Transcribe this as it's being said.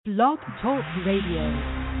Blog Talk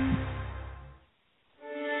Radio.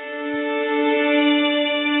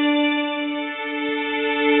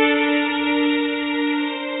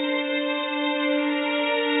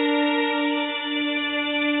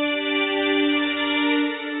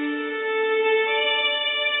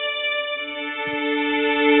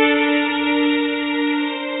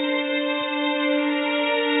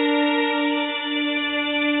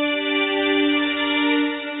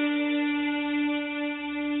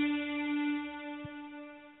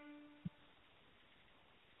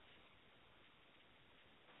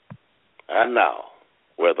 And now,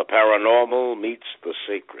 where the paranormal meets the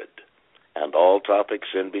sacred, and all topics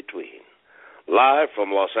in between, live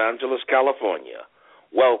from Los Angeles, California,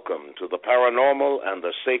 welcome to the Paranormal and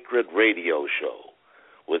the Sacred Radio Show,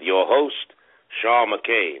 with your host, Shaw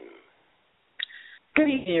McCain. Good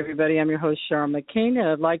evening, everybody. I'm your host, Shaw McCain, and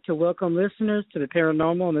I'd like to welcome listeners to the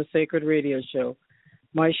Paranormal and the Sacred Radio Show.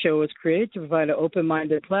 My show is created to provide an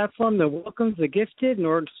open-minded platform that welcomes the gifted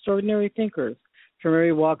and extraordinary thinkers from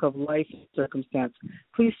every walk of life and circumstance.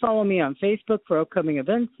 Please follow me on Facebook for upcoming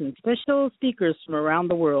events and special speakers from around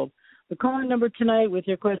the world. The calling number tonight with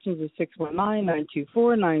your questions is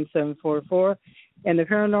 619-924-9744, and the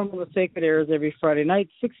Paranormal and Sacred airs every Friday night,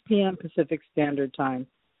 6 p.m. Pacific Standard Time.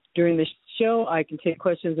 During the show, I can take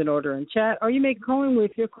questions in order in chat, or you may call in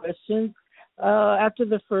with your questions after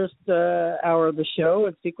the first hour of the show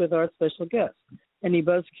and speak with our special guest. Any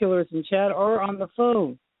buzz killers in chat or on the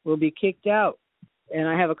phone will be kicked out. And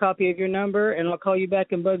I have a copy of your number, and I'll call you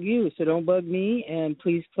back and bug you. So don't bug me, and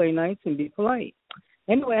please play nice and be polite.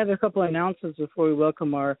 Anyway, I have a couple of announcements before we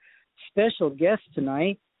welcome our special guest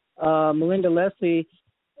tonight. Melinda Leslie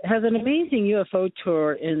has an amazing UFO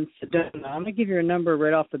tour in Sedona. I'm going to give you her number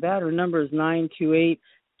right off the bat. Her number is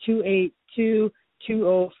 928-282-2085,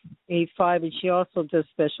 and she also does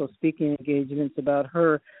special speaking engagements about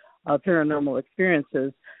her paranormal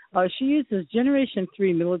experiences. She uses Generation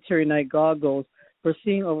 3 military night goggles for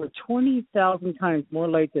seeing over 20,000 times more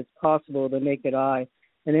light that's possible with the naked eye.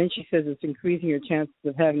 And then she says it's increasing your chances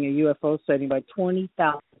of having a UFO sighting by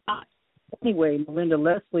 20,000 times. Anyway, Melinda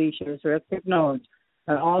Leslie shares her expert knowledge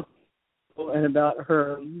and also and about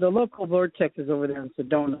the local vortexes over there in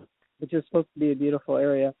Sedona, which is supposed to be a beautiful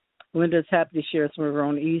area. Melinda is happy to share some of her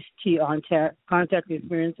own ET contact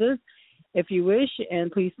experiences if you wish,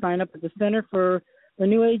 and please sign up at the Center for the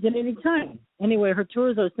New Age at any time. Anyway, her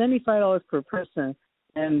tours are $75 per person,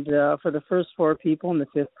 and for the first 4 people and the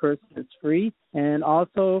 5th person, it's free. And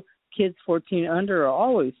also, kids 14 under are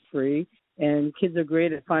always free, and kids are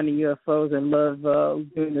great at finding UFOs and love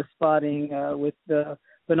doing the spotting with the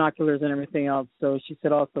binoculars and everything else. So she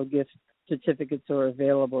said also gift certificates are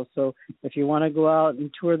available. So if you want to go out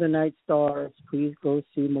and tour the night stars, please go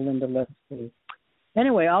see Melinda Leslie.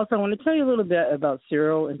 Anyway, also I want to tell you a little bit about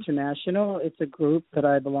Zero International. It's a group that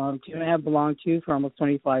I belong to and have belonged to for almost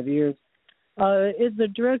 25 years. The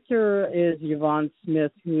director is Yvonne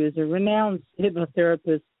Smith, who is a renowned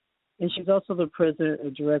hypnotherapist, and she's also the president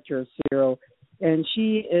and director of Zero. And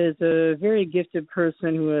she is a very gifted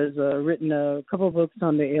person who has written a couple of books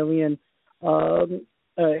on the alien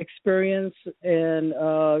experience, and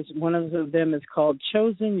one of them is called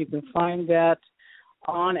Chosen. You can find that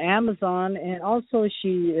on Amazon, and also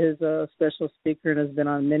she is a special speaker and has been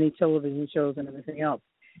on many television shows and everything else.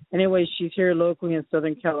 Anyway, she's here locally in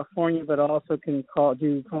Southern California, but also can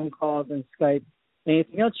do phone calls and Skype,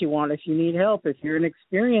 anything else you want if you need help, if you're an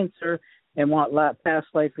experiencer and want past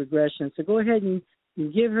life regression. So go ahead and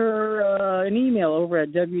give her an email over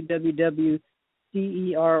at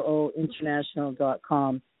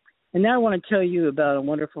www.cerointernational.com. And now I want to tell you about a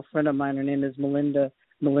wonderful friend of mine. Her name is Marilyn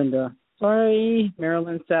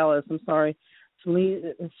Salas,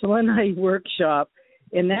 Selenite Workshop,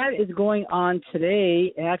 and that is going on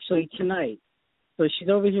today, actually tonight. So she's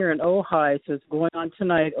over here in Ojai, so it's going on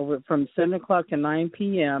tonight from 7 o'clock to 9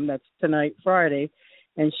 p.m., that's tonight, Friday,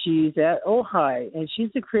 and she's at Ojai, and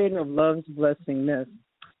she's the creator of Love's Blessing Myth.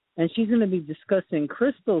 And she's going to be discussing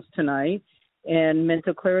crystals tonight and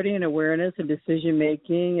mental clarity and awareness and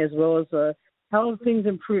decision-making, as well as how things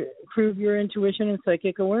improve your intuition and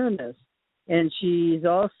psychic awareness. And she's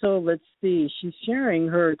also, she's sharing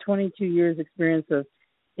her 22 years experience of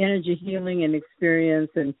energy healing and experience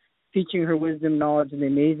and featuring her wisdom, knowledge, and the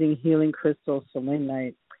amazing healing crystal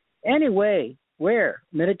selenite. Anyway, where?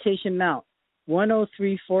 Meditation Mount,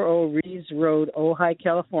 10340 Reeves Road, Ojai,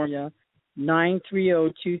 California,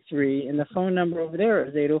 93023. And the phone number over there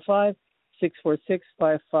is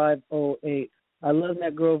 805-646-5508. I love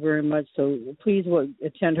that girl very much, so please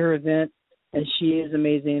attend her event, and she is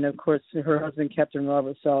amazing. And, of course, her husband, Captain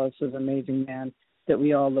Robert Salas, is an amazing man that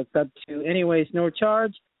we all look up to. Anyways, no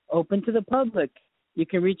charge. open to the public. You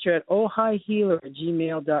can reach her at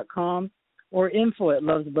ohhihealer@gmail.com or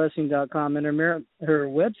info@lovesblessing.com, and her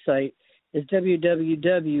website is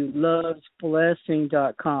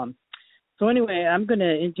www.lovesblessing.com. So anyway, I'm going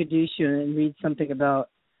to introduce you and read something about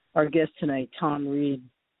our guest tonight, Thom Reed.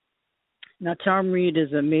 Now, Thom Reed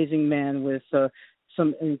is an amazing man with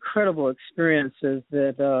some incredible experiences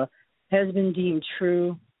that has been deemed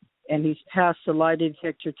true, and he's passed the lie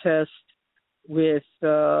detector test with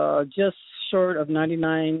just short of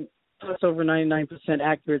 99, plus over 99%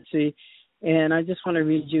 accuracy. And I just want to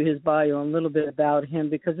read you his bio and a little bit about him,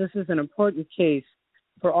 because this is an important case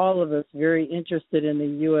for all of us very interested in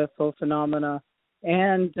the UFO phenomena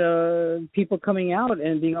and people coming out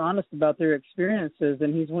and being honest about their experiences.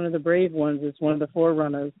 And he's one of the brave ones. He's one of the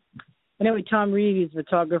forerunners. Anyway, Thom Reed, he's a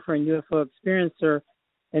photographer and UFO experiencer.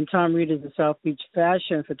 And Thom Reed is a South Beach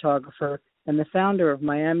fashion photographer and the founder of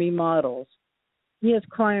Miami Models. He has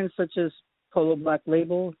clients such as Polo Black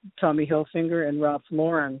Label, Tommy Hilfiger, and Ralph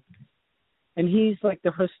Lauren. And he's like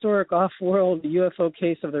the historic off-world UFO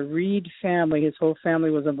case of the Reed family. His whole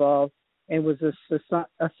family was involved and was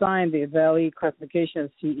assigned the Valley classification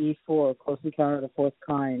of CE4, Close Encounter of the Fourth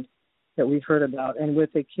Kind, that we've heard about, and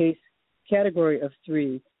with a case category of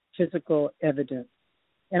 3, physical evidence.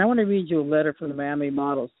 And I want to read you a letter from the Miami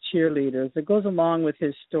Models cheerleaders that goes along with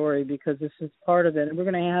his story, because this is part of it. And we're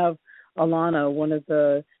going to have Alana, one of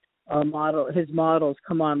the his models,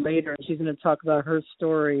 come on later, and she's going to talk about her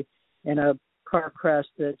story in a car crash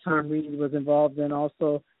that Thom Reed was involved in.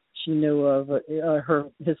 Also, she knew of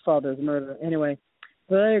his father's murder. Anyway,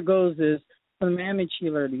 the letter goes is, from the Miami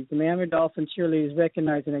cheerleaders, the Miami Dolphin cheerleaders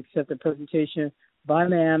recognize and accept the presentation by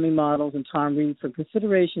Miami Models and Thom Reed for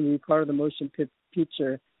consideration to be part of the motion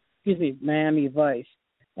picture, Miami Vice.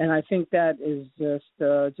 And I think that is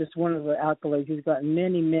just one of the accolades. He's gotten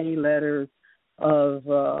many, many letters of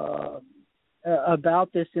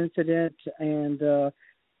about this incident, and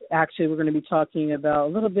actually we're going to be talking about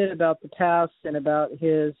a little bit about the past and about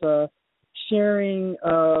his sharing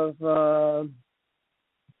of the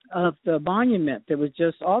monument. There was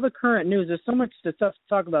just all the current news. There's so much stuff to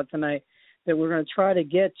talk about tonight that we're going to try to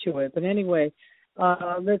get to it. But anyway,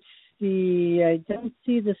 let's see. I don't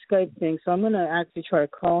see the Skype thing, so I'm going to actually try to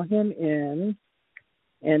call him in.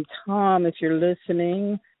 And Thom, if you're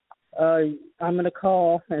listening, I'm going to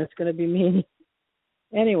call, and it's going to be me.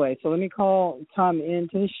 Anyway, so let me call Thom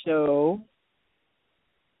into the show.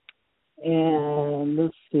 And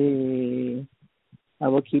let's see. I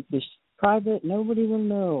will keep this private. Nobody will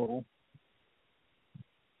know.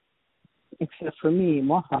 Except for me.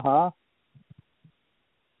 Mwahaha.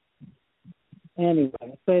 Anyway,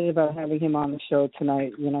 excited about having him on the show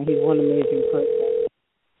tonight. You know, he's one amazing person.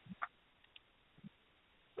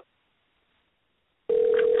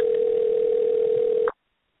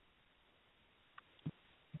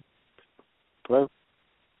 Hello.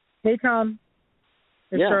 Hey, Thom.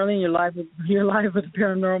 It's Charlene. You're live with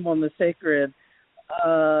Paranormal and the Sacred.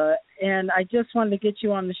 And I just wanted to get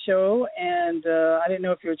you on the show, and I didn't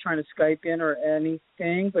know if you were trying to Skype in or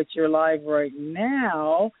anything, but you're live right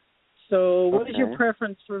now. So what is your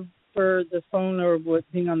preference for the phone or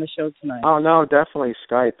being on the show tonight? Oh, no, definitely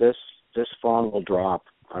Skype. This phone will drop.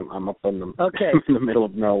 I'm up in the, in the middle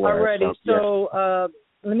of nowhere. Alrighty. So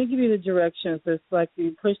let me give you the directions. It's like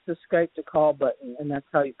you push the Skype to call button, and that's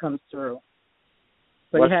how it comes through.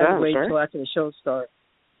 But What's you have that? to wait till after the show starts.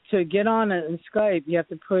 To get on in Skype, you have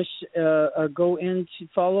to push, go in to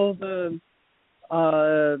follow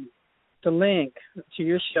the link to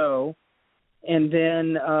your show, and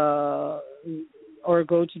then or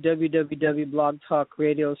go to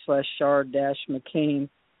www.blogtalkradio/Shard-McCain,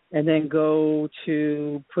 and then go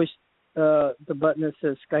to push the button that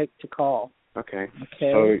says Skype to call. Okay.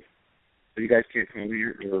 So you guys can't call me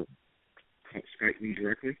or Skype me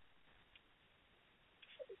directly?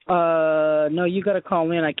 No, you got to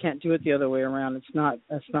call in. I can't do it the other way around. It's not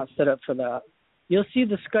set up for that. You'll see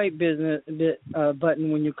the Skype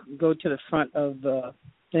button when you go to the front of the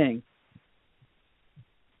thing.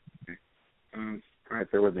 Okay. All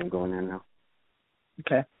right, bear with me. I'm going in now.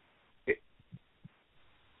 Okay.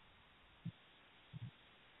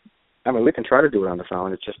 I mean, we can try to do it on the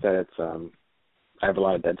phone. It's just that it's I have a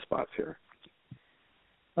lot of dead spots here.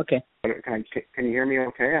 Okay. Can you hear me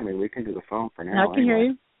okay? I mean, we can do the phone for now. I can hear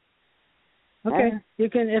you. Okay. Right. You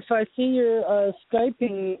can, if I see your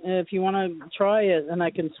Skyping, if you want to try it, then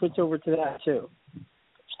I can switch over to that too.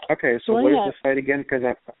 Okay. So what is the site again? Because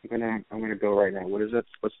I'm gonna go right now. What is it?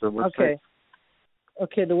 What's the website?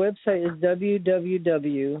 Okay. The website is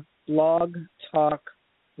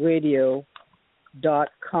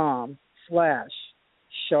www.blogtalkradio.com/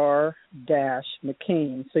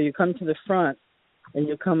 Shar-McCain. So you come to the front, and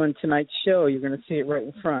you come on tonight's show. You're going to see it right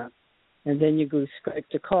in front. And then you go Skype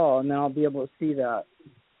to call, and then I'll be able to see that.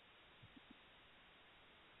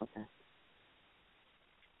 Okay.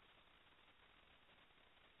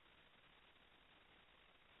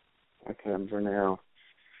 Okay, I'm for now.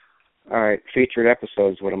 All right, featured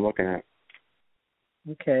episodes, what I'm looking at.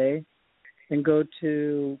 Okay. Then go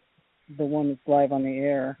to the one that's live on the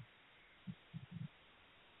air.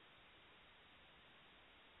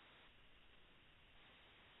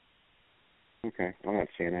 Okay, I'm not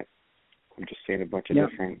seeing it. I'm just seeing a bunch of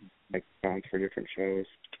different, like, sounds for different shows.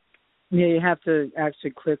 Yeah, you have to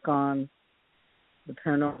actually click on the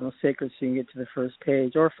Paranormal Sacred so you can get to the first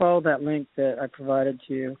page, or follow that link that I provided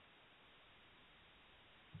to you.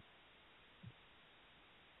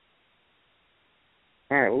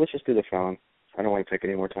 All right, well, let's just do the phone. I don't want to take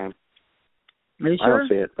any more time. Are you sure? I don't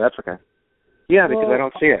see it. That's okay. Yeah, because I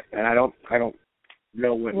don't see it, and I don't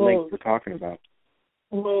know what link we're talking about.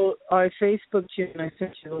 Well, I Facebooked you and I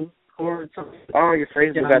sent you or something. Oh, your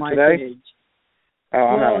phrase was that today? Page.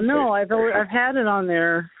 Oh, well, no, I've had it on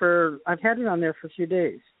there for a few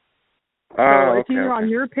days. Oh, so it's either on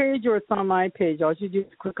your page or it's on my page. All you do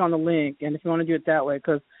is click on the link, and if you want to do it that way,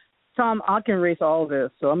 because Thom, I can erase all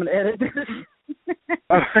this, so I'm going to edit this.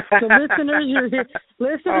 So listeners, you're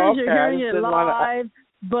hearing it live,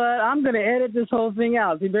 but I'm going to edit this whole thing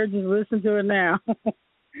out. So you better just listen to it now.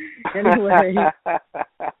 Anyway.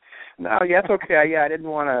 No, yeah, it's okay. Yeah, I didn't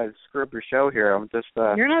want to screw up your show here. I'm just.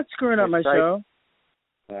 You're not screwing up my show.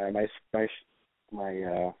 My Skype.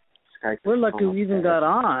 We're lucky we even got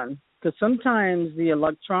on, because sometimes the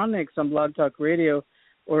electronics on Blog Talk Radio,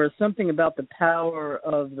 or something about the power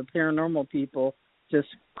of the paranormal people, just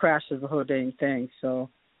crashes the whole dang thing. So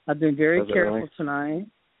I've been very careful tonight.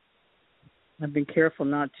 I've been careful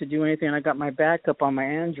not to do anything. I got my backup on my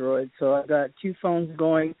Android, so I got 2 phones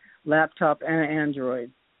going, laptop and an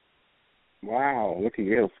Android. Wow, look at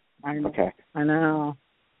you. I know. Okay. I know.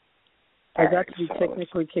 I got to be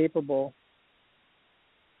technically capable.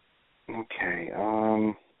 Okay.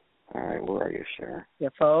 All right, where are you, Sarah? Yeah,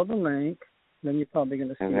 follow the link. Then you're probably going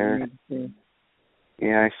to see what you need to see.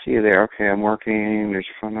 Yeah, I see you there. Okay, I'm working. There's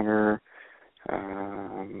your phone number.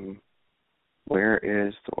 Where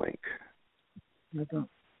is the link? I don't.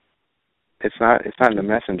 It's not in the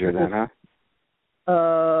messenger then, huh?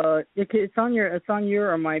 It's on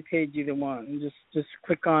your or my page, either one. Just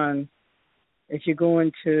click on. If you go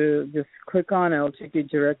into, just click on it, it'll take you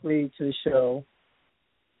directly to the show,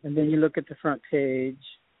 and then you look at the front page.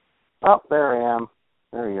 Oh, there I am.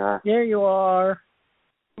 There you are. There you are.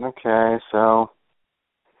 Okay, so.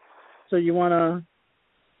 So you wanna?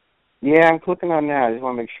 Yeah, I'm clicking on that. I just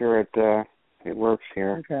want to make sure it works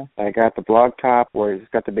here. Okay. I got the blog top where it's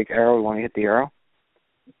got the big arrow. You want to hit the arrow?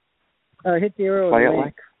 Hit the arrow. Play it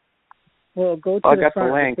link. Well, go to I the got front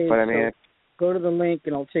the link, page, but I mean. Go to the link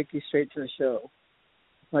and it'll take you straight to the show.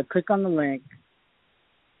 Like, click on the link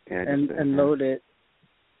and load it.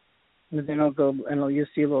 And then it'll go, and you'll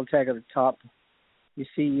see a little tag at the top. You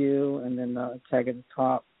see you, and then tag at the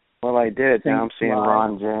top. Well, I did. Now I'm seeing live.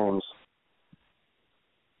 Ron James.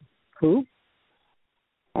 Who?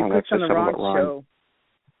 You clicked on the Ron show.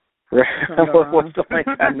 What's the link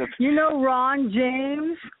on the... You know Ron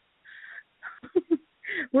James?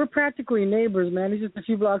 We're practically neighbors, man. He's just a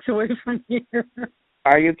few blocks away from here.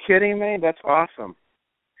 Are you kidding me? That's awesome.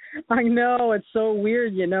 I know. It's so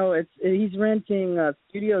weird, you know. He's renting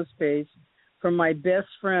studio space from my best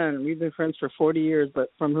friend. We've been friends for 40 years, but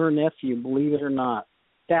from her nephew, believe it or not.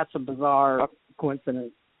 That's a bizarre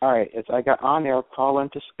coincidence. All right. I got on there, call in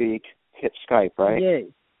to speak, hit Skype, right? Yay.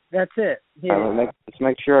 That's it. Let's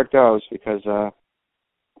make sure it goes, because I'm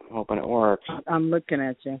hoping it works. I'm looking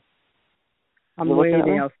at you. I'm You're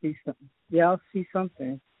waiting. I'll see something. Yeah, I'll see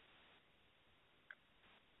something.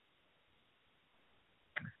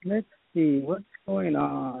 Let's see. What's going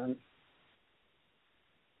on?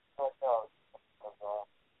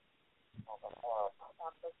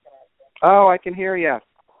 Oh, I can hear you.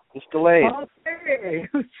 It's delayed. Okay.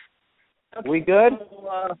 We good?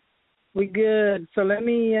 We good. So let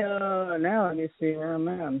me see where I'm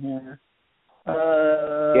at here.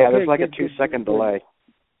 There's like a 2-second delay.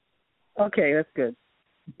 Okay, that's good.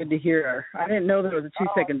 Good to hear. I didn't know there was a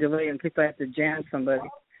 2-second delay in case I have to jam somebody.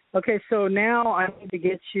 Okay, so now I need to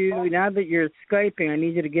get you, now that you're Skyping, I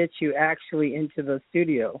need you to get you actually into the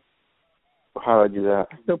studio. How do I do that?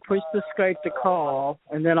 So push the Skype to call,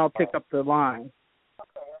 and then I'll pick up the line.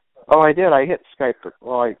 Oh, I did. I hit Skype.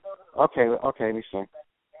 Well, okay, let me see.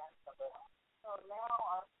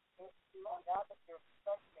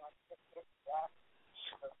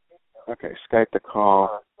 Okay, Skype to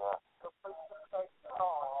call.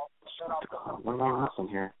 Skype to call. What am I missing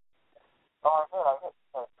here?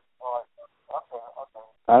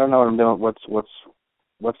 I don't know what I'm doing.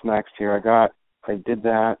 What's next here? I did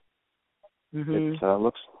that. Mm-hmm.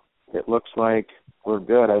 It looks like we're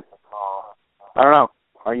good. I don't know.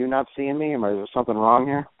 Are you not seeing me? Or is there something wrong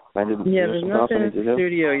here? There's nothing in the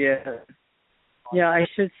studio yet. Yeah, I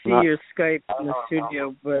should see your Skype in the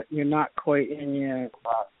studio, but you're not quite in yet.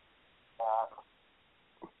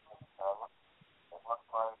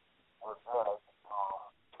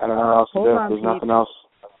 I don't know what else to do. There's nothing else.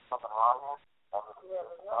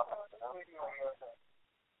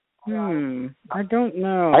 I don't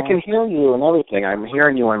know. I can hear you and everything. I'm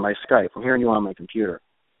hearing you on my Skype. I'm hearing you on my computer.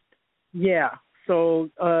 Yeah. So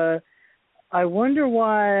I wonder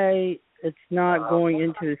why it's not going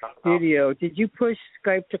into the studio. Did you push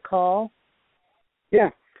Skype to call? Yeah,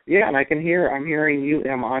 and I'm hearing you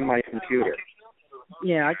on my computer.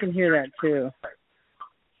 Yeah, I can hear that too.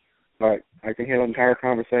 But I can hear the entire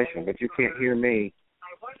conversation, but you can't hear me.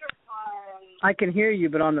 I can hear you,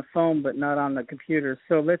 but on the phone, but not on the computer.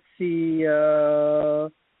 So let's see.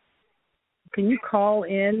 Can you call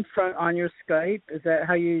in on your Skype? Is that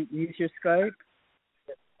how you use your Skype?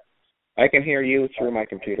 I can hear you through my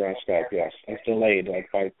computer on Skype, yes. It's delayed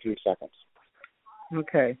by 2 seconds.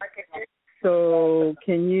 Okay. So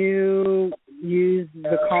can you use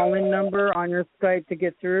the call-in number on your Skype to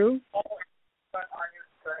get through?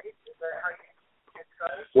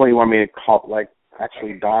 What, you want me to call,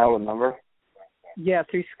 actually dial a number? Yeah,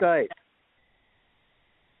 through Skype.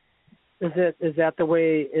 Is that the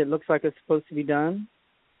way it looks like it's supposed to be done?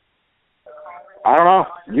 I don't know.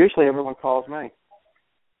 Usually everyone calls me.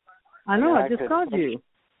 I know, I just called you.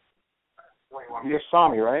 You saw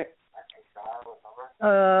me, right?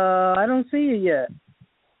 I don't see you yet.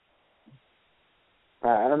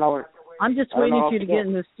 I don't know. I'm just waiting for you to get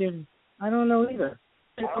in the studio. I don't know either.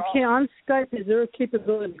 Okay, on Skype, is there a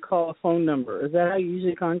capability to call a phone number? Is that how you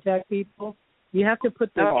usually contact people? You have to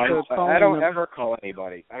put the call. I don't ever call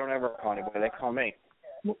anybody. They call me.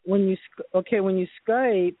 When you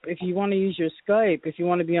Skype, if you want to use your Skype, if you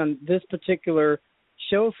want to be on this particular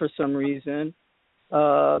show for some reason,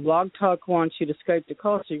 Blog Talk wants you to Skype to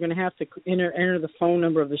call, so you're going to have to enter the phone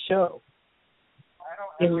number of the show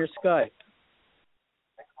in your Skype.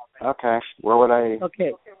 Okay. Where would I?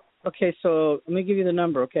 Okay. So let me give you the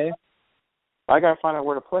number. Okay. I got to find out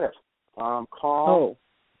where to put it. Call.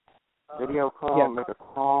 Video call. Yeah. Make a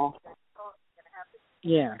call.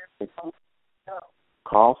 Yeah.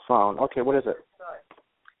 Call phone. Okay. What is it?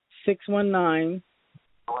 619.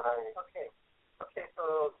 Okay,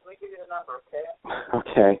 so let me give you the number, okay?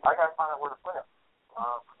 Okay. I got to find out where to put it.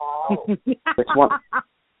 Call.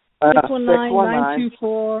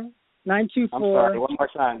 619-924. I'm sorry, one more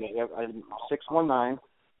time. 619.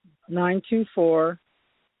 924.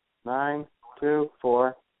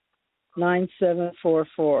 924.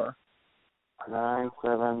 9744.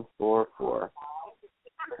 9744.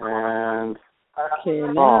 And okay,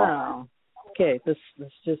 now. Okay,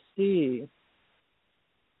 let's just see.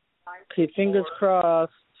 Okay, fingers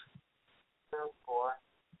crossed.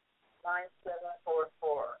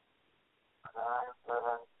 9744.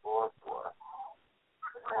 9744.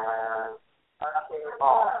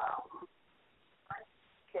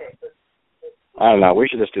 Okay. I don't know. We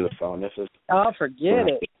should just do the phone. This is. Oh, forget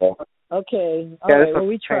it. Okay. All right. Well,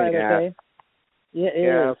 we tried. Okay. Yeah, it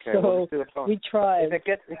is. Okay. So we tried.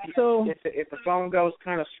 If the phone goes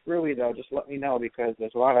kind of screwy though, just let me know because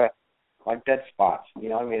there's a lot of dead spots. You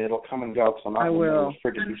know what I mean? It'll come and go. So I'm not going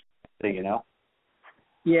to you know.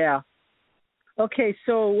 Yeah. Okay.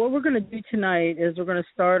 So what we're going to do tonight is we're going to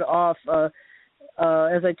start off.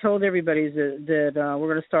 As I told everybody, that we're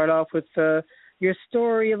going to start off with your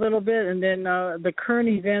story a little bit, and then the current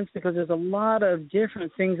events, because there's a lot of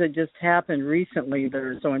different things that just happened recently that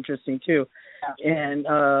are so interesting too. And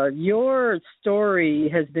your story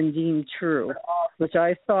has been deemed true, which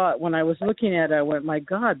I thought when I was looking at it, I went, my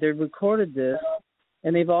God, they've recorded this,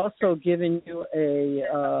 and they've also given you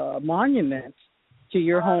a monument to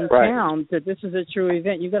your hometown that this is a true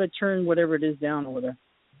event. You've got to turn whatever it is down over there.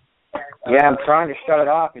 Yeah, I'm trying to shut it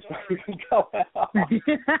off. It's not even going off.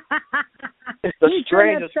 It's the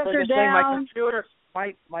strangest thing. My computer,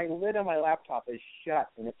 my lid on my laptop is shut,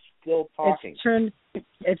 and it's still talking.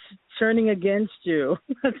 It's turning against you.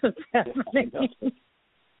 That's what's happening.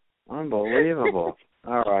 Unbelievable.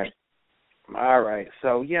 All right.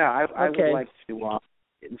 So, yeah, I would like to,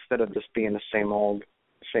 instead of just being the same old,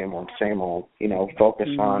 focus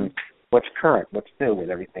on what's current, what's new with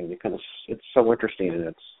everything, because it's so interesting, and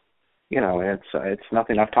it's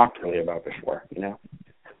nothing I've talked really about before,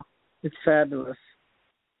 It's fabulous.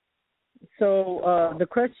 So the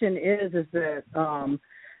question is that,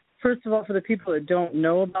 first of all, for the people that don't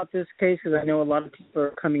know about this case, because I know a lot of people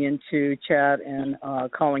are coming into chat and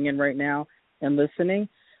calling in right now and listening,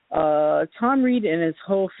 Thom Reed and his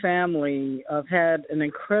whole family have had an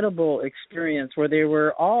incredible experience where they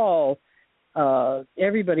were all,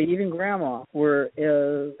 everybody, even Grandma, were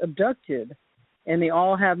abducted. And they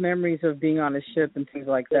all have memories of being on a ship and things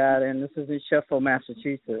like that. And this is in Sheffield,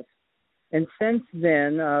 Massachusetts. And since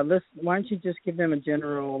then, why don't you just give them a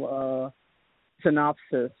general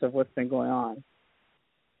synopsis of what's been going on?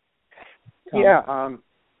 Thom? Yeah,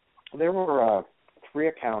 there were 3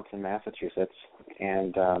 accounts in Massachusetts.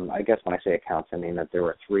 And I guess when I say accounts, I mean that there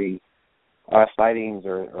were 3 sightings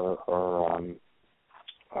or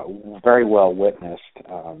very well witnessed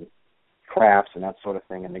crafts and that sort of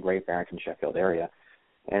thing in the Great Barrington, Sheffield area.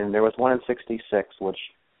 And there was one in 66, which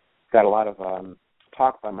got a lot of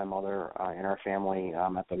talk by my mother and our family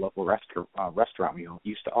at the local restaurant we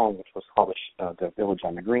used to own, which was called the Village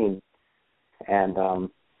on the Green. And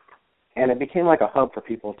it became like a hub for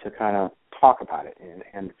people to kind of talk about it.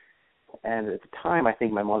 And at the time, I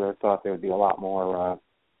think my mother thought there would be a lot more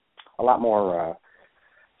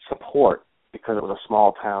support because it was a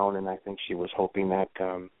small town, and I think she was hoping that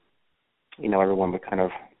everyone would kind of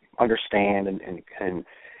understand and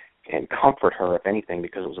comfort her, if anything,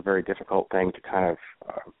 because it was a very difficult thing to kind of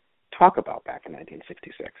talk about back in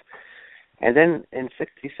 1966. And then in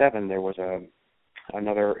 67, there was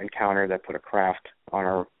another encounter that put a craft on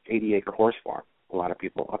our 80-acre horse farm. A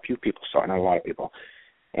few people saw it, not a lot of people.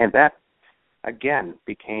 And that, again,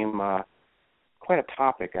 became quite a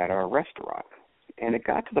topic at our restaurant. And it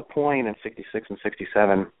got to the point in 66 and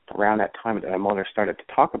 67, around that time that my mother started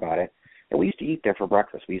to talk about it, and we used to eat there for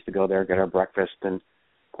breakfast. We used to go there, get our breakfast, and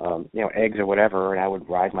eggs or whatever, and I would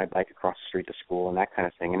ride my bike across the street to school and that kind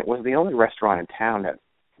of thing. And it was the only restaurant in town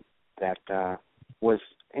that was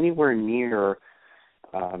anywhere near,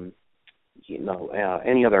 any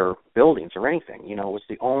other buildings or anything. It was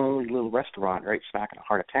the only little restaurant right smack in the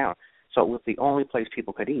heart of town. So it was the only place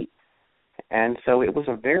people could eat. And so it was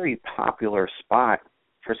a very popular spot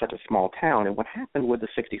for such a small town. And what happened with the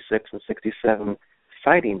 66 and 67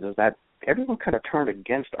 sightings is that everyone kind of turned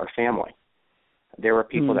against our family. There were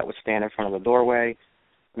people that would stand in front of the doorway,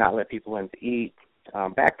 not let people in to eat.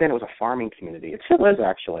 Back then it was a farming community. It still is,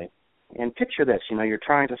 actually. And picture this, you're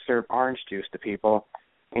trying to serve orange juice to people,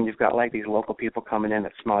 and you've got like these local people coming in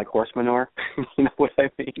that smell like horse manure. You know what I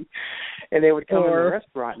mean? And they would come in the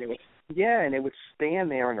restaurant, and they would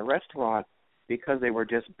stand there in the restaurant because they were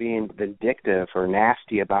just being vindictive or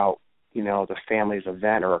nasty about, the family's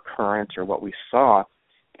event or occurrence or what we saw,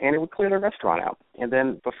 and it would clear the restaurant out. And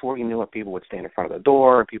then before you knew it, people would stand in front of the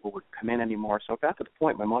door, and people wouldn't come in anymore. So it got to the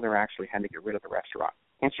point my mother actually had to get rid of the restaurant,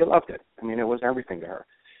 and she loved it. I mean, it was everything to her.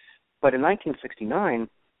 But in 1969,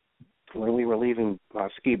 when we were leaving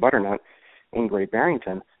Ski Butternut in Great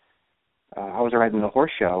Barrington, I was riding the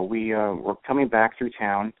horse show. We were coming back through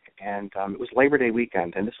town, and it was Labor Day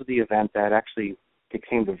weekend, and this was the event that actually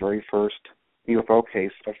became the very first UFO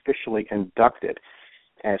case officially inducted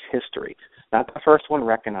as history. Not the first one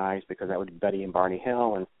recognized, because that would be Betty and Barney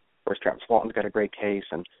Hill, and of course Travis Walton's got a great case,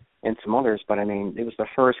 and some others, but I mean, it was the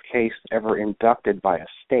first case ever inducted by a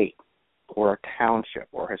state or a township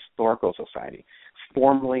or a historical society,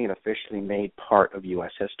 formally and officially made part of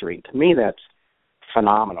U.S. history. To me, that's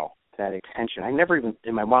phenomenal, that attention. I never even,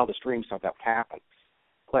 in my wildest dreams, thought that would happen.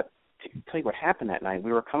 But to tell you what happened that night,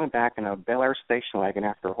 we were coming back in a Bel Air station wagon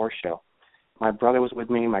after a horse show. My brother was with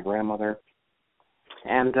me, my grandmother,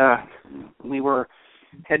 and we were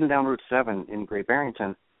heading down Route 7 in Great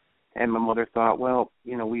Barrington, and my mother thought, well,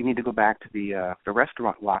 we need to go back to the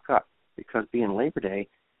restaurant, lock up, because being Labor Day,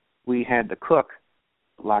 we had the cook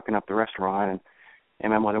locking up the restaurant,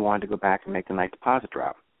 and my mother wanted to go back and make the night deposit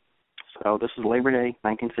drop. So this is Labor Day,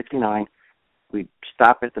 1969. We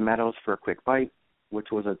stopped at the Meadows for a quick bite, which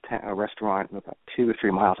was a restaurant about 2 or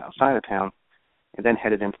 3 miles outside of town, and then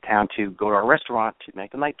headed into town to go to our restaurant to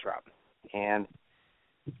make the night drop. And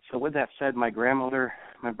so with that said, my grandmother,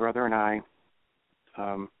 my brother, and I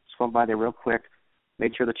swung by there real quick,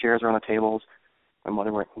 made sure the chairs were on the tables. My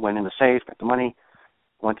mother went in the safe, got the money,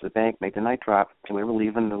 went to the bank, made the night drop, and we were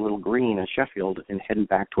leaving the little green in Sheffield and heading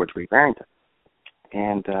back towards Great Barrington.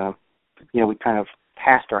 And, we kind of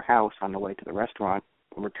passed our house on the way to the restaurant,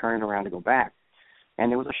 and we're turning around to go back.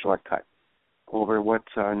 And there was a shortcut over what's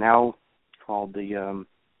now called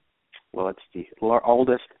it's the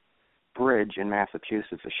oldest bridge in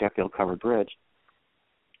Massachusetts, the Sheffield Covered Bridge.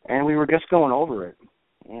 And we were just going over it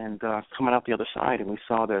and coming out the other side, and we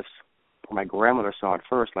saw this, my grandmother saw it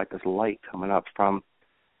first, like this light coming up from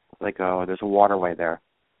there's a waterway there.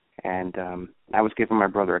 And I was giving my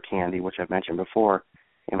brother a candy, which I've mentioned before,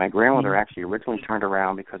 and my grandmother actually originally turned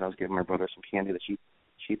around because I was giving my brother some candy that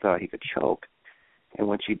she thought he could choke. And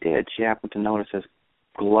when she did, she happened to notice this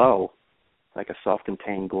glow, like a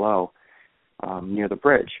self-contained glow, near the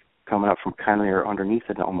bridge, coming up from kind of near underneath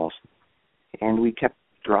it almost. And we kept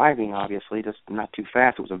driving, obviously, just not too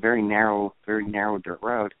fast. It was a very narrow dirt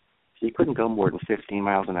road, so you couldn't go more than 15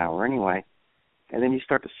 miles an hour anyway. And then you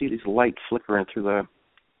start to see these lights flickering through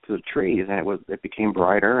the trees, and it became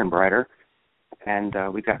brighter and brighter. And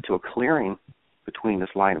we got to a clearing between this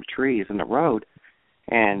line of trees and the road,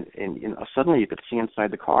 and suddenly you could see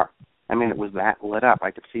inside the car. I mean, it was that lit up.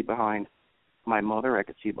 I could see behind my mother. I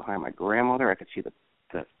could see behind my grandmother. I could see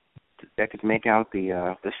I could make out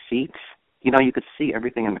the seats. You could see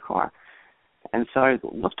everything in the car. And so I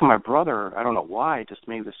looked to my brother. I don't know why, just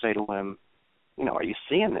maybe to say to him, are you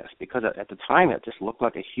seeing this? Because at the time it just looked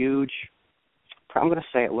like a huge, I'm going to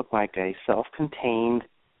say it looked like a self-contained,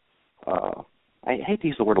 I hate to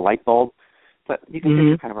use the word light bulb, but you can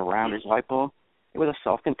picture kind of a roundish light bulb. It was a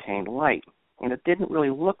self-contained light. And it didn't really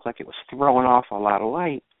look like it was throwing off a lot of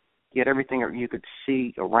light, yet everything you could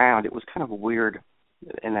see around, it was kind of weird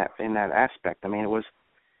in that aspect. I mean,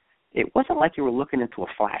 it wasn't like you were looking into a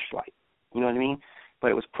flashlight, you know what I mean?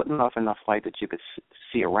 But it was putting off enough light that you could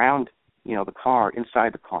see around, the car,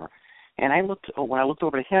 inside the car. And when I looked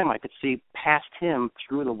over to him, I could see past him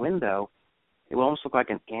through the window. It would almost look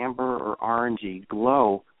like an amber or orangey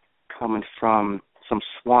glow coming from some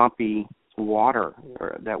swampy water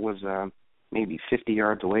that was maybe 50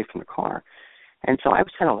 yards away from the car. And so I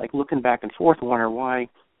was kind of like looking back and forth, wondering why.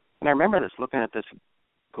 And I remember looking at this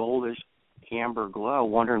goldish amber glow,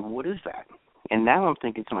 wondering, what is that? And now I'm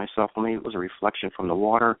thinking to myself, well, maybe it was a reflection from the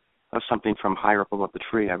water of something from higher up above the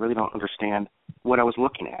tree. I really don't understand what I was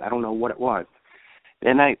looking at. I don't know what it was.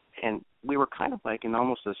 And we were kind of like in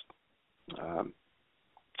almost this,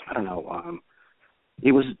 I don't know,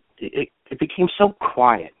 it became so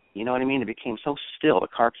quiet. You know what I mean? It became so still. The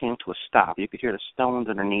car came to a stop. You could hear the stones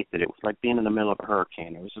underneath it. It was like being in the middle of a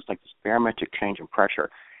hurricane. It was just like this barometric change in pressure.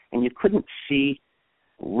 And you couldn't see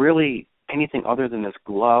really anything other than this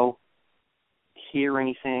glow, hear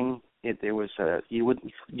anything. You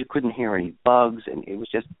couldn't hear any bugs, and it was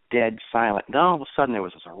just dead silent. Then all of a sudden there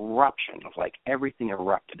was this eruption of like everything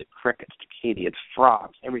erupted. The crickets, the katydids,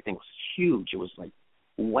 frogs, everything was huge. It was like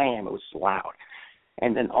wham, it was loud.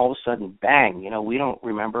 And then all of a sudden, bang, we don't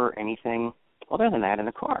remember anything other than that in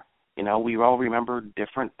the car. We all remember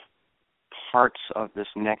different parts of this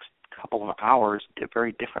next couple of hours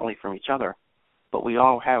very differently from each other. But we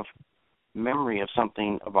all have memory of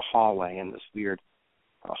something of a hallway in this weird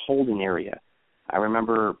holding area. I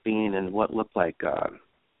remember being in what looked like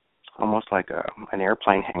almost like an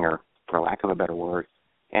airplane hangar, for lack of a better word,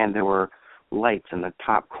 and there were lights in the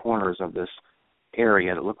top corners of this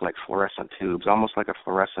area that looked like fluorescent tubes, almost like a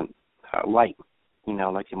fluorescent light,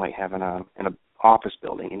 like you might have in a office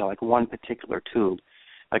building, like one particular tube,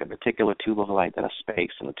 like a particular tube of light in a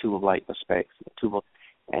space, and a tube of light in a space,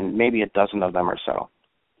 and maybe a dozen of them or so,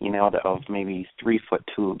 of maybe 3-foot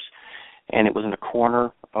tubes. And it was in the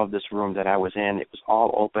corner of this room that I was in. It was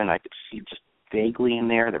all open. I could see just vaguely in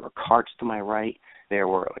there. There were carts to my right. There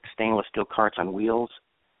were like stainless steel carts on wheels.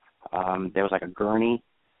 There was like a gurney,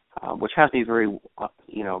 which has me very,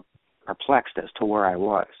 perplexed as to where I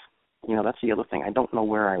was. That's the other thing. I don't know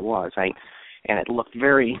where I was. And it looked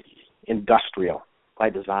very industrial by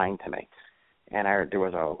design to me. And there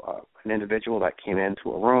was an individual that came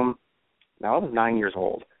into a room. Now, I was 9 years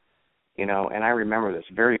old, and I remember this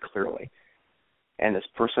very clearly. And this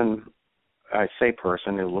person, I say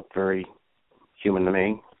person, who looked very human to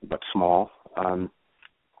me, but small.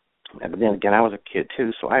 But then again, I was a kid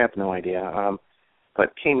too, so I have no idea.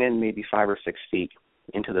 But came in maybe 5 or 6 feet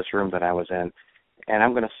into this room that I was in. And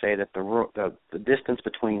I'm going to say that the distance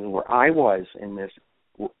between where I was in this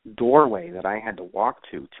doorway that I had to walk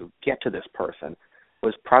to get to this person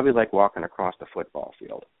was probably like walking across the football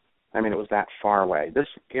field. I mean, it was that far away. This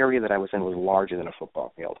area that I was in was larger than a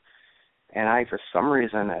football field. And I, for some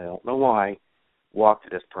reason, I don't know why, walked to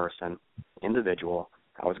this person, individual.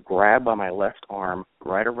 I was grabbed by my left arm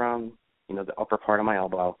right around, the upper part of my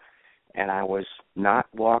elbow, and I was not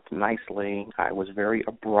walked nicely. I was very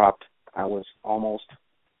abrupt. I was almost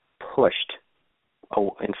pushed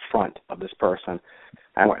in front of this person.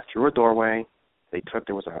 I went through a doorway.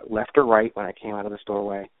 There was a left or right when I came out of this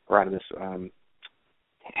doorway, or out of this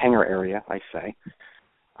hangar area, I say.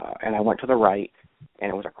 And I went to the right, and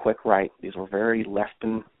it was a quick right. These were very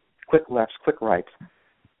quick lefts, quick rights,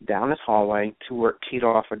 down this hallway to where it teed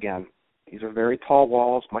off again. These are very tall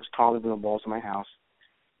walls, much taller than the walls of my house.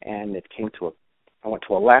 and I went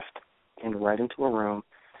to a left and right into a room,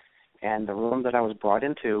 and the room that I was brought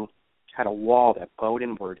into had a wall that bowed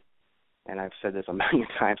inward, and I've said this a million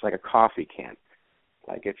times, like a coffee can,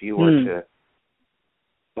 like if you were to,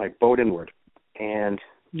 like, bowed inward, and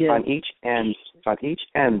on each end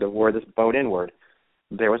of where this bowed inward,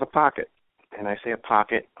 there was a pocket, and I say a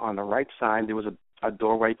pocket. On the right side, there was a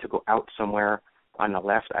doorway to go out somewhere. On the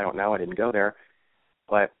left, I don't know, I didn't go there,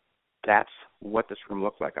 but that's what this room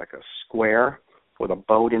looked like a square with a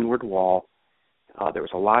bowed inward wall. There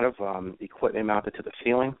was a lot of equipment mounted to the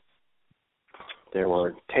ceiling. There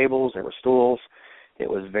were tables, there were stools. It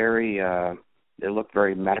was it looked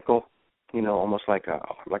very medical, almost like a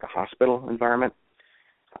hospital environment.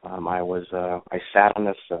 I sat on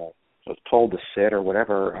this, was told to sit or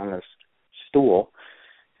whatever on this stool,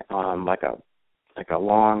 like a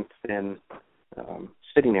long, thin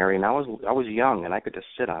sitting area, and I was young, and I could just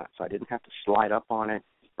sit on it, so I didn't have to slide up on it.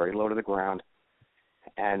 Very low to the ground,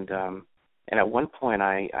 and at one point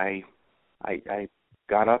I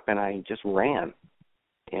got up and I just ran,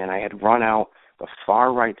 and I had run out the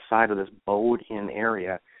far right side of this bowed-in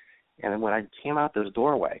area, and when I came out this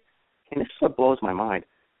doorway, and this is what blows my mind,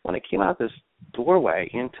 when I came out this doorway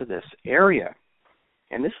into this area,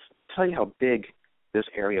 and this tell you how big this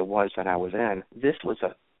area was that I was in. This was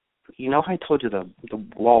how I told you the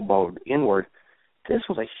wall bowed inward. This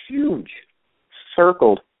was a huge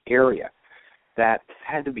circled area that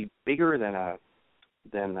had to be bigger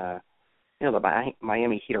than the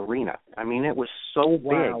Miami Heat Arena. I mean, it was so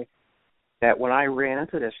big that when I ran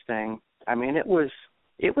into this thing, I mean, it was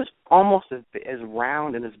almost as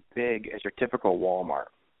round and as big as your typical Walmart.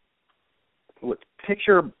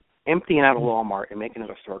 Picture emptying out a Walmart and making it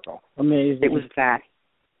a circle. Amazing. It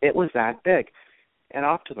was that big. And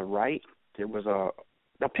off to the right, there was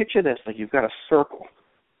now picture this, like you've got a circle,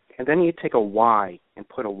 and then you take a Y and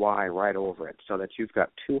put a Y right over it so that you've got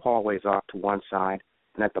two hallways off to one side,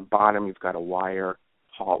 and at the bottom you've got a wire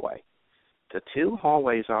hallway. The two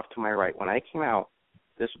hallways off to my right, when I came out,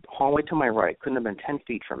 this hallway to my right couldn't have been 10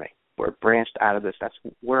 feet from me, where it branched out of this. That's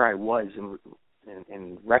where I was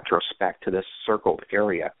in retrospect to this circled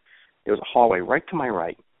area. There was a hallway right to my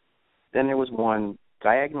right. Then there was one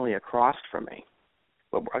diagonally across from me.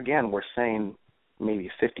 But again, we're saying maybe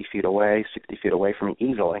 50 feet away, 60 feet away from me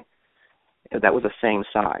easily. That was the same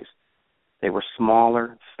size. They were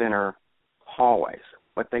smaller, thinner hallways,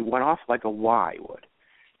 but they went off like a Y would.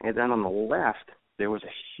 And then on the left, there was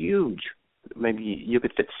a huge, maybe you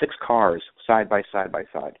could fit 6 cars side by side by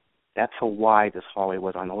side. That's how wide this hallway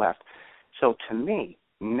was on the left. So to me,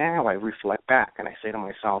 now I reflect back and I say to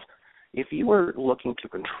myself, if you were looking to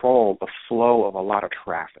control the flow of a lot of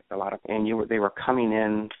traffic, they were coming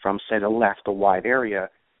in from, say, the left, a wide area,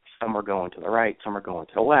 some were going to the right, some are going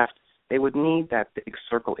to the left, they would need that big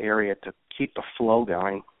circle area to keep the flow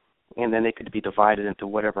going, and then they could be divided into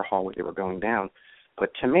whatever hallway they were going down. But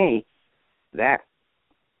to me, that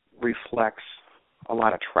reflects a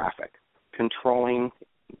lot of traffic, controlling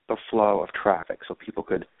the flow of traffic so people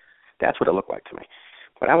could, that's what it looked like to me.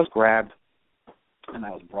 But I was grabbed, and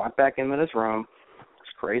I was brought back into this room,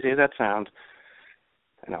 as crazy as that sounds,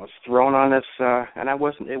 and I was thrown on this, and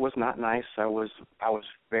it was not nice. I was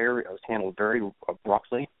handled very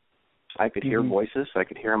abruptly. I could hear voices. I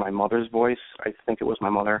could hear my mother's voice. I think it was my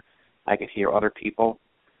mother. I could hear other people.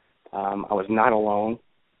 I was not alone.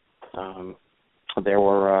 There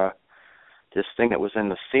were this thing that was in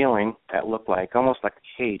the ceiling that looked like almost like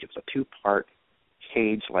a cage. It was a 2-part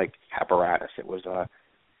cage-like apparatus.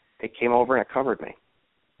 It came over and it covered me,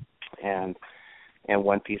 and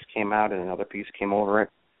one piece came out and another piece came over it.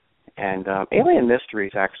 And Alien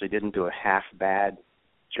Mysteries actually didn't do a half bad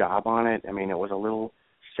job on it. I mean, it was a little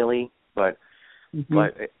silly, but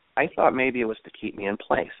I thought maybe it was to keep me in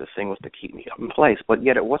place. This thing was to keep me in place, but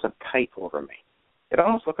yet it wasn't tight over me. It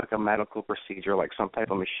almost looked like a medical procedure, like some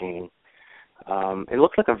type of machine. It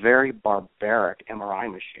looked like a very barbaric MRI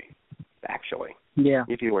machine, actually. Yeah.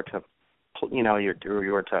 If you were to, you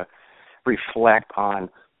were to reflect on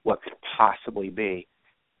what could possibly be,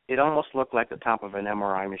 it almost looked like the top of an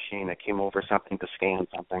MRI machine that came over something to scan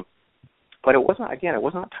something. But it wasn't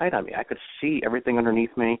tight on me. I could see everything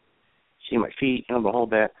underneath me, see my feet, the whole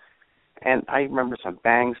bit. And I remember some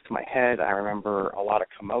bangs to my head. I remember a lot of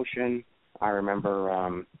commotion. I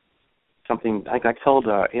remember something, like I told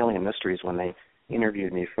Alien Mysteries when they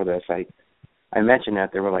interviewed me for this, I mentioned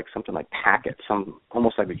that there were like something like packets,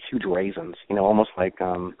 almost like huge raisins, almost like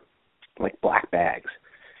black bags.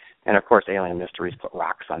 And of course, Alien Mysteries put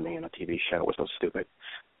rocks on me in a TV show. It was so stupid.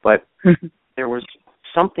 But there was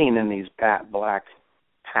something in these black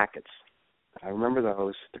packets I remember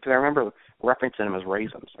those because I remember referencing them as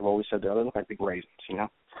raisins. I've always said they look like big raisins, you know.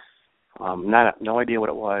 No idea what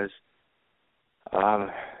it was.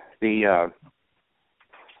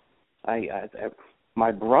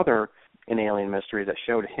 My brother in Alien Mysteries, that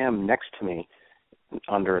showed him next to me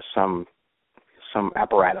under some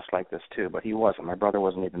apparatus like this too, but he wasn't. My brother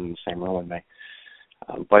wasn't even in the same room with me.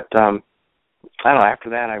 I don't know. After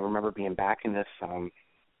that, I remember being back in this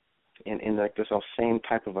in like this same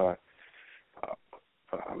type of a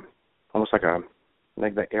almost like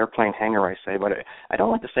the airplane hangar, I say, but I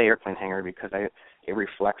don't like to say airplane hangar because it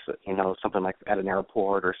reflects it, you know, something like at an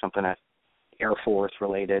airport or something at Air Force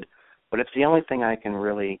related. But it's the only thing I can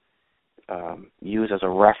really use as a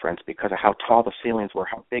reference because of how tall the ceilings were,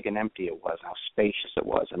 how big and empty it was, how spacious it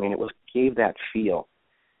was. I mean, gave that feel.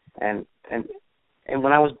 And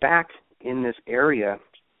when I was back in this area,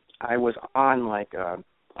 I was on like a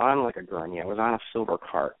gurney. I was on a silver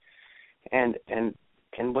cart. And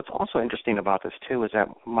what's also interesting about this too is that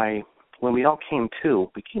when we all came to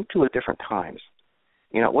at different times.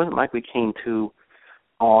 You know, it wasn't like we came to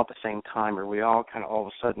all at the same time, or we all kind of all of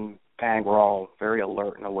a sudden, bang, we're all very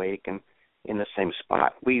alert and awake and in the same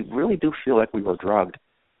spot. We really do feel like we were drugged.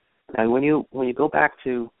 And when you go back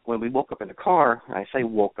to when we woke up in the car, and I say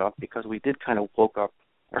woke up because we did kind of woke up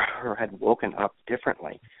or had woken up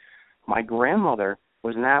differently. My grandmother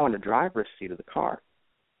was now in the driver's seat of the car.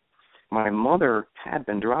 My mother had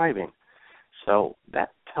been driving. So that,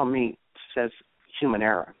 tell me, says human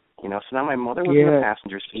error. You know, so now my mother was in the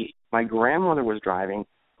passenger seat. My grandmother was driving.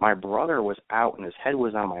 My brother was out, and his head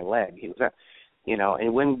was on my leg. He was at, you know,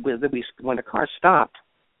 and when the car stopped,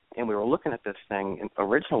 and we were looking at this thing, and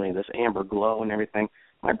originally this amber glow and everything,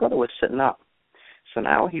 my brother was sitting up. So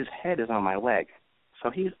now his head is on my leg.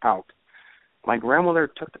 So he's out. My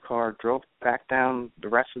grandmother took the car, drove back down the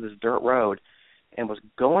rest of this dirt road, and was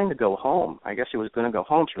going to go home. I guess she was going to go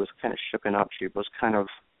home. She was kind of shooken up. She was kind of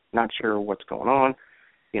not sure what's going on.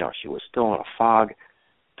 You know, she was still in a fog.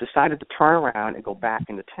 Decided to turn around and go back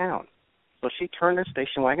into town. So she turned her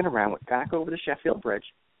station wagon around, went back over the Sheffield Bridge,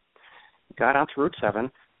 got onto Route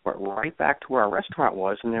 7, went right back to where our restaurant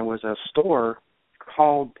was, and there was a store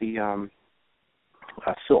called the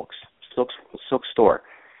Silk Store,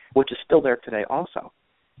 which is still there today also.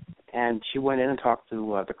 And she went in and talked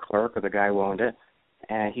to the clerk or the guy who owned it,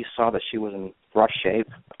 and he saw that she was in rough shape.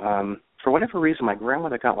 For whatever reason, my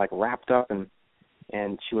grandmother got like wrapped up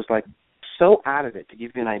and she was like so out of it. To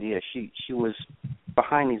give you an idea, she was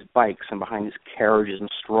behind these bikes and behind these carriages and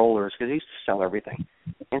strollers because they used to sell everything.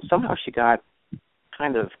 And somehow she got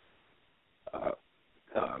kind of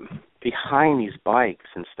behind these bikes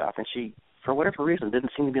and stuff, and she, for whatever reason,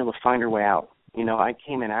 didn't seem to be able to find her way out. You know, I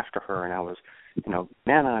came in after her, and I was, you know,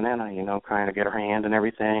 Nana, you know, trying to get her hand and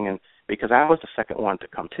everything, and because I was the second one to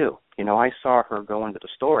come to. You know, I saw her go into the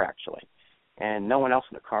store, actually, and no one else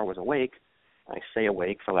in the car was awake. I say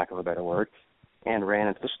awake, for lack of a better word, and ran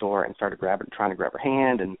into the store and started trying to grab her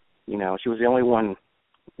hand, and, you know, she was the only one,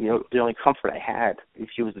 you know, the only comfort I had.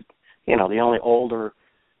 She was, you know, the only older,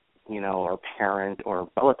 you know, or parent or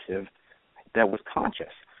relative that was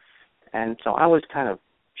conscious. And so I was kind of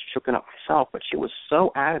shooken up myself, but she was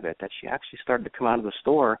so out of it that she actually started to come out of the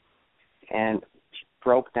store and she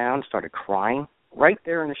broke down, started crying right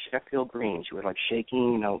there in the Sheffield Green. She was like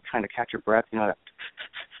shaking, you know, trying to catch her breath, you know,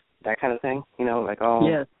 that kind of thing, you know, like, oh,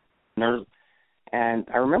 yes. Nerves. And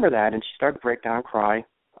I remember that, and she started to break down and cry.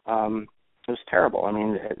 It was terrible. I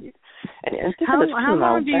mean, how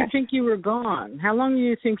long do you think you were gone? How long do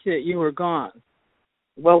you think that you were gone?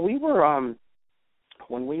 Well, we were,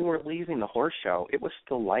 when we were leaving the horse show, it was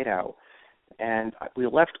still light out, and we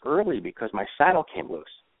left early because my saddle came loose,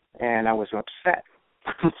 and I was upset.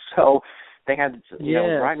 So they had, you know,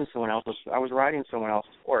 I was riding someone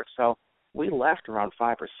else's horse, so we left around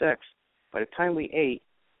 5 or 6. By the time we ate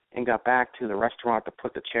and got back to the restaurant to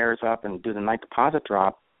put the chairs up and do the night deposit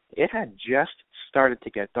drop, it had just started to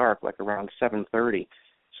get dark, like around 7:30.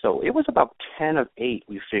 So it was about 10 of 8,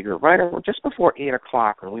 we figured, right around, just before 8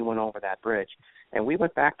 o'clock when we went over that bridge. And we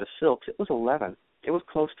went back to Silks. It was 11. It was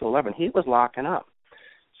close to 11. He was locking up.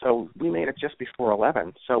 So we made it just before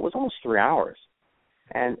 11. So it was almost 3 hours.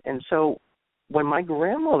 And so when my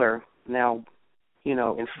grandmother now, you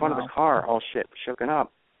know, in front of the car, all shooken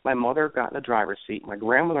up, my mother got in the driver's seat. My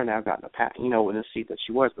grandmother now got in the seat that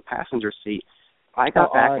she was, the passenger seat. I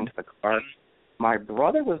got back into the car. My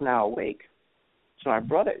brother was now awake. So my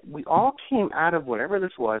brother, we all came out of whatever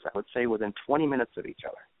this was, I would say, within 20 minutes of each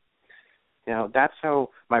other. You know, that's how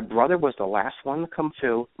my brother was the last one to come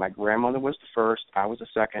to. My grandmother was the first. I was the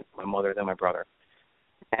second. My mother, then my brother.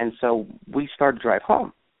 And so we started to drive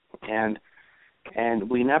home. And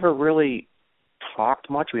we never really talked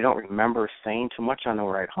much. We don't remember saying too much on the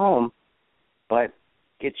ride home, but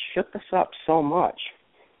it shook us up so much,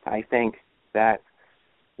 I think, that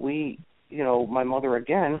we, my mother,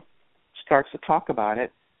 again, starts to talk about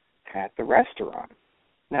it at the restaurant.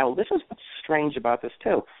 Now, this is what's strange about this,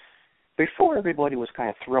 too. Before, everybody was kind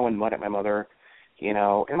of throwing mud at my mother, and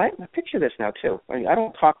I picture this now, too. I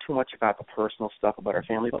don't talk too much about the personal stuff about our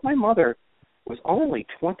family, but my mother was only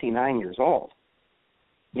 29 years old.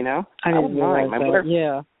 I was 9. My mother,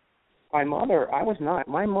 yeah. I was 9.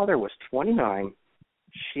 My mother was 29.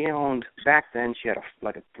 She owned, back then, she had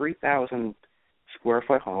a 3,000 square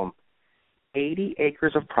foot home, 80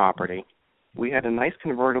 acres of property. We had a nice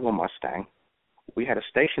convertible Mustang. We had a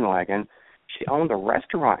station wagon. She owned a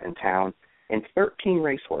restaurant in town and 13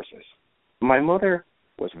 racehorses. My mother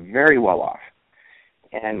was very well off.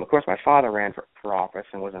 And, of course, my father ran for office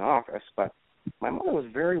and was in office, but my mother was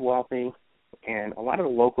very wealthy, and a lot of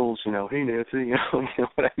the locals, hey, Nancy, you know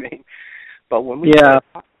what I mean? But when we started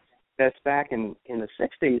this back in the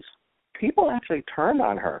 60s, people actually turned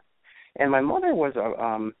on her. And my mother was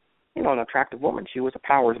an attractive woman. She was a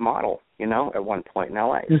Powers model, at one point in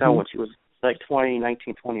L.A. Mm-hmm. So when she was like 20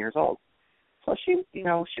 years old. So she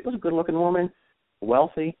was a good-looking woman,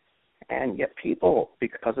 wealthy, and yet people,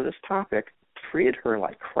 because of this topic, treated her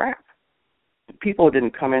like crap. People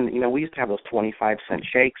didn't come in, we used to have those 25-cent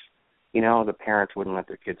shakes. The parents wouldn't let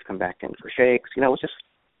their kids come back in for shakes. It was just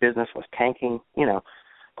business was tanking,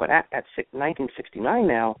 But at 1969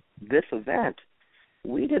 now, this event,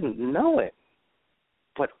 we didn't know it.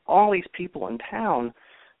 But all these people in town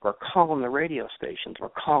were calling the radio stations, were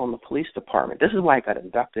calling the police department. This is why I got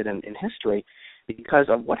inducted in history, because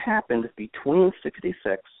of what happened between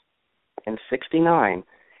 66 and 69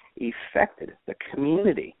 affected the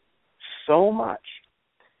community so much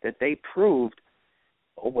that they proved,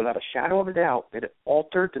 without a shadow of a doubt, that it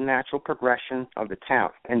altered the natural progression of the town.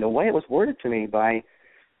 And the way it was worded to me by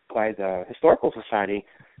the Historical Society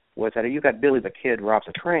was that if you got Billy the Kid robs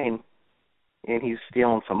a train and he's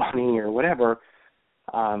stealing some money or whatever,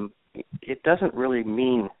 it doesn't really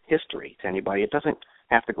mean history to anybody. It doesn't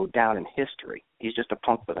have to go down in history. He's just a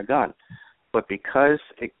punk with a gun. But because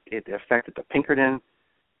it affected the Pinkerton,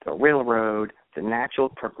 the railroad, the natural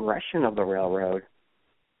progression of the railroad,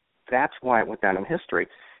 that's why it went down in history.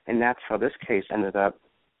 And that's how this case ended up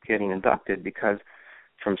getting inducted, because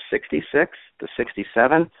from 66 to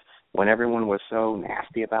 67, when everyone was so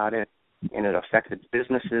nasty about it and it affected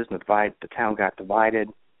businesses and the town got divided,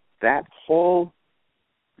 that whole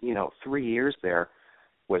 3 years there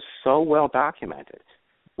was so well documented,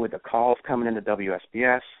 with the calls coming into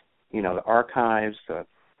WSBS, the archives, the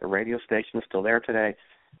radio station is still there today.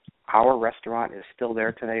 Our restaurant is still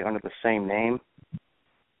there today under the same name.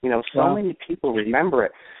 Many people remember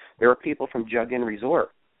it. There were people from Jug Inn Resort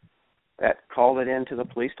that called it into the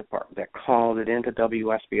police department, that called it into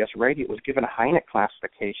WSBS radio. It was given a Heineck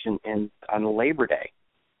classification on Labor Day.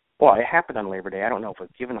 Well, it happened on Labor Day. I don't know if it was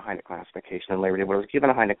given a Heineck classification on Labor Day, but it was given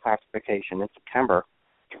a Heineck classification in September,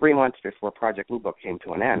 3 months before Project Blue Book came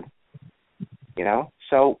to an end.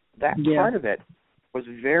 So that part of it was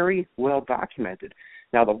very well documented.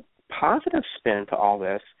 Now, the positive spin to all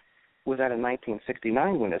this was that in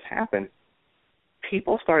 1969, when this happened,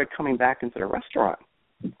 people started coming back into the restaurant.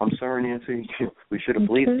 I'm sorry, Nancy, we should have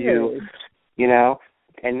believed you,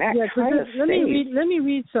 and that kind of stayed. Let me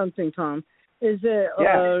read something, Thom. Is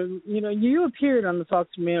that, you appeared on the Fox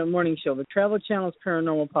Morning Show, the Travel Channel's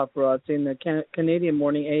Paranormal Paparazzi, and the Canadian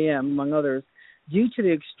Morning AM, among others, due to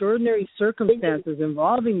the extraordinary circumstances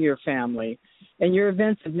involving your family, and your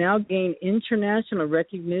events have now gained international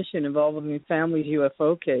recognition involving the family's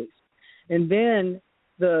UFO case. And then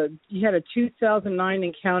you had a 2009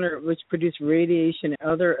 encounter which produced radiation and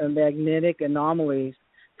other magnetic anomalies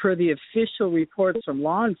per the official reports from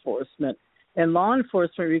law enforcement. And law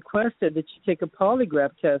enforcement requested that you take a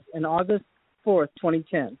polygraph test on August 4th,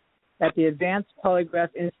 2010, at the Advanced Polygraph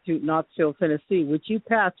Institute, Knoxville, Tennessee, which you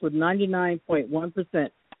passed with 99.1%,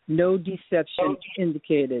 no deception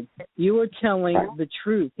indicated. You are telling the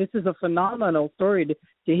truth. This is a phenomenal story to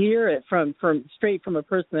hear it from straight from a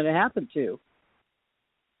person that it happened to.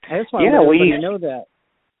 I just want to know that.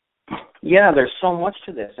 Yeah, there's so much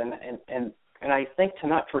to this, and I think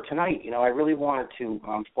for tonight, I really wanted to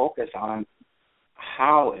focus on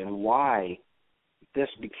how and why this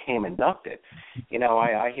became inducted.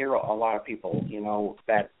 I hear a lot of people,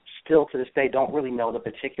 that still to this day don't really know the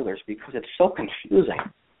particulars because it's so confusing.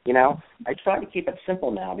 I try to keep it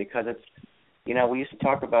simple now because it's, we used to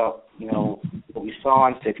talk about, what we saw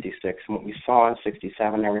in 66 and what we saw in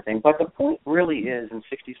 67 and everything. But the point really is in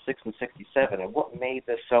 66 and 67, and what made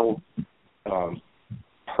this so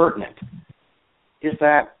pertinent is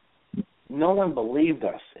that no one believed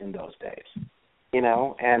us in those days, you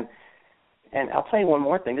know. And I'll tell you one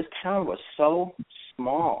more thing. This town was so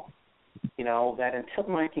small, you know, that until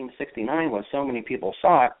 1969, when so many people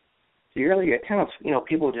saw it, the earlier accounts, you know,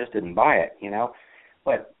 people just didn't buy it, you know.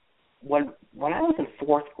 But when I was in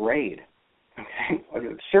fourth grade,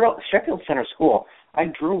 okay, Sheffield Center School, I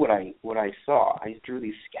drew what I saw. I drew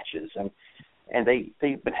these sketches, and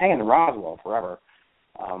they've been hanging in Roswell forever.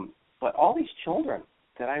 But all these children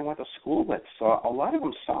that I went to school with saw, a lot of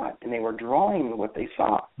them saw it, and they were drawing what they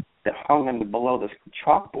saw that hung below this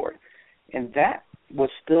chalkboard, and that was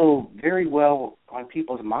still very well on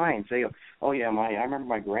people's minds. They, oh yeah, I remember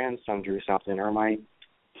my grandson drew something, or my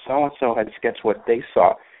so and so had sketched what they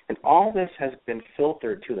saw, and all this has been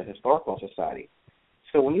filtered to the Historical Society.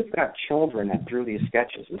 So when you've got children that drew these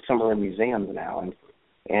sketches, and some are in museums now,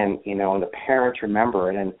 and you know, and the parents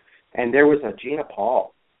remember it, and there was a Gina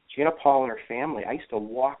Paul and her family. I used to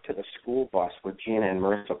walk to the school bus with Gina and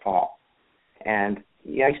Marissa Paul, and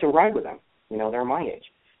yeah, I used to ride with them. You know, they're my age,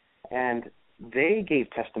 and they gave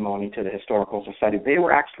testimony to the Historical Society. They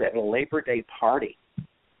were actually at a Labor Day party,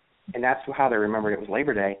 and that's how they remembered it was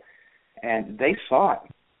Labor Day, and they saw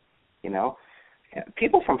it. You know,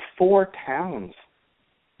 people from 4 towns,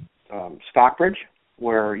 Stockbridge,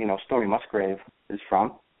 where, you know, Story Musgrave is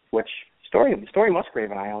from, which Story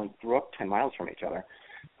Musgrave and I only grew up 10 miles from each other.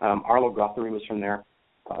 Arlo Guthrie was from there,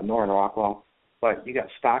 Norman Rockwell. But you got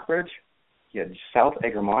Stockbridge, you had South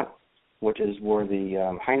Egremont, which is where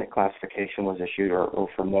the Heineck classification was issued, or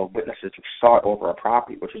from the witnesses who saw it over a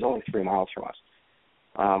property, which is only 3 miles from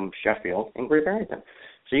us, Sheffield, and Great Barrington.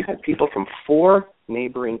 So you had people from 4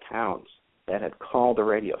 neighboring towns that had called the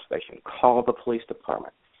radio station, called the police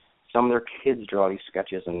department. Some of their kids draw these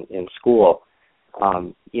sketches in school.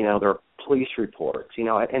 You know, their police reports. You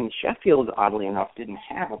know, and Sheffield, oddly enough, didn't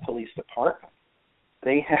have a police department.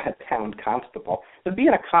 They had a town constable. So being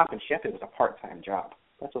a cop in Sheffield was a part-time job.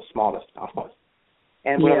 That's the smallest town was.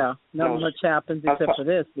 And not much happens except for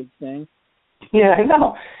this big thing. Yeah, I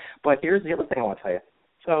know. But here's the other thing I want to tell you.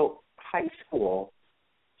 So high school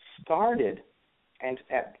started, and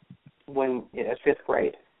at 5th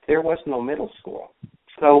grade, there was no middle school.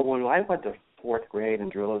 So when I went to 4th grade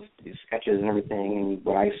and drew these sketches and everything, and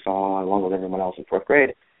what I saw along with everyone else in 4th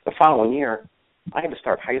grade, the following year, I had to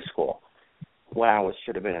start high school when I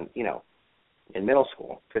should have been, in middle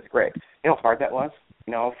school, 5th grade. You know how hard that was,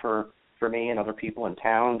 for me and other people in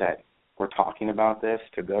town that were talking about this,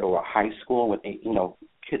 to go to a high school with,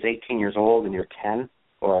 kids 18 years old and you're 10,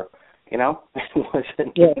 or, it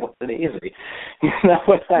wasn't easy. You know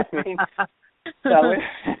what I mean? So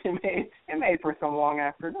it made for some long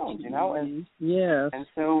afternoons, and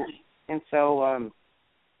and so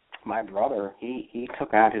my brother he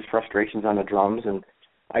took out his frustrations on the drums, and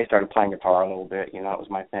I started playing guitar a little bit, it was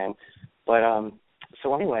my thing. But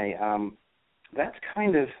so anyway, that's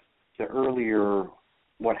kind of the earlier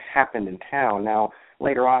what happened in town. Now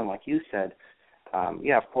later on, like you said,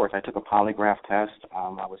 of course I took a polygraph test.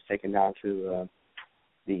 I was taken down to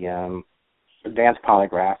the advanced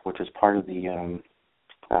polygraph, which is part of the,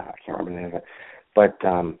 I can't remember the name of it, but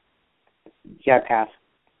I passed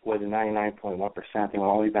with a 99.1%. They went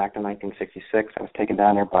all the way back to 1966. I was taken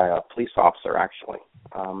down there by a police officer, actually,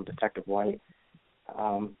 Detective White,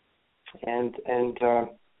 and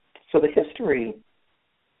so the history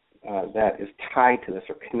that is tied to this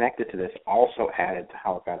or connected to this also added to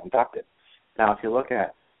how it got inducted. Now, if you look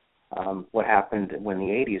at what happened in the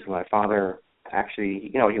 80s, when my father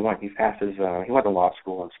actually, he went to law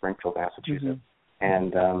school in Springfield, Massachusetts,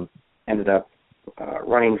 and ended up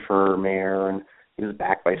running for mayor, and he was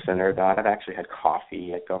backed by Senator Dodd. I'd actually had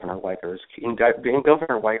coffee at Governor Weiger's, in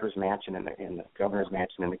Governor Weiger's mansion, in the governor's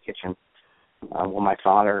mansion in the kitchen. When my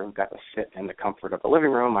father got to sit in the comfort of the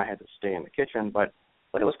living room, I had to stay in the kitchen, but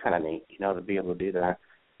it was kind of neat, to be able to do that.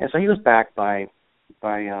 And so he was backed by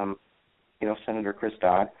Senator Chris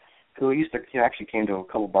Dodd, who he actually came to a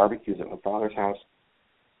couple barbecues at my father's house,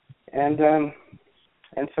 and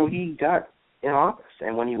so he got in office.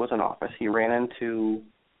 And when he was in office, he ran into,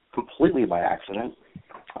 completely by accident,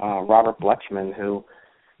 Robert Bletchman, who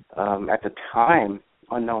at the time,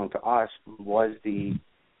 unknown to us, was the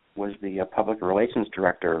public relations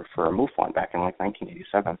director for MUFON back in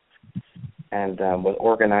 1987, and was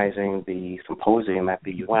organizing the symposium at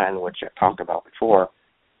the UN, which I've talked about before.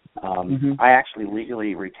 I actually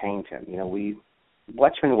legally retained him.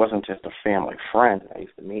 Bletchman wasn't just a family friend that I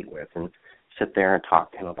used to meet with and sit there and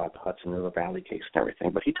talk to him about the Hudson River Valley case and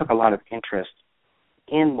everything, but he took a lot of interest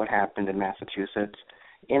in what happened in Massachusetts,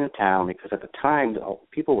 in town, because at the time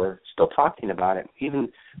people were still talking about it.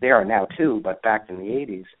 Even they are now too, but back in the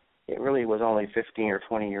 80s, it really was only 15 or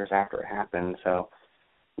 20 years after it happened. So,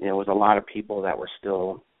 there was a lot of people that were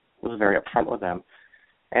still, was very upfront with them.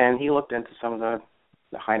 And he looked into some of the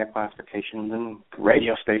Hyena classifications and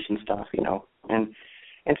radio station stuff, and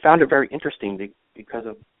found it very interesting because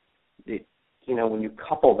of the, when you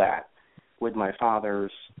couple that with my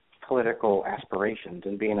father's political aspirations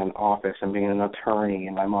and being in office and being an attorney,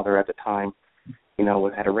 and my mother at the time,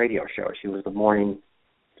 had a radio show. She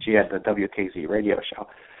had the WKZ radio show.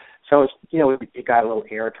 So, it got a little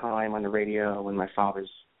airtime on the radio, and my father's,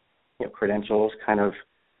 credentials kind of,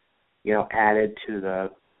 added to the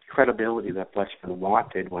credibility that Fletchman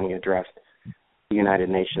wanted when he addressed the United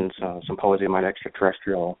Nations Symposium on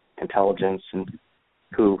Extraterrestrial Intelligence, and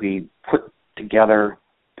who he put together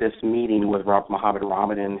this meeting with Mohammed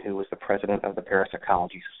Ramadan, who was the president of the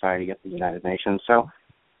Parapsychology Society at the United Nations. So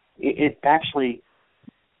it actually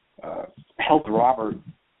helped Robert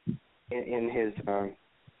in his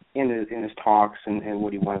talks and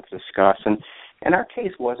what he wanted to discuss. And our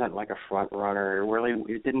case wasn't like a front runner.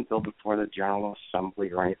 It didn't go before the General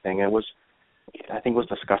Assembly or anything. I think it was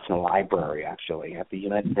discussed in a library, actually, at the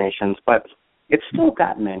United Nations. But it still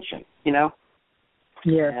got mentioned, Yeah.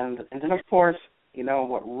 And then, of course,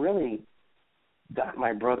 what really got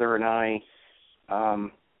my brother and I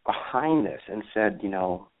behind this and said,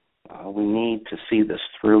 we need to see this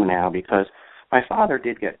through now, because my father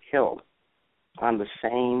did get killed on the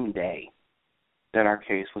same day that our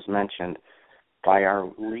case was mentioned by our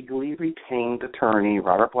legally retained attorney,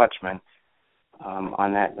 Robert Bletchman, on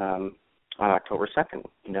October 2nd,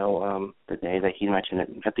 the day that he mentioned it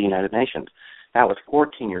at the United Nations. That was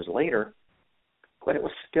 14 years later, but it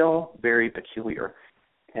was still very peculiar.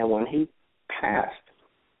 And when he passed,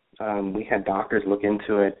 we had doctors look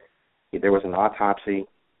into it. There was an autopsy.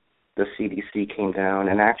 The CDC came down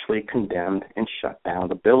and actually condemned and shut down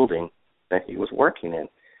the building that he was working in.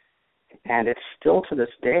 And it's still to this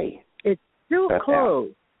day. It's still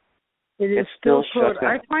closed. It is still closed.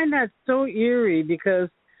 I find that so eerie, because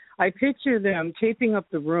I picture them taping up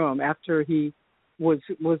the room after he was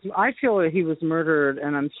I feel that he was murdered,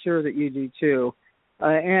 and I'm sure that you do too.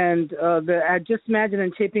 I just imagine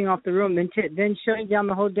them taping off the room, then shutting down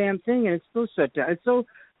the whole damn thing, and it's still shut down. It's so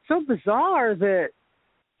bizarre that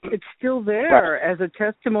it's still there as a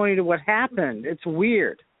testimony to what happened. It's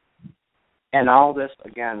weird. And all this,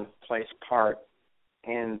 again, plays part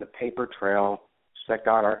in the paper trail that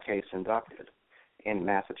got our case inducted in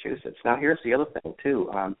Massachusetts. Now, here's the other thing,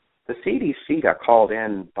 too. The CDC got called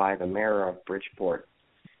in by the mayor of Bridgeport.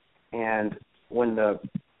 And when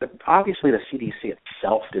obviously the CDC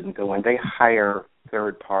itself didn't go in, they hire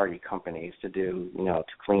third-party companies to do, to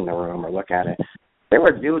clean the room or look at it. There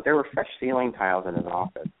were fresh ceiling tiles in his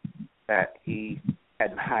office that he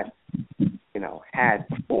had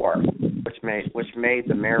before, which made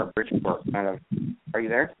the mayor of Bridgeport kind of. Are you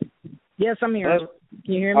there? Yes, I'm here. Hello?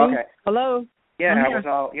 Can you hear me? Okay. Hello. Yeah, I was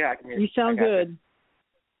all. Yeah, I can hear you. You sound good.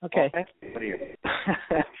 Okay. Well, thank you. What are you?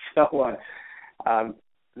 So,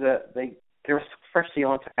 there was fresh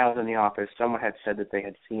ceiling tiles in the office. Someone had said that they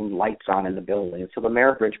had seen lights on in the building, so the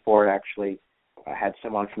mayor of Bridgeport actually had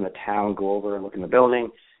someone from the town go over and look in the building,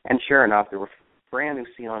 and sure enough, there were brand new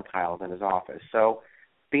ceiling tiles in his office. So,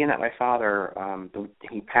 being that my father,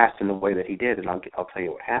 he passed in the way that he did, and I'll tell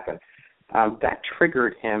you what happened, that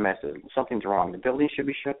triggered him as something's wrong. The building should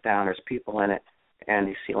be shut down. There's people in it, and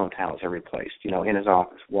these ceiling tiles are replaced, in his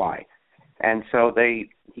office. Why? And so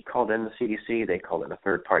he called in the CDC. They called in a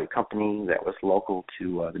third-party company that was local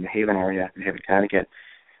to the New Haven area, New Haven, Connecticut,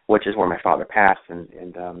 which is where my father passed,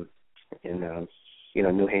 in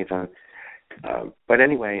New Haven. But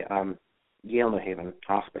anyway, Yale New Haven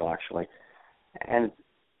Hospital, actually. And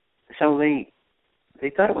so they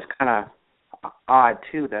thought it was kind of odd,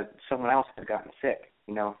 too, that someone else had gotten sick,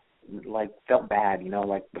 felt bad,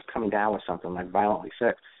 was coming down with something, violently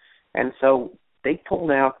sick. And so they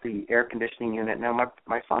pulled out the air conditioning unit. Now,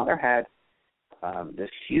 my father had this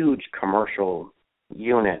huge commercial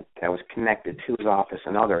unit that was connected to his office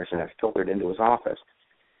and others, and it filtered into his office.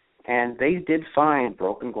 And they did find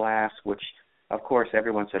broken glass, which, of course,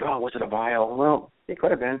 everyone said, oh, was it a vial? Well, it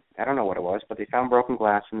could have been. I don't know what it was, but they found broken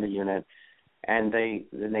glass in the unit, and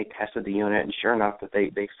then they tested the unit, and sure enough, that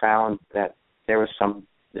they found that there was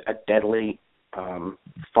a deadly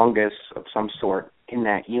fungus of some sort in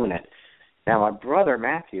that unit. Now, my brother,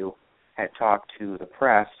 Matthew, had talked to the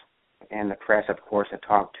press, and the press, of course, had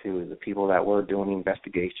talked to the people that were doing the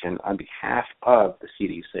investigation on behalf of the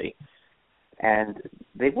CDC. And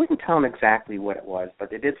they wouldn't tell him exactly what it was,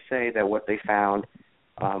 but they did say that what they found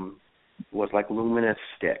was like luminous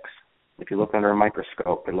sticks. If you look under a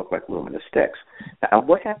microscope, it looked like luminous sticks. Now,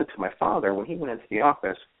 what happened to my father when he went into the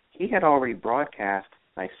office, he had already broadcast.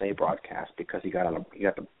 I say broadcast because he had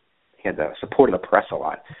the support of the press a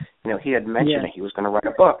lot. He had mentioned that he was going to write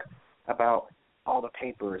a book about all the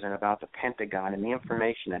papers and about the Pentagon and the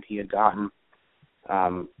information that he had gotten,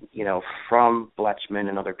 from Bletchman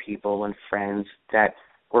and other people and friends that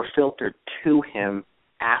were filtered to him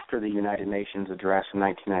after the United Nations address in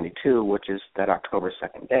 1992, which is that October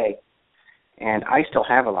 2nd day. And I still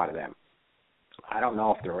have a lot of them. I don't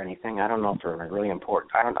know if they're anything. I don't know if they're really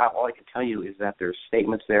important. All I can tell you is that there's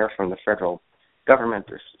statements there from the federal government.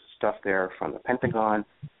 There's stuff there from the Pentagon,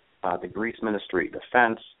 the Greece Ministry of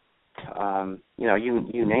Defense.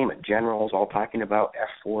 You name it. Generals all talking about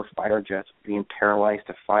F-4 fighter jets being paralyzed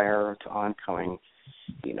to fire, to oncoming,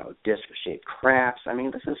 disc-shaped crafts. I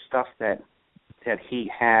mean, this is stuff that he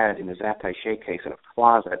had in his attaché case in a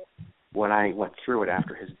closet when I went through it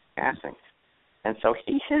after his passing. And so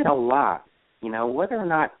he had a lot. Whether or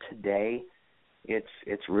not today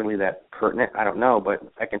it's really that pertinent, I don't know, but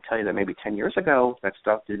I can tell you that maybe 10 years ago that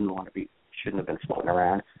stuff shouldn't have been floating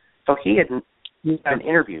around. So he had been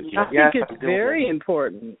interviewed. I think it's very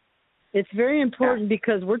important. It's very important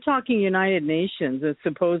because we're talking United Nations, a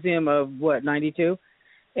symposium of 92,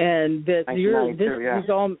 and that is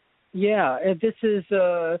all. Yeah, and this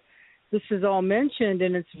is all mentioned,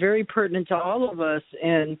 and it's very pertinent to all of us.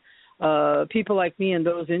 And people like me and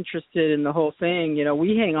those interested in the whole thing,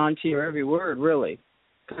 we hang on to your every word, really,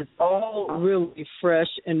 because it's all really fresh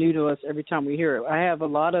and new to us every time we hear it. I have a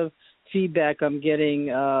lot of feedback I'm getting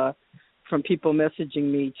from people messaging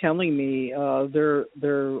me, telling me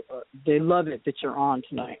they love it that you're on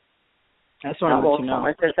tonight. That's what I want to know.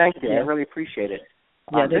 I said thank you. Yeah. I really appreciate it.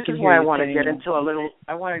 This is why I want to get into a little.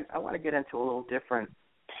 I want to get into a little different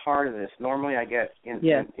part of this. Normally, I get in.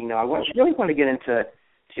 Yeah. I really want to get into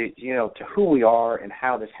to who we are and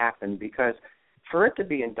how this happened, because for it to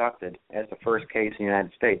be inducted as the first case in the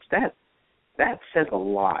United States, that says a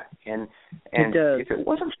lot. And if it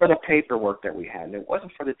wasn't for the paperwork that we had, and it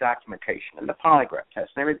wasn't for the documentation and the polygraph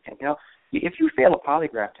test and everything, if you fail a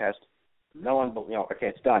polygraph test, no one, okay,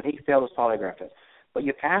 it's done. He failed his polygraph test. But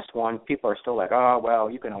you passed one, people are still like, oh, well,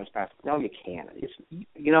 you can always pass it. No, you can't.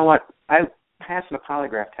 You know what? Passing a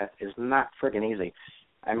polygraph test is not friggin' easy.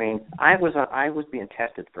 I mean, I was being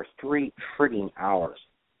tested for 3 frigging hours.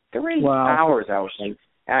 3 hours I was saying.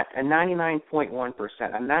 At a 99.1%,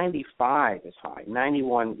 a 95 is high,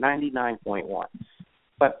 99.1.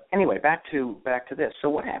 But anyway, back to this. So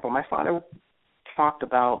what happened? My father talked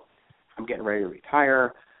about, I'm getting ready to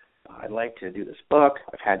retire. I'd like to do this book.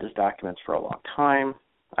 I've had these documents for a long time.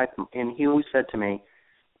 And he always said to me,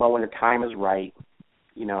 well, when the time is right,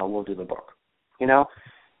 we'll do the book.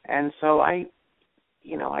 And so I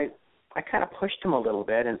kind of pushed him a little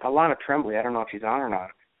bit. And Alana Tremblay, I don't know if she's on or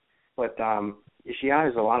not, but is she on?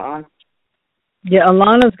 Is Alana on? Yeah,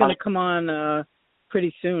 Alana's going to come on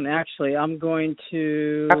pretty soon, actually. I'm going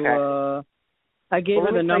to... Okay. I gave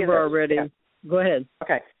her the number already. Yeah. Go ahead.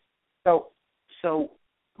 Okay. So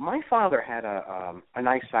my father had a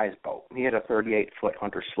nice-sized boat. He had a 38-foot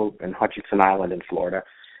Hunter sloop in Hutchinson Island in Florida,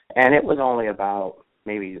 and it was only about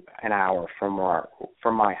maybe an hour from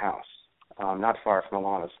my house, not far from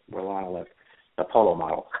Alana's, where Alana lived, the Polo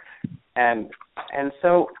model. And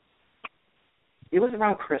so it was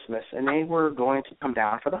around Christmas, and they were going to come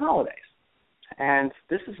down for the holidays. And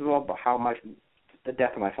this is about how much the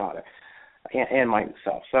death of my father and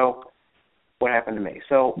myself. So what happened to me?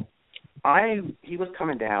 So he was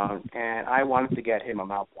coming down, and I wanted to get him a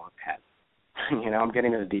Mount Blanc pen. I'm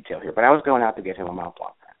getting into the detail here, but I was going out to get him a Mount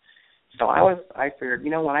Blanc pen. So I figured,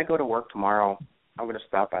 when I go to work tomorrow, I'm going to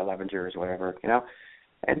stop by Levenger's or whatever,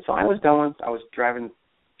 And so I was driving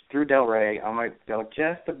through Delray on my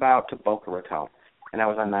just about to Boca Raton, and I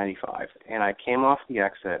was on 95, and I came off the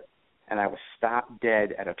exit, and I was stopped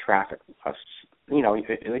dead at a traffic. When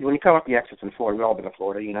you come off the exits in Florida, we've all been to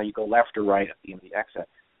Florida. You go left or right at the end of the exit,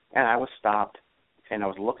 and I was stopped, and I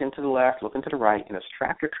was looking to the left, looking to the right, and this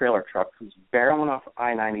tractor trailer truck comes barreling off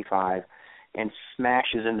I-95 and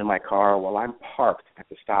smashes into my car while I'm parked at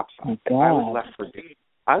the stop sign. Oh, I was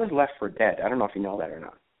left for dead. I don't know if you know that or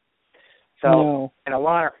not. So, no. and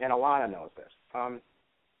Alana knows this. I'm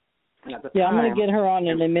going to get her on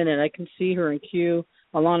in a minute. I can see her in queue.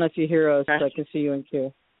 Alana, if you hear us, I can see you in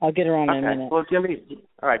queue. I'll get her on in a minute. Well, give me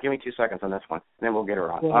 2 seconds on this one, and then we'll get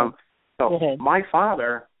her on. So my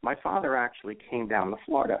father actually came down to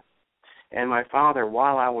Florida, and my father,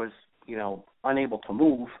 while I was, unable to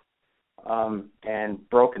move, and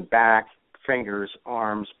broken back, fingers,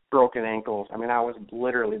 arms, broken ankles. I mean, I was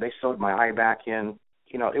literally, they sewed my eye back in.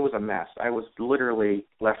 It was a mess. I was literally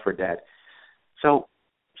left for dead. So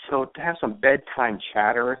to have some bedtime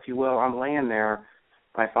chatter, if you will, I'm laying there,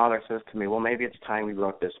 my father says to me, well, maybe it's time we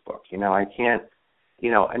wrote this book. I can't,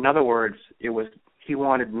 in other words, he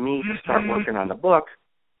wanted me to start working on the book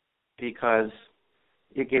because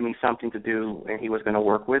it gave me something to do, and he was going to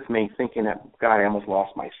work with me, thinking that, God, I almost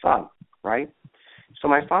lost my son, right? So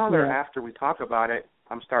my father, after we talk about it,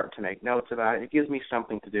 I'm starting to make notes about it. It gives me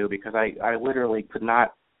something to do because I literally could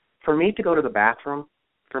not, for me to go to the bathroom,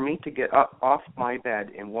 for me to get up off my bed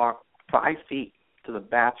and walk 5 feet to the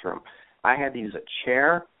bathroom, I had to use a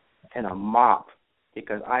chair and a mop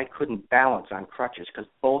because I couldn't balance on crutches because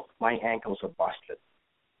both my ankles were busted.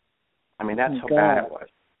 I mean, that's how bad it was.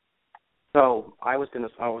 So I was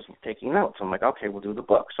taking notes. I'm like, okay, we'll do the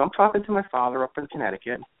book. So I'm talking to my father up in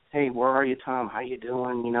Connecticut. Hey, where are you, Tom? How you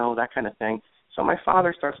doing? That kind of thing. So my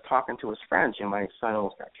father starts talking to his friends. My son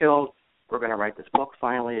almost got killed. We're going to write this book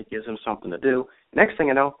finally. It gives him something to do. Next thing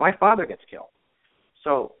you know, my father gets killed.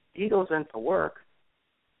 So he goes in to work.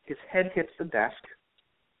 His head hits the desk.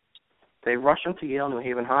 They rush him to Yale New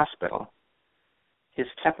Haven Hospital. His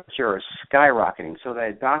temperature is skyrocketing, so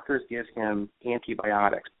the doctors give him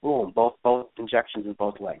antibiotics. Boom, both injections in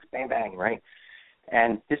both legs. Bang, bang, right?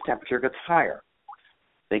 And his temperature gets higher.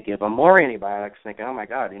 They give him more antibiotics, thinking, oh, my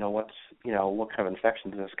God, what kind of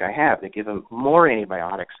infection does this guy have? They give him more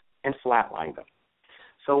antibiotics and flatlined him.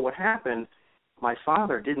 So what happened, my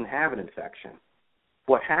father didn't have an infection.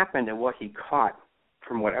 What happened and what he caught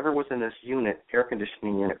from whatever was in this unit, air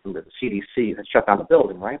conditioning unit from the CDC that shut down the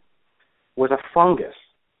building, right, was a fungus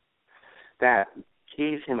that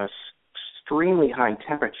gave him a extremely high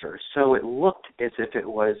temperature. So it looked as if it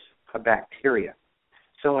was a bacteria.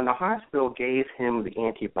 So when the hospital gave him the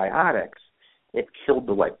antibiotics, it killed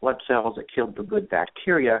the white blood cells, it killed the good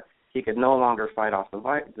bacteria. He could no longer fight off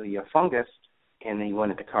the fungus, and then he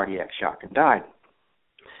went into cardiac shock and died.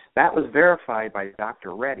 That was verified by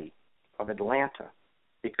Dr. Reddy of Atlanta,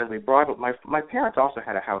 because we brought my parents also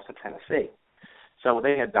had a house in Tennessee, so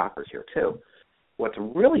they had doctors here too. What's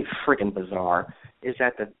really freaking bizarre is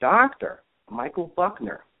that the doctor, Michael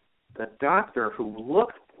Buckner, the doctor who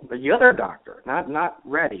looked, the other doctor, not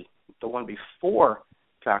Reddy, the one before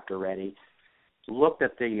Dr. Reddy, looked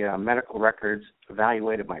at the medical records,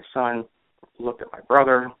 evaluated my son, looked at my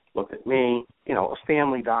brother, looked at me, a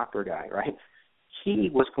family doctor guy, right? He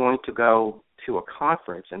was going to go to a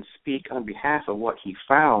conference and speak on behalf of what he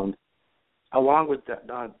found, along with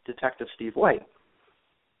Detective Steve White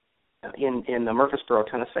in Murfreesboro,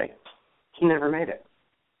 Tennessee. He never made it.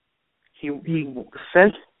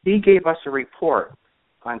 He gave us a report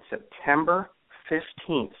on September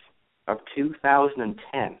 15th of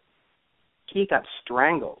 2010. He got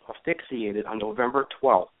strangled, asphyxiated on November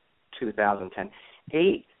 12th, 2010.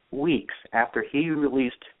 8 weeks after he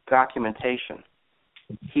released documentation,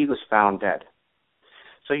 he was found dead.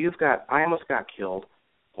 So you've got, I almost got killed.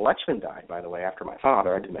 Lechman died, by the way, after my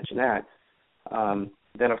father. I didn't mention that.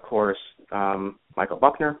 Then, of course, Michael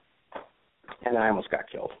Buckner, and I almost got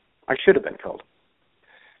killed. I should have been killed.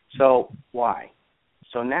 So why?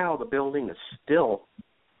 So now the building is still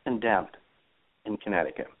condemned in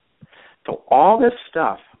Connecticut. So all this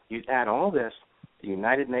stuff, you add all this, the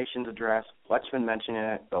United Nations address, Lechman mentioning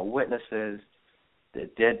it, the witnesses,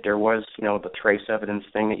 there was, the trace evidence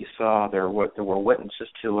thing that you saw. There were witnesses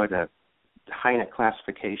to it, a Hynek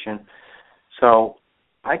classification. So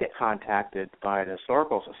I get contacted by the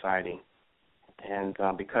Historical Society, and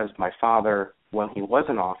because my father, when he was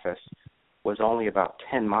in office, was only about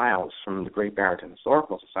 10 miles from the Great Barrington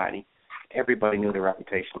Historical Society, everybody knew the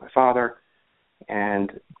reputation of my father.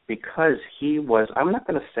 And because he was, I'm not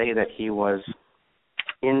going to say that he was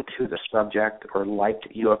into the subject or liked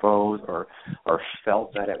UFOs or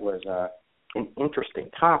felt that it was an interesting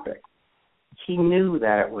topic, he knew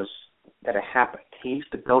that it happened. He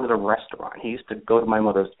used to go to the restaurant. He used to go to my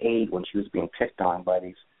mother's aid when she was being picked on by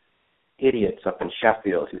these idiots up in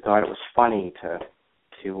Sheffield who thought it was funny to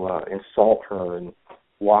insult her and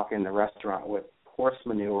walk in the restaurant with horse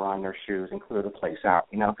manure on their shoes and clear the place out,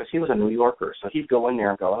 because he was a New Yorker. So he'd go in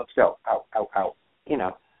there and go, let's go, out, out, out,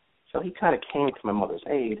 So he kind of came to my mother's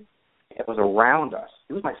aid. It was around us.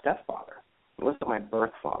 He was my stepfather. He wasn't my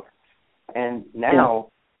birth father. And now,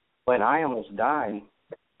 when I almost died,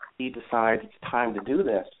 he decides it's time to do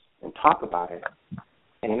this and talk about it.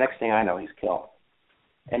 And the next thing I know, he's killed.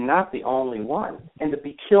 And not the only one. And to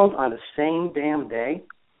be killed on the same damn day?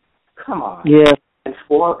 Come on. Yeah. And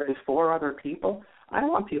four other people? I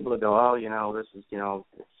don't want people to go, this is,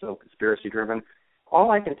 it's so conspiracy-driven.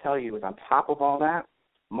 All I can tell you is on top of all that,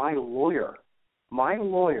 my lawyer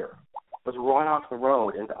was run off the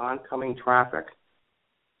road into oncoming traffic,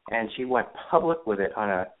 and she went public with it on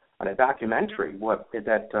a documentary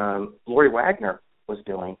that Lori Wagner was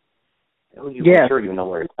doing, I'm Yes. sure you know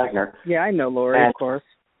Lori Wagner. Yeah, I know Lori, of course.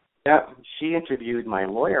 Yeah, she interviewed my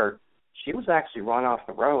lawyer. She was actually run off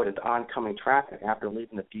the road into oncoming traffic after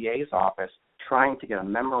leaving the DA's office trying to get a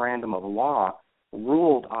memorandum of law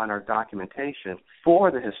ruled on our documentation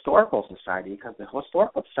for the Historical Society, because the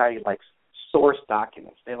Historical Society likes source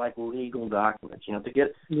documents. They like legal documents. You know, to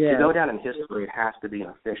go down in history, it has to be an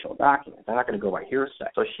official document. They're not going to go by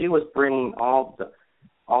hearsay. So she was bringing all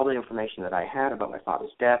the information that I had about my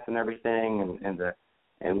father's death and everything,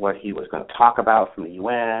 and what he was going to talk about from the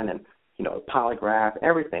UN, and the polygraph,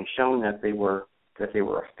 everything, showing that they were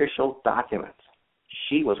official documents.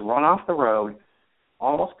 She was run off the road,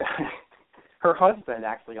 almost. Her husband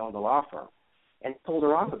actually owned a law firm, and pulled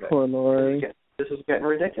her off of it. Poor Lori. This is getting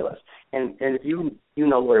ridiculous. And if you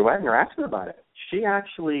know Lori Wagner, ask her about it. She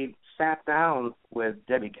actually sat down with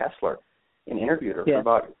Debbie Kessler and interviewed her for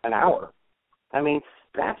about an hour. I mean,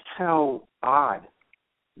 that's how odd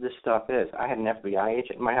this stuff is. I had an FBI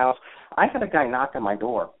agent in my house. I had a guy knock on my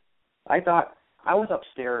door. I thought I was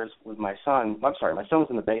upstairs with my son. I'm sorry, my son was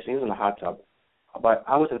in the basement. He was in the hot tub. But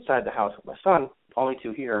I was inside the house with my son, only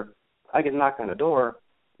two here. I get knocked on the door,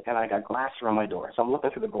 and I got glass around my door. So I'm looking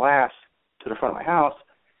through the glass to the front of my house,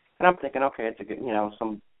 and I'm thinking, okay, it's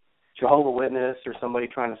some Jehovah's Witness or somebody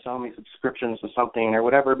trying to sell me subscriptions or something or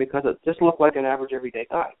whatever, because it just looked like an average everyday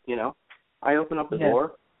guy, I open up the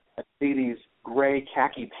door, I see these gray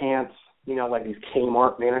khaki pants, like these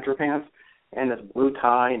Kmart manager pants, and this blue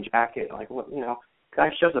tie and jacket, like what, guy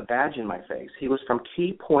shoves a badge in my face. He was from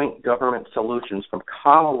Key Point Government Solutions from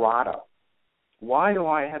Colorado. Why do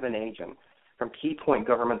I have an agent from Key Point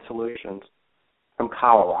Government Solutions from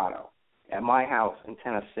Colorado at my house in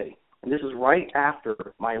Tennessee? And this is right after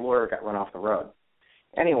my lawyer got run off the road.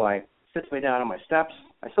 Anyway, sits me down on my steps.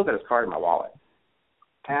 I still got his card in my wallet.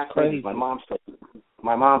 Asked me if my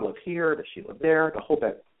mom lived here, that she lived there, the whole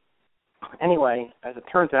bit. Anyway, as it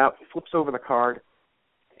turns out, he flips over the card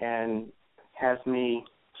and has me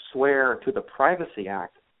swear to the Privacy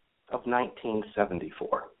Act of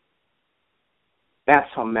 1974. That's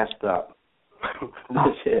how messed up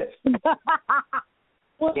this is.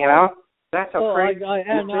 That's how crazy. I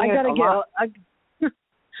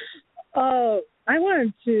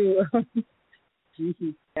wanted to.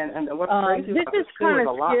 And what's crazy this about is kind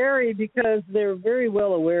of scary because they're very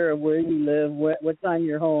well aware of where you live, what's on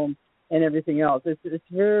your home, and everything else. It's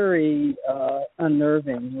very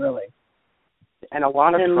unnerving, really. And a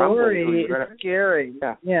lot of Lori is scary.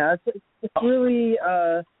 Yeah, it's really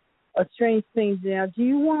a strange thing. Now, do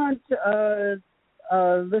you want?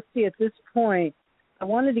 Let's see. At this point, I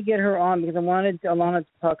wanted to get her on because I wanted Alana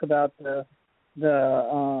to talk about the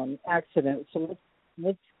accident. So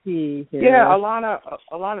let's see here. Yeah,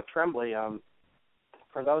 Alana Tremblay.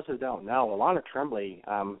 For those who don't know, Alana Tremblay.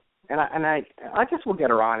 And I guess we'll get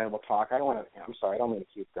her on and we'll talk. I don't want to. I'm sorry. I don't mean to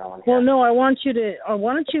keep going. Well, no. I want you to.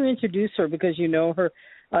 Why don't you introduce her because you know her.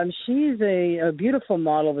 She's a beautiful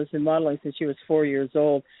model that's been modeling since she was 4 years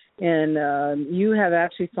old, and you have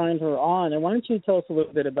actually signed her on. And why don't you tell us a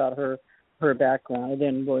little bit about her background, and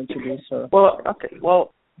then we'll introduce her. Well, okay.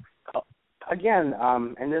 Well, again,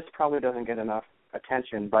 and this probably doesn't get enough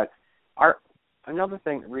attention, but another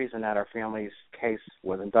reason that our family's case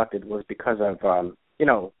was inducted was because of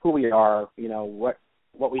who we are,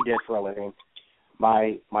 what we did for a living.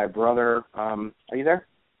 My brother, are you there?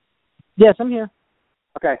 Yes, I'm here.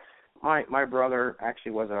 Okay. My brother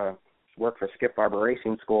actually worked for Skip Barber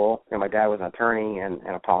Racing School, and my dad was an attorney and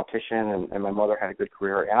a politician, and my mother had a good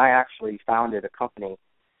career. And I actually founded a company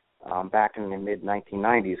back in the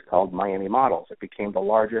mid-1990s called Miami Models. It became the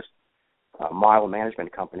largest model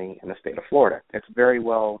management company in the state of Florida. It's very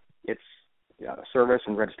well, it's service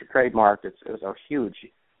and registered trademark. It was a huge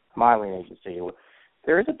modeling agency.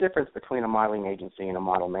 There is a difference between a modeling agency and a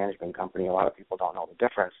model management company. A lot of people don't know the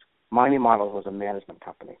difference. Miami Models was a management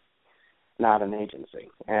company, not an agency.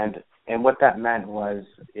 And what that meant was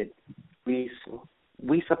we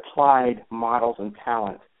supplied models and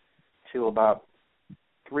talent to about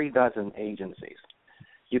 36 agencies.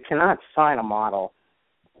 You cannot sign a model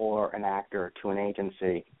or an actor to an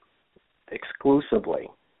agency exclusively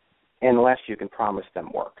unless you can promise them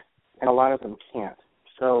work. And a lot of them can't.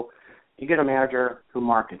 So you get a manager who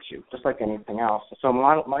markets you, just like anything else. So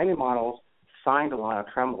Miami Models signed Alana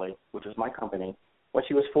Tremblay, which is my company, when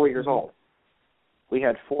she was 4 years old. We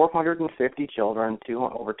had 450 children,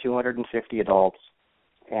 over 250 adults,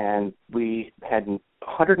 and we had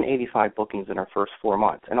 185 bookings in our first 4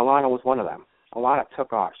 months, and Alana was one of them. Alana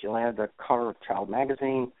took off. She landed the cover of Child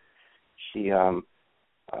magazine. She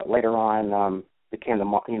later on became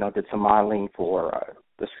did some modeling for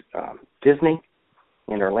Disney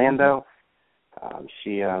in Orlando.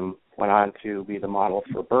 She went on to be the model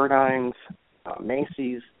for Burdines,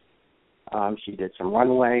 Macy's. She did some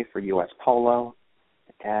runway for U.S. Polo,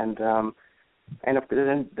 and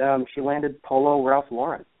then she landed Polo Ralph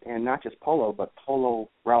Lauren, and not just Polo, but Polo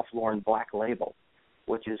Ralph Lauren Black Label,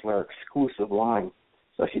 which is their exclusive line.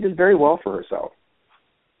 So she did very well for herself.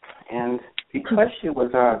 And because she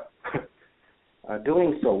was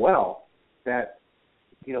doing so well, that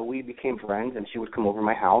we became friends, and she would come over to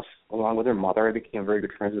my house along with her mother. I became very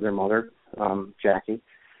good friends with her mother, Jackie.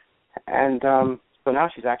 And so now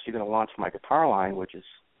she's actually going to launch my guitar line, which is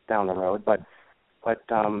down the road. But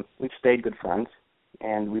we've stayed good friends,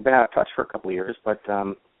 and we've been out of touch for a couple of years. But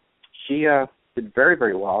she did very,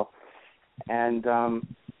 very well, and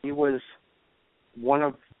she was one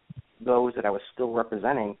of those that I was still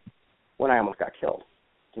representing when I almost got killed,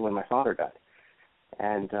 when my father died.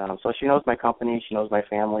 And so she knows my company, she knows my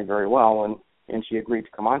family very well, and she agreed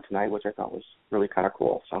to come on tonight, which I thought was really kind of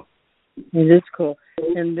cool. So it is cool.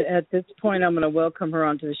 And at this point, I'm going to welcome her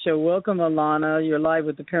onto the show. Welcome, Alana. You're live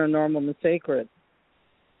with the Paranormal and the Sacred.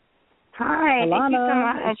 Hi, Alana, thank you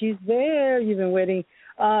so much. She's there. You've been waiting.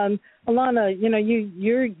 Alana,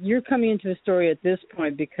 you're coming into the story at this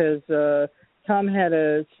point because Thom had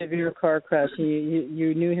a severe car crash.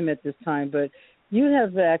 You knew him at this time, but you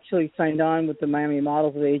have actually signed on with the Miami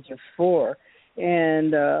Models at the age of 4.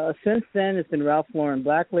 And since then, it's been Ralph Lauren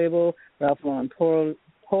Black Label, Ralph Lauren Polo,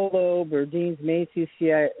 Burdines, Macy's,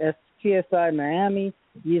 CSI Miami,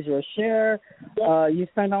 Yves Rocher. You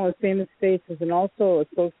signed on with Famous Faces and also a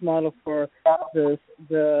spokesmodel for the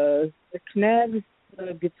Knebs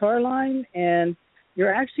guitar line. And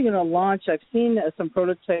you're actually going to launch, I've seen some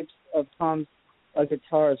prototypes of Thom's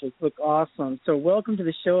guitars, which look awesome. So welcome to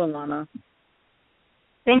the show, Alana.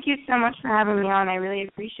 Thank you so much for having me on. I really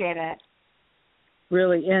appreciate it.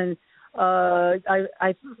 Really, and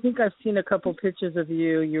I think I've seen a couple pictures of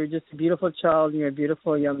you. You're just a beautiful child, and you're a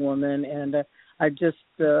beautiful young woman, and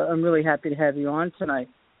I'm really happy to have you on tonight.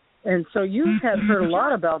 And so you have heard a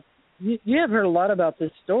lot about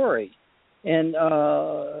this story, and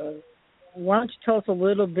why don't you tell us a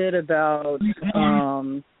little bit about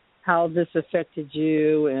how this affected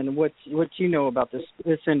you and what you know about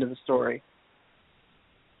this end of the story?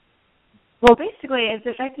 Well, basically, it's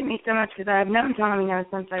affected me so much because I've known Thom,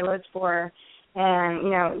 since I was 4,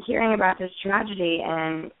 and hearing about this tragedy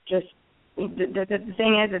and just the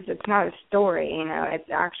thing is, it's not a story, it's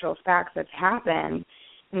actual facts that's happened,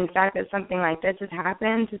 and the fact that something like this has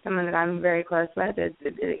happened to someone that I'm very close with, it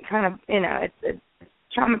kind of, it's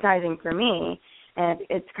traumatizing for me, and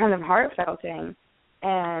it's kind of heartfelting.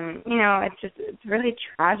 And, it's really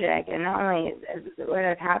tragic. And not only what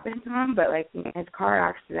had happened to him, but, his car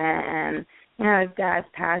accident and, his dad's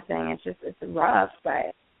passing. It's rough.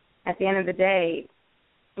 But at the end of the day,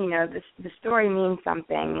 the story means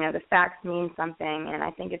something. The facts mean something. And I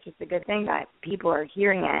think it's just a good thing that people are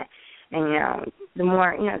hearing it. And, the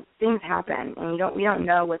more, things happen. And we don't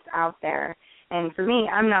know what's out there. And for me,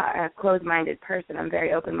 I'm not a closed-minded person. I'm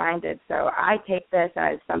very open-minded. So I take this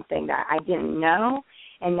as something that I didn't know,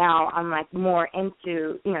 and now I'm more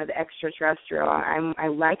into, the extraterrestrial. I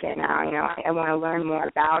like it now. I want to learn more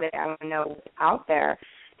about it. I want to know what's out there.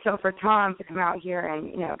 So for Thom to come out here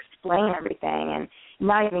and, explain everything and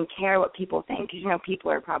not even care what people think, because,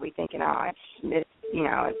 people are probably thinking, it's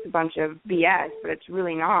a bunch of BS, but it's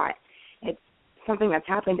really not. It's something that's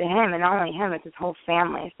happened to him, and not only him, it's his whole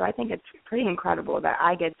family. So I think it's pretty incredible that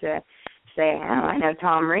I get to say, I know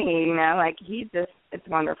Thom Reed, he's just, it's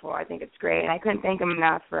wonderful. I think it's great. And I couldn't thank him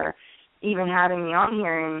enough for even having me on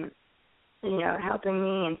here and, helping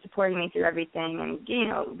me and supporting me through everything.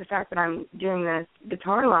 And, the fact that I'm doing this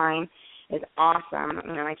guitar line is awesome.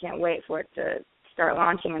 I can't wait for it to start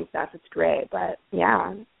launching and stuff. It's great. But,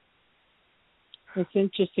 yeah. It's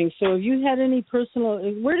interesting. So have you had any personal,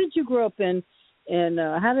 where did you grow up in, and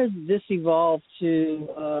how did this evolve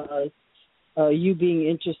to you being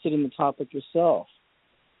interested in the topic yourself?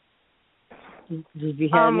 Did you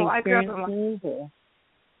have any experiences?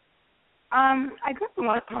 I grew up in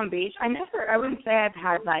West Palm Beach. I wouldn't say I've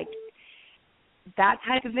had that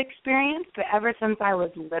type of experience, but ever since I was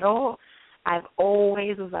little, I've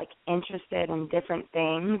always was interested in different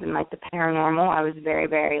things and the paranormal. I was very,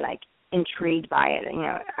 very intrigued by it.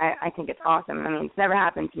 I think it's awesome. It's never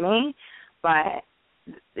happened to me, but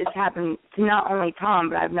it's happened to not only Thom,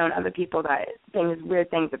 but I've known other people that weird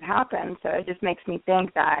things have happened. So it just makes me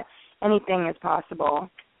think that anything is possible.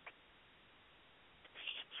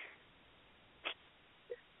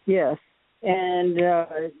 Yes, and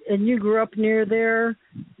you grew up near there,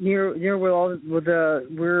 near where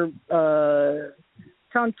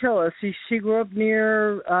Thom, tell us. She grew up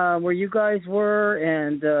near where you guys were,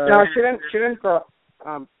 and no, she didn't grow up.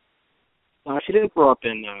 She didn't grow up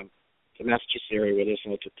in the Massachusetts area where this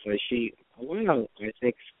all took place. I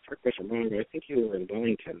think, correct me if I'm wrong, I think you were in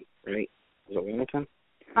Wellington, right? Was it Wellington?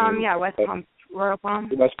 Yeah, West Palm, Royal Palm.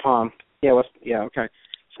 West Palm. Yeah, okay.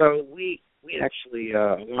 So we actually,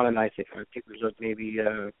 Alana and I think we lived maybe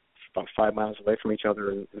about 5 miles away from each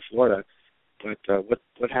other in Florida. But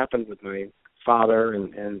what happened with my father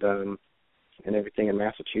and everything in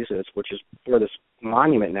Massachusetts, which is where this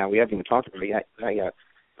monument now we haven't even talked about yet.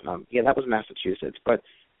 That was Massachusetts. But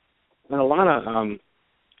when Alana,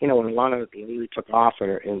 when Alana really took off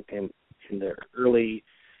in the early,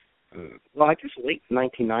 I guess late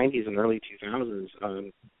 1990s and early 2000s,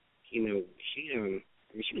 she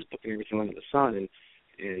was booking everything under the sun, and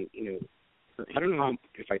I don't know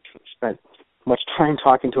if I spent much time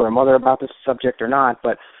talking to her mother about this subject or not,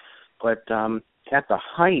 but at the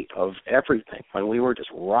height of everything, when we were just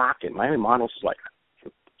rocking, Miami Models was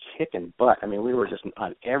like kicking butt. I mean, we were just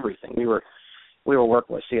on everything. We were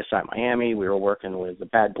working with CSI Miami. We were working with the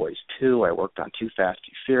Bad Boys 2. I worked on Too Fast,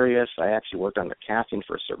 Too Furious. I actually worked on the casting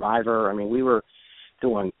for Survivor. I mean, we were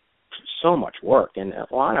doing so much work. And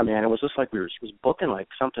Alana, man, it was just like she was booking like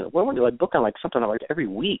something. What were they booking like something like every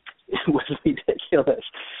week? It was ridiculous.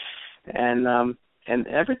 And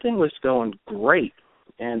everything was going great.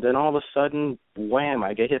 And then all of a sudden, wham!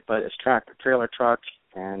 I get hit by this trailer truck,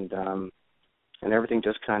 and everything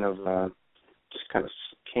just kind of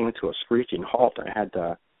came to a screeching halt. I had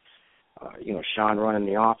Sean running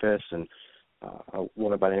the office, and a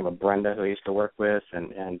woman by the name of Brenda who I used to work with,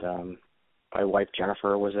 and my wife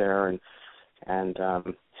Jennifer was there, and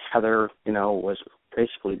Heather, was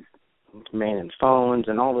basically manning phones,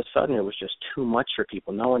 and all of a sudden it was just too much for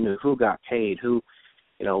people. No one knew who got paid, who,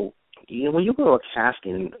 when you go to a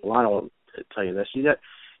casting, Lana will tell you this,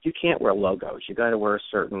 you can't wear logos. You got to wear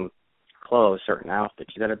certain clothes, certain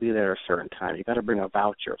outfits. You got to be there at a certain time. You got to bring a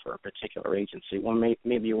voucher for a particular agency. Well,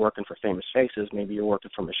 maybe you're working for Famous Faces. Maybe you're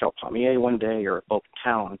working for Michelle Palmier one day, or Open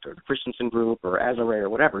Talent, or the Christensen Group, or Azare, or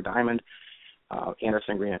whatever, Diamond,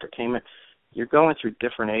 Anderson Green Entertainment. You're going through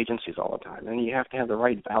different agencies all the time, and you have to have the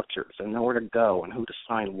right vouchers and know where to go and who to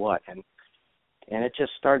sign what, and it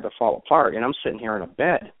just started to fall apart. And I'm sitting here in a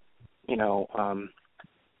bed,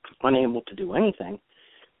 unable to do anything,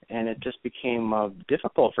 and it just became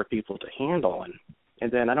difficult for people to handle.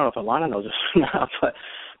 And then I don't know if Alana knows this or not, but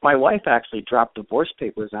my wife actually dropped divorce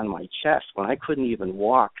papers on my chest when I couldn't even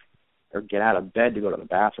walk or get out of bed to go to the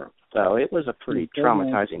bathroom. So it was a pretty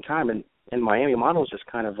traumatizing time, and Miami Models just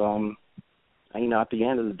kind of at the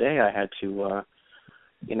end of the day,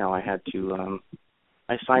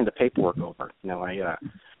 I signed the paperwork over.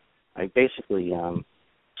 I basically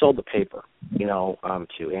sold the paper,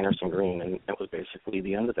 to Anderson Green, and that was basically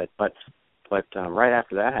the end of it. But right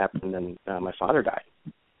after that happened, then my father died,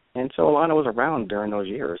 and so Alana was around during those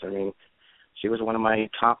years. I mean, she was one of my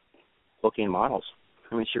top booking models.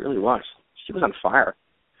 I mean, she really was. She was on fire.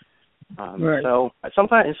 Right. So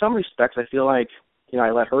sometimes, in some respects, I feel like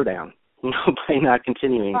I let her down. By not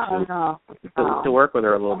continuing to work with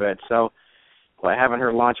her a little bit. So by having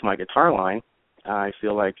her launch my guitar line, I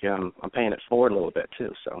feel like I'm paying it forward a little bit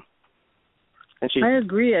too. So, and I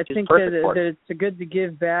agree. I think that it's good to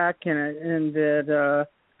give back, and that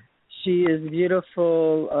she is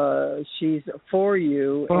beautiful. She's for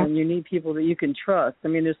you, and you need people that you can trust. I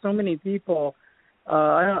mean, there's so many people.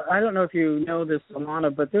 I don't know if you know this,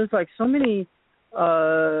 Alana, but there's like so many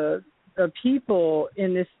people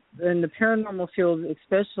in the paranormal field,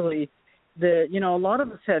 especially, that a lot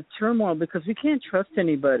of us have turmoil because we can't trust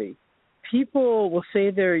anybody. People will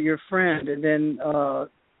say they're your friend, and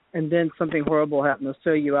then something horrible happens. They'll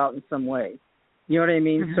sell you out in some way. You know what I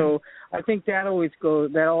mean? Mm-hmm. So I think that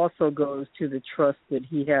also goes to the trust that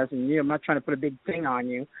he has in you. I'm not trying to put a big thing on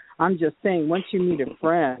you. I'm just saying, once you meet a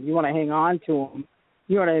friend, you want to hang on to him.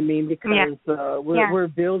 You know what I mean? Because we're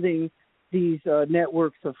building these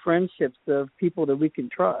networks of friendships of people that we can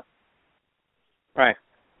trust. Right.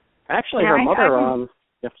 Actually, her mother.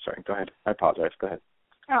 Sorry. Go ahead. I apologize. Go ahead.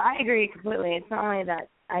 Oh, I agree completely. It's not only that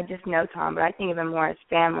I just know Thom, but I think of him more as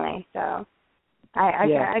family. So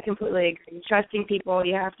I completely agree. Trusting people,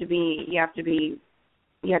 you have to be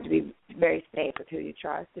very safe with who you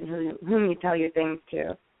trust and whom you tell your things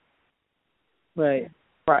to. Right.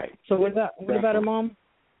 Right. So what about her mom?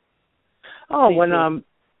 Oh,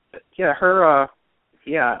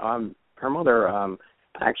 her mother.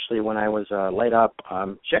 Actually, when I was laid up,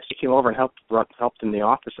 she actually came over and helped in the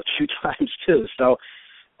office a few times too. So,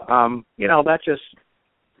 that just,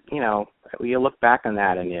 you look back on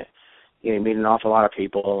that and you meet an awful lot of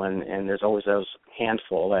people, and there's always those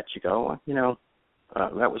handful that you go,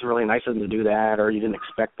 that was really nice of them to do that, or you didn't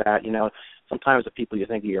expect that. Sometimes the people you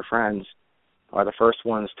think are your friends are the first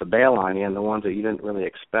ones to bail on you, and the ones that you didn't really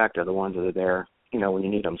expect are the ones that are there, when you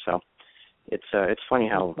need them. So it's funny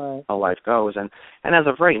how life goes. And as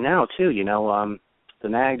of right now, too, the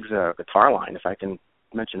Nags guitar line, if I can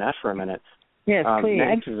mention that for a minute. Yes, please.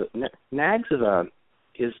 Nags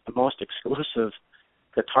is the most exclusive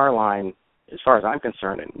guitar line, as far as I'm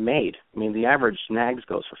concerned, made. I mean, the average Nags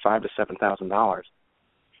goes for $5,000 to $7,000,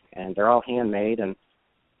 and they're all handmade.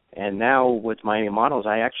 And now with Miami Models,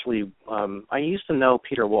 I actually I used to know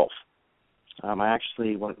Peter Wolf.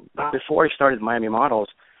 Before I started Miami Models,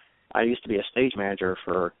 I used to be a stage manager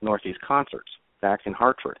for Northeast Concerts back in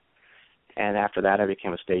Hartford, and after that, I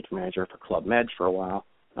became a stage manager for Club Med for a while.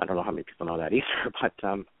 I don't know how many people know that either,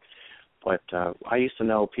 but I used to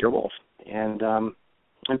know Peter Wolf, and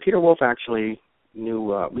Peter Wolf actually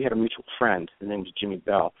knew. We had a mutual friend. His name was Jimmy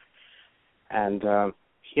Bell, and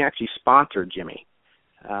he actually sponsored Jimmy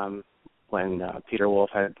when Peter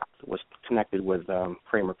Wolf was connected with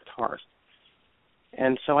Kramer Guitars.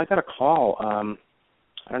 And so I got a call,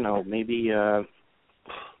 I don't know, maybe 2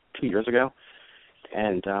 years ago,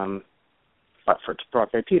 and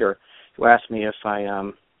brought by Peter, who asked me if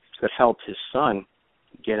I could help his son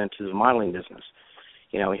get into the modeling business.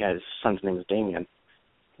 He had his son's name is Damien,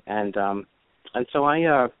 and so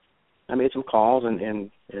I made some calls and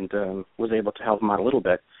was able to help him out a little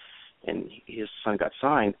bit, and his son got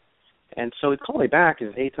signed. And so he called me back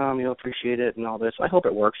and said, "Hey, Thom, appreciate it and all this. I hope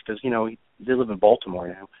it works because, they live in Baltimore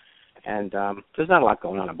now. And there's not a lot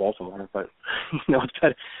going on in Baltimore, but,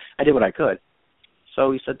 I did what I could."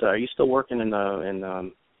 So he said, "Are you still working in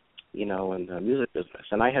the music business?"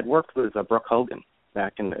 And I had worked with Brooke Hogan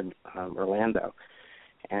back in Orlando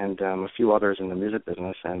and a few others in the music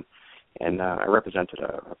business. And I represented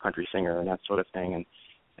a country singer and that sort of thing.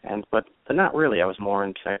 But not really. I told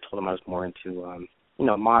him I was more into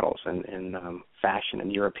models and fashion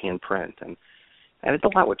and European print, and I did a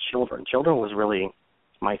lot with children. Children was really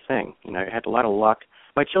my thing. I had a lot of luck.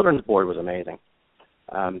 My children's board was amazing.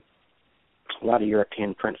 A lot of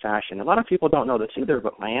European print fashion. A lot of people don't know this either,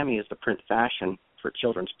 but Miami is the print fashion for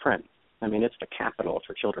children's print. I mean, it's the capital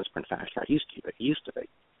for children's print fashion. It used to be.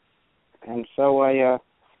 And so I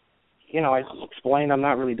explained I'm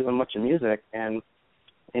not really doing much in music, and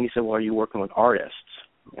he said, "Well, are you working with artists?"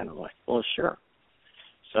 And I'm like, "Well, sure."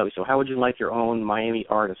 So he said, "How would you like your own Miami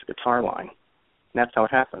artist guitar line?" And that's how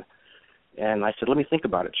it happened. And I said, "Let me think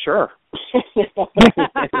about it." "Sure."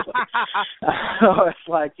 So it's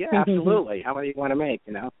like, yeah, absolutely. How many do you want to make,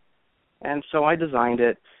 And so I designed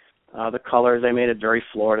it. The colors, I made it very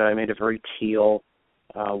Florida. I made it very teal,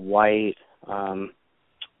 white,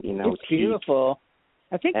 It's beautiful.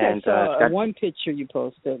 I think I saw one picture you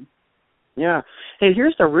posted. Yeah. Hey,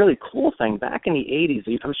 here's the really cool thing. Back in the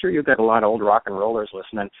 80s, I'm sure you've got a lot of old rock and rollers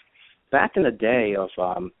listening. Back in the day of,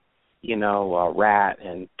 Rat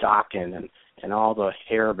and Dokken and all the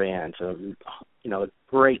hair bands, the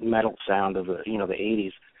great metal sound of the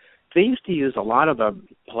 80s, they used to use, a lot of the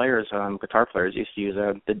players, guitar players used to use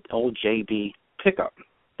the old JB pickup.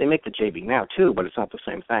 They make the JB now, too, but it's not the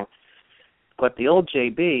same thing. But the old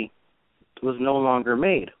JB was no longer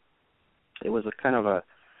made. It was a kind of a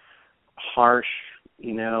harsh,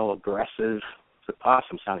 aggressive,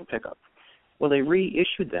 awesome-sounding pickup. Well, they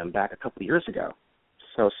reissued them back a couple of years ago.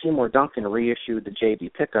 So Seymour Duncan reissued the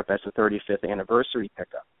JB pickup as the 35th anniversary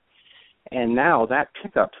pickup. And now that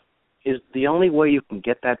pickup is the only way you can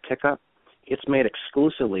get that pickup. It's made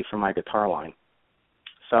exclusively for my guitar line.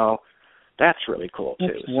 So that's really cool, too.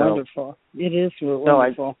 That's wonderful. It is really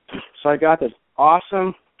wonderful. So I got this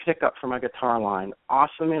awesome pickup for my guitar line,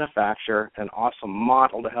 awesome manufacturer, and awesome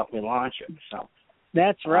model to help me launch it. So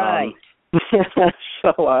that's right.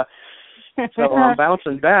 So I'm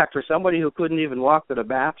bouncing back. For somebody who couldn't even walk to the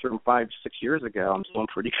bathroom 5-6 years ago, I'm doing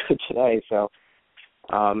pretty good today. So,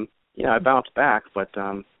 I bounced back, but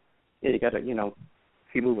you got to,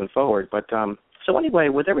 keep moving forward. But so anyway,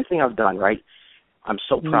 with everything I've done, right, I'm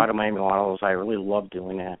so proud of Miami Models. I really love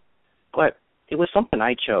doing that. But it was something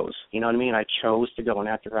I chose. You know what I mean? I chose to go in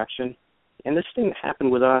that direction. And this thing that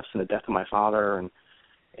happened with us and the death of my father and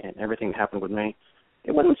everything that happened with me,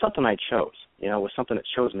 it wasn't something I chose. It was something that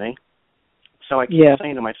chose me. So I keep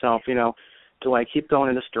saying to myself, do I keep going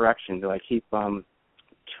in this direction? Do I keep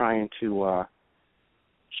trying to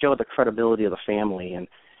show the credibility of the family and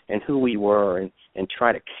who we were and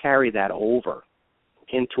try to carry that over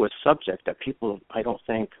into a subject that I don't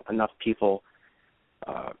think enough people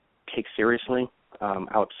take seriously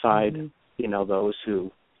outside, those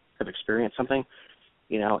who have experienced something.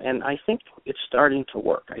 and I think it's starting to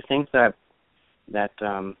work. I think that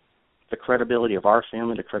the credibility of our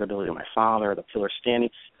family, the credibility of my father, the pillar standing,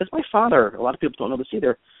 because my father, a lot of people don't know this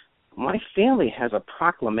either, my family has a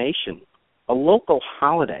proclamation, a local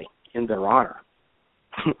holiday in their honor.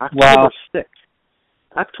 October 6th.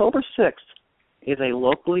 October 6th is a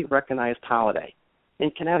locally recognized holiday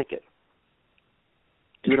in Connecticut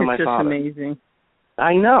due to my father. It's amazing.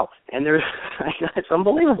 I know, and it's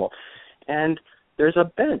unbelievable. And there's a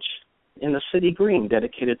bench in the city green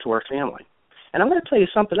dedicated to our family. And I'm going to tell you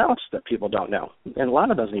something else that people don't know, and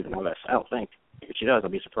Lana doesn't even know this, I don't think. If she does, I'll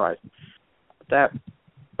be surprised. That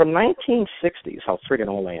from 1960s, how friggin'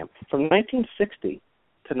 old I am, from 1960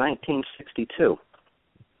 to 1962,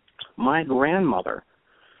 my grandmother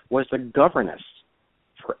was the governess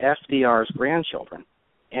for FDR's grandchildren.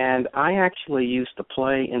 And I actually used to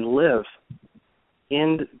play and live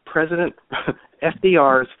in President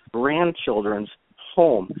FDR's grandchildren's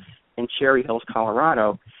home in Cherry Hills,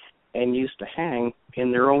 Colorado, and used to hang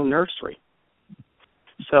in their own nursery.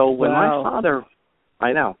 So when my father,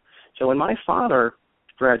 so when my father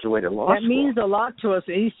graduated law school. That means a lot to us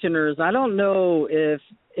Easterners. I don't know if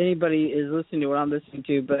anybody is listening to what I'm listening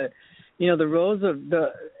to, but,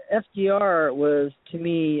 the FDR was, to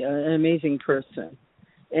me, an amazing person.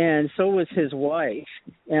 And so was his wife.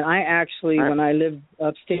 And I actually, when I lived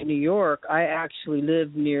upstate New York, I actually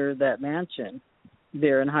lived near that mansion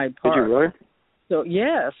there in Hyde Park. Did you really? So,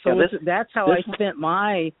 that's how I spent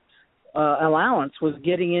my allowance, was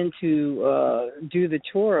getting into do the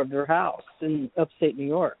tour of their house in upstate New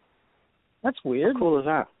York. That's weird. How cool is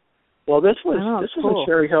that? Well, this was in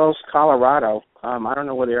Cherry Hills, Colorado. I don't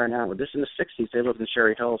know where they are now, but this in the 60s. They lived in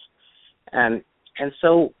Cherry Hills. And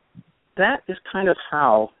so that is kind of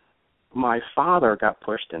how my father got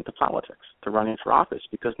pushed into politics, to running for office,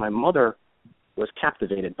 because my mother was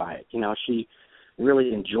captivated by it. She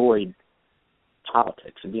really enjoyed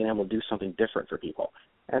politics and being able to do something different for people.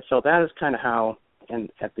 And so that is kind of how, and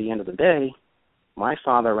at the end of the day, my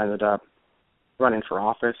father ended up running for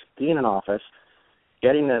office, being in office,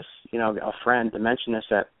 getting this, a friend to mention this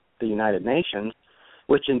at the United Nations,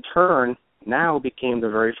 which in turn now became the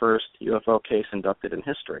very first UFO case inducted in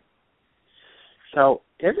history. So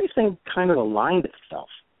everything kind of aligned itself,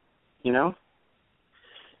 and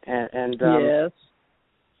yes.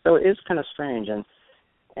 So it is kind of strange.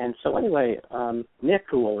 And so anyway, Nick,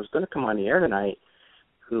 who was going to come on the air tonight,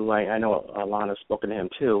 who I know Alana's spoken to him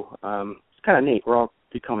too. It's kind of neat. We're all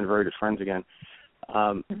becoming very good friends again.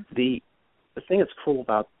 The thing that's cool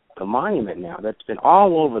about the monument now, that's been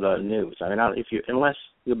all over the news. I mean, unless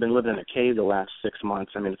you've been living in a cave the last 6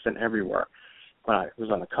 months, it's been everywhere. When I was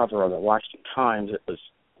on the cover of the Washington Times, it was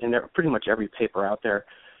in there, pretty much every paper out there.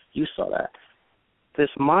 You saw that. This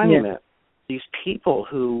monument, these people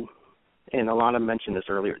who, and Alana mentioned this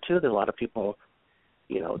earlier too, that a lot of people,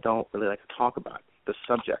 don't really like to talk about the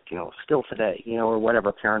subject, still today, or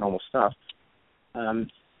whatever, paranormal stuff,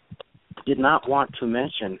 did not want to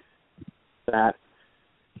mention that,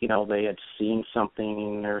 they had seen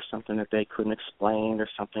something or something that they couldn't explain, or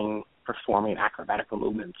something performing acrobatical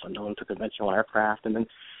movements unknown to conventional aircraft, and then,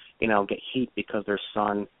 get heat because their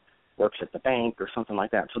son works at the bank or something like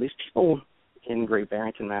that. So these people in Great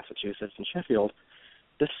Barrington, Massachusetts, and Sheffield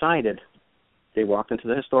decided, they walked into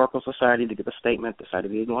the Historical Society to give a statement,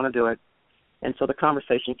 decided they didn't want to do it, and so the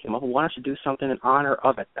conversation came up, well, why don't you do something in honor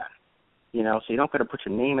of it then? So you don't got to put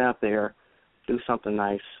your name out there, do something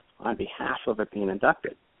nice on behalf of it being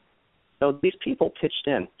inducted. So these people pitched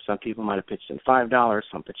in. Some people might have pitched in $5,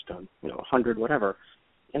 some pitched in, $100, whatever,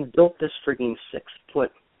 and built this frigging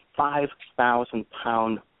 6-foot,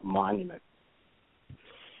 5,000-pound monument.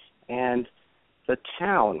 And the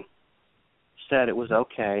town said it was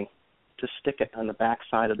okay to stick it on the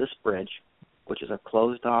backside of this bridge, which is a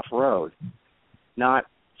closed-off road, not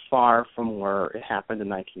far from where it happened in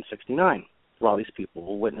 1969, where all these people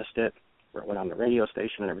who witnessed it, where it went on the radio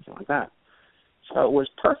station and everything like that. So it was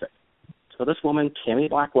perfect. So this woman, Tammy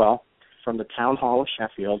Blackwell, from the Town Hall of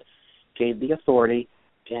Sheffield, gave the authority,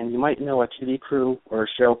 and you might know a TV crew or a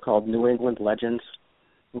show called New England Legends,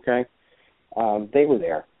 okay? They were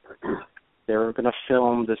there. They were going to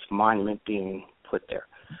film this monument being put there.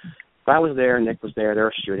 So I was there, Nick was there, they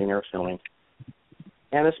were shooting, they were filming.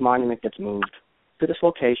 And this monument gets moved to this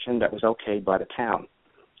location that was okayed by the town.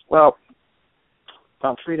 Well,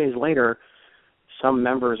 about 3 days later, some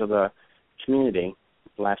members of the community,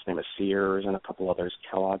 last name is Sears and a couple others,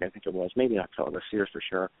 Kellogg I think it was, maybe not Kellogg, but Sears for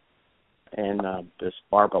sure, and this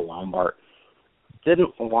Barbara Lombard,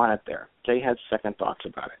 didn't want it there. They had second thoughts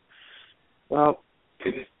about it. Well,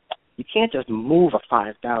 you can't just move a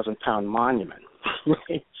 5,000-pound monument.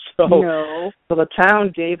 Right. So the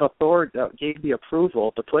town gave the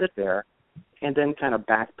approval to put it there, and then kind of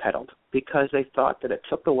backpedaled because they thought that it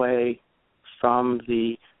took away from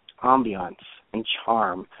the ambiance and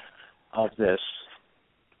charm of this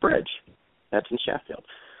bridge that's in Sheffield.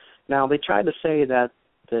 Now, they tried to say that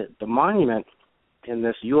the monument in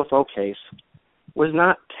this UFO case was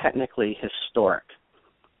not technically historic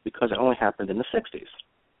because it only happened in the 60s.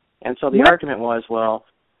 And so the argument was,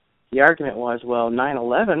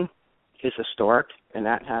 9/11 is historic, and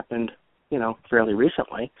that happened, fairly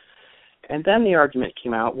recently. And then the argument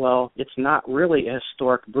came out, well, it's not really a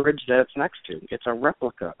historic bridge that it's next to. It's a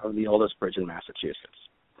replica of the oldest bridge in Massachusetts.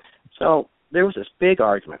 So there was this big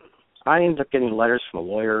argument. I ended up getting letters from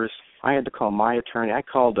lawyers. I had to call my attorney. I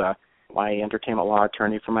called my entertainment law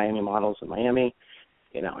attorney for Miami Models in Miami.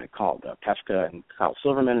 I called Pesca and Kyle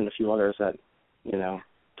Silverman and a few others that,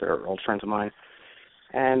 they're old friends of mine.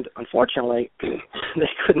 And unfortunately, they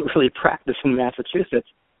couldn't really practice in Massachusetts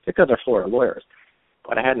because they're Florida lawyers.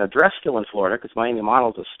 But I had an address still in Florida because Miami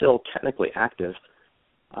Models is still technically active.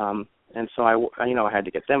 And so I had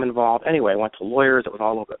to get them involved. Anyway, I went to lawyers. It was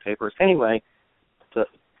all over the papers. Anyway,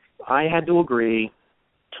 I had to agree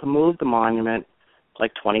to move the monument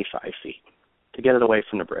like 25 feet to get it away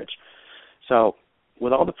from the bridge. So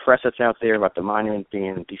with all the press that's out there about the monument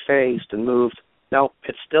being defaced and moved, no,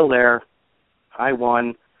 it's still there. I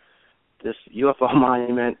won. This UFO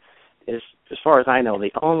monument is, as far as I know,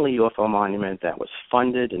 the only UFO monument that was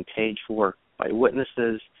funded and paid for by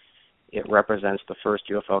witnesses. It represents the first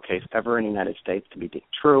UFO case ever in the United States to be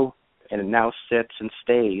true, and it now sits and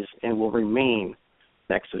stays and will remain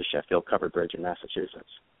next to the Sheffield Covered Bridge in Massachusetts.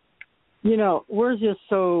 We're just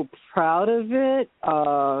so proud of it,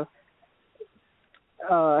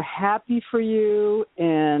 happy for you,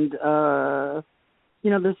 and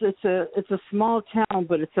it's a small town,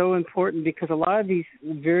 but it's so important because a lot of these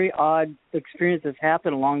very odd experiences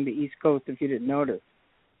happen along the East Coast. If you didn't notice,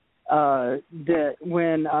 that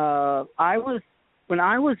when I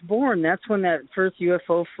was born, that's when that first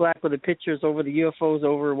UFO flag with the pictures over the UFOs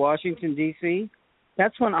over Washington D.C.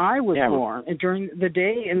 That's when I was born, and during the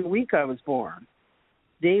day and the week I was born,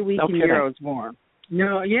 day, week, and year I was born.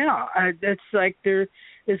 It's like there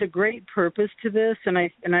is a great purpose to this, and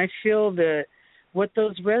I feel that what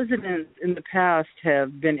those residents in the past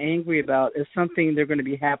have been angry about is something they're going to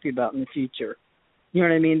be happy about in the future. You know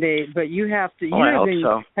what I mean? But you have to.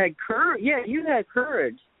 Had courage. Yeah, you had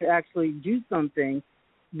courage to actually do something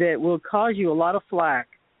that will cause you a lot of flack.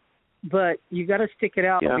 But you got to stick it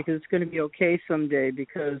out because it's going to be okay someday.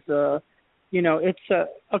 Because it's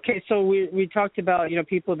okay. So we talked about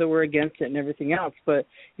people that were against it and everything else, but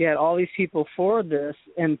you had all these people for this,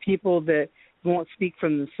 and people that won't speak for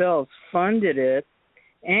themselves funded it.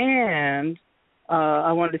 And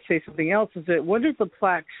I wanted to say something else. Is that what does the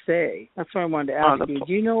plaque say? That's what I wanted to ask you.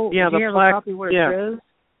 Do you know? Yeah, do you have a copy of what it says?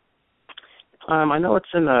 I know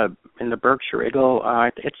it's in the Berkshire Eagle.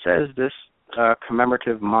 It says this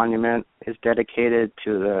commemorative monument is dedicated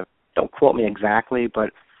to the. Don't quote me exactly,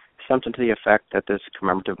 but something to the effect that this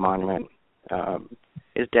commemorative monument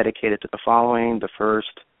is dedicated to the following: the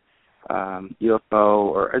first UFO,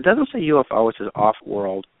 or it doesn't say UFO, it says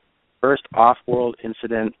off-world. First off-world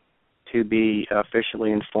incident to be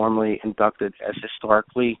officially and formally inducted as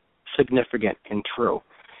historically significant and true.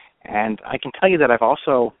 And I can tell you that I've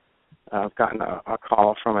also gotten a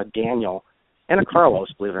call from a Daniel and a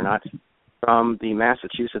Carlos, believe it or not, from the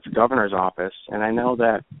Massachusetts governor's office. And I know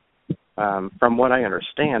that from what I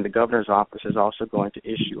understand, the governor's office is also going to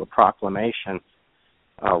issue a proclamation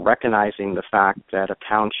recognizing the fact that a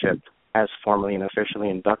township has formally and officially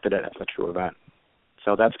inducted it as a true event.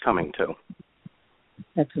 So that's coming too.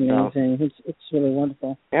 That's amazing. It's really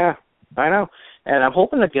wonderful. Yeah, I know. And I'm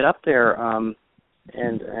hoping to get up there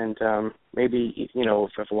and maybe,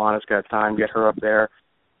 if Alana's got time, get her up there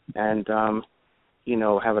and,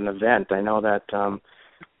 have an event. I know that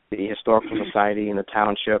the Historical Society in the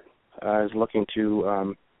township is looking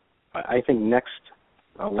to, I think next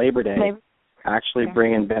Labor Day, actually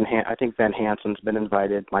bring in I think Ben Hansen's been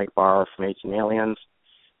invited, Mike Barr from Ancient Aliens,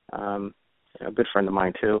 a good friend of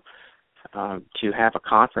mine too, to have a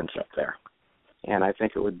conference up there. And I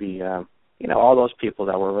think it would be, all those people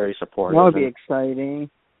that were very supportive. That would be exciting.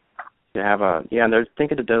 To have and they're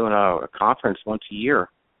thinking of doing a conference once a year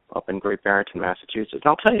up in Great Barrington, Massachusetts. And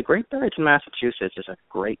I'll tell you, Great Barrington, Massachusetts is a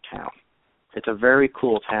great town. It's a very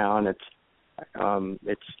cool town. It's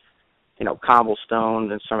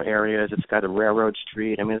cobblestone in some areas. It's got a railroad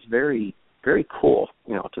street. I mean, it's very, very cool.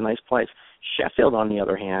 It's a nice place. Sheffield, on the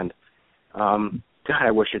other hand, God,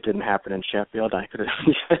 I wish it didn't happen in Sheffield. I could have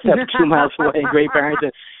stepped 2 miles away in Great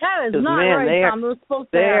Barrington. That is not right, Tom. It was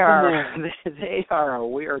supposed to happen there. They are a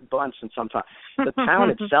weird bunch, and sometimes the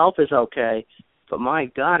town itself is okay, but my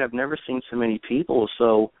God, I've never seen so many people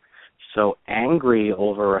so angry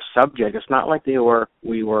over a subject. It's not like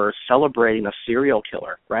we were celebrating a serial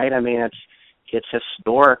killer, right? I mean, it's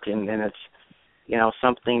historic, and it's, you know,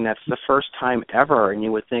 something that's the first time ever, and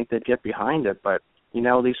you would think they'd get behind it, but you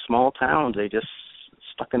know, these small towns, they just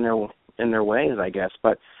stuck in their ways, I guess.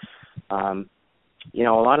 But you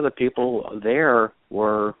know, a lot of the people there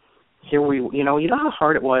were here. You know how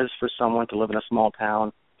hard it was for someone to live in a small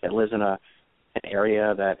town that lives in an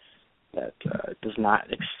area that does not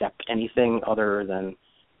accept anything other than,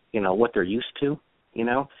 you know, what they're used to, you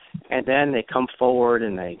know. And then they come forward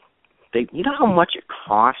and they you know how much it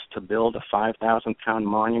costs to build a 5,000-pound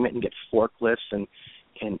monument and get forklifts and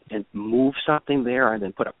move something there and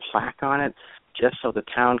then put a plaque on it just so the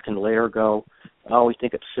town can later go, oh, we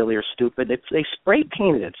think it's silly or stupid. They spray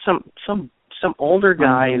painted it. Some older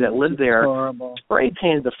guy that lived there spray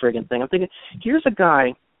painted the friggin' thing. I'm thinking, here's a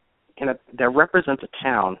guy that represents a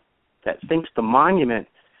town that thinks the monument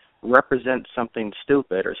represents something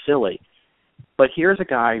stupid or silly. But here's a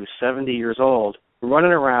guy who's 70 years old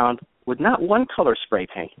running around with not one color spray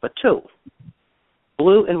paint, but two,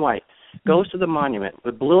 blue and white. Goes to the monument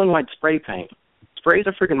with blue and white spray paint, sprays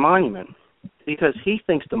a friggin' monument because he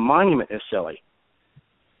thinks the monument is silly.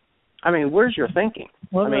 I mean, where's your thinking?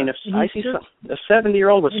 Well, I mean, if I see a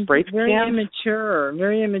 70-year-old with spray paint, very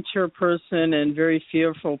immature person and very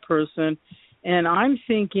fearful person. And I'm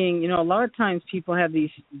thinking, you know, a lot of times people have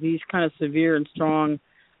these kind of severe and strong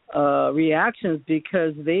reactions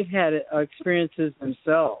because they've had experiences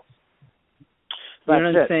themselves. You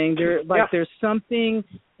know what I'm saying? There's something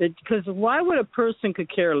that, because why would a person could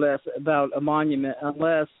care less about a monument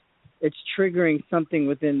unless it's triggering something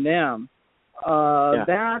within them?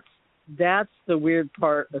 That's the weird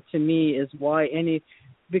part to me, is why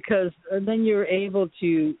because then you're able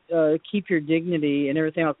to keep your dignity and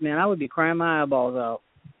everything else. Man, I would be crying my eyeballs out.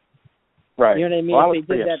 Right. You know what I mean? Well, if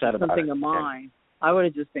they did that to something of mine, I would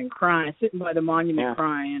have just been crying, sitting by the monument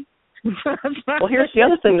crying. Well, here's the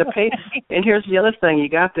other thing. And here's the other thing. You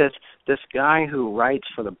got this guy who writes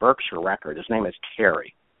for the Berkshire Record. His name is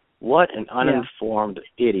Terry. What an uninformed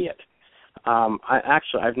idiot.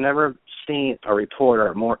 I've never seen a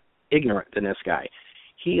reporter more ignorant than this guy.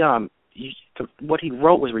 What he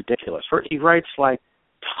wrote was ridiculous. He writes like,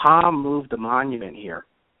 Thom moved the monument here.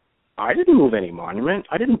 I didn't move any monument.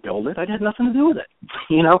 I didn't build it. I had nothing to do with it.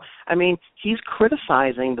 You know, I mean, he's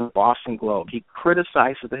criticizing the Boston Globe. He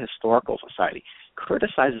criticizes the Historical Society,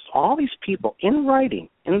 criticizes all these people in writing,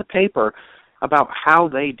 in the paper, about how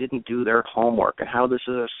they didn't do their homework and how this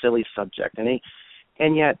is a silly subject.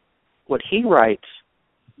 And yet, what he writes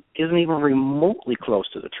isn't even remotely close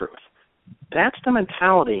to the truth. That's the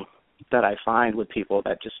mentality that I find with people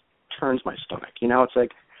that just turns my stomach. You know, it's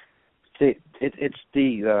like, it's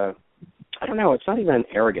the I don't know, it's not even an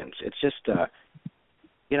arrogance. It's just,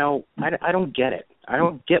 you know, I don't get it. I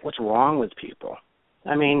don't get what's wrong with people.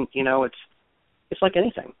 I mean, you know, it's like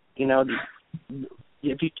anything. You know,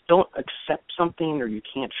 if you don't accept something or you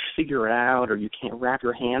can't figure it out or you can't wrap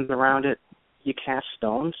your hands around it, you cast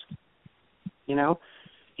stones. You know,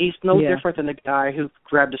 he's no different than the guy who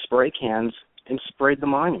grabbed the spray cans and sprayed the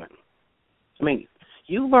monument. I mean,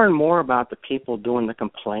 you learn more about the people doing the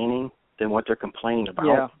complaining than what they're complaining about.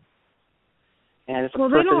 Yeah. And it's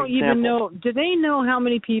they don't even know. Do they know how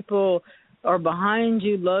many people are behind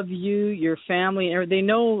you, love you, your family, or they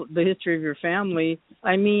know the history of your family?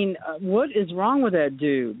 I mean, what is wrong with that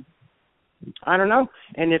dude? I don't know.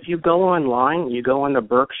 And if you go online, you go on the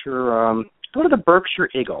Berkshire, go to the Berkshire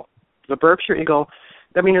Eagle. The Berkshire Eagle,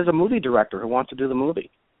 I mean, there's a movie director who wants to do the movie.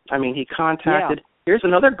 I mean, he contacted, here's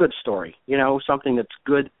another good story, you know, something that's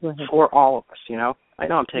good for all of us, you know. I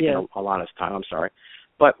know I'm taking Alana's time, I'm sorry.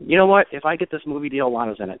 But you know what? If I get this movie deal,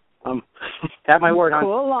 Alana's in it. Have my word on it.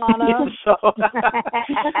 Cool,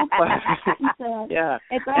 Alana. Yeah.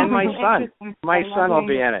 And my son will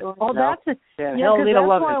be in it. Oh, that's what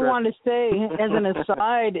I wanted to say as an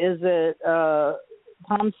aside is that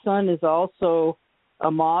Thom's son is also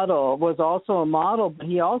was also a model, but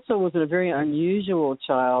he also was a very unusual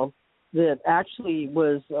child that actually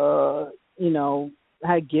was, you know,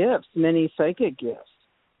 had gifts, many psychic gifts.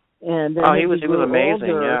 And then he was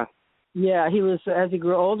amazing, older, yeah, he was, as he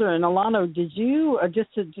grew older. And Alana, did you,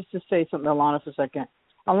 just to say something to Alana for a second,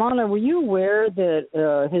 Alana, were you aware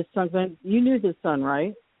that his son, you knew his son,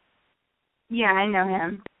 right? Yeah, I know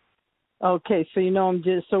him. Okay, so you know him.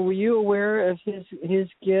 So were you aware of his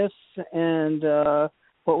gifts and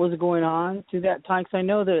what was going on through that time? Because I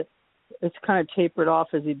know that it's kind of tapered off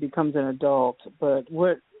as he becomes an adult. But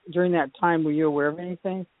what during that time, were you aware of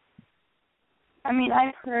anything? I mean,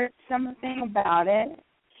 I've heard something about it,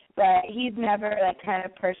 but he's never, like, kind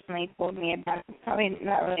of personally told me about it. It's probably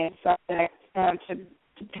not really a subject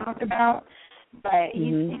to talk about, but he's,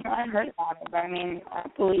 you know, I heard about it, but, I mean, I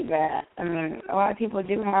believe that. I mean, a lot of people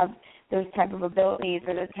do have those type of abilities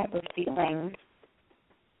or those type of feelings.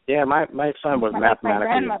 Yeah, my son was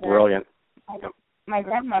mathematically brilliant. My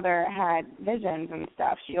grandmother had visions and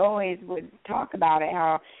stuff. She always would talk about it,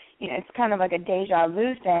 how, you know, it's kind of like a deja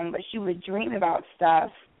vu thing, but she would dream about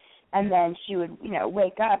stuff, and then she would, you know,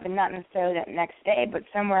 wake up, and not necessarily that next day, but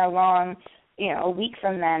somewhere along, you know, a week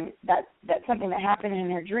from then, that something that happened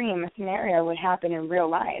in her dream, a scenario would happen in real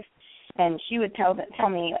life. And she would tell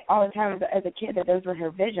me all the time as a kid that those were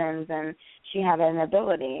her visions, and she had an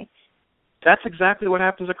ability. That's exactly what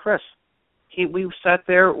happens to Chris. We sat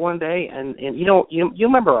there one day, and you know, you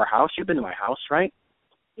remember our house? You've been to my house, right?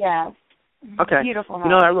 Yeah. Okay. Beautiful house.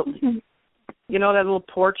 You know that little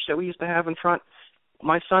porch that we used to have in front?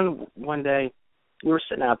 My son, one day, we were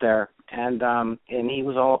sitting out there, and he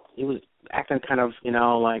was acting kind of, you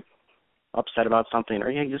know, like upset about something,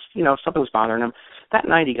 or he just, you know, something was bothering him. That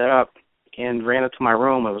night he got up and ran into my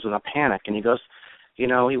room. I was in a panic, and he goes, you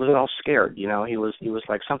know, he was all scared. You know, he was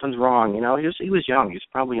like, something's wrong. You know, he was young. He was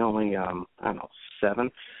probably only I don't know, 7.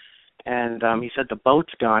 And he said the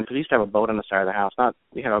boat's gone, because we used to have a boat on the side of the house.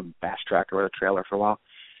 We had a bass tracker or a trailer for a while,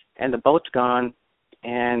 and the boat's gone,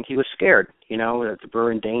 and he was scared. You know, that we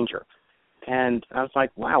were in danger. And I was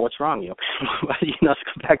like, wow, what's wrong? You know, let's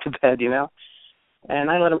go back to bed. You know, and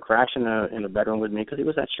I let him crash in the bedroom with me because he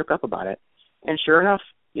was that shook up about it. And sure enough,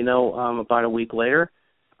 you know, about a week later,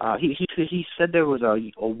 he said there was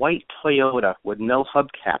a white Toyota with no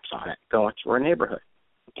hubcaps on it going through our neighborhood,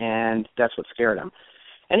 and that's what scared him.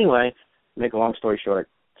 Anyway, make a long story short,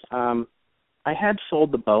 I had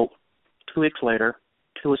sold the boat 2 weeks later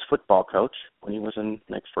to his football coach when he was in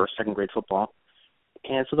like first, second grade football,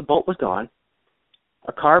 and so the boat was gone.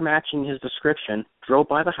 A car matching his description drove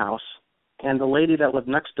by the house, and the lady that lived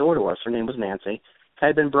next door to us, her name was Nancy,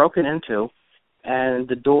 had been broken into, and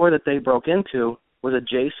the door that they broke into was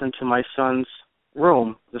adjacent to my son's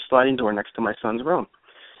room, the sliding door next to my son's room.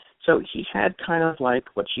 So he had kind of like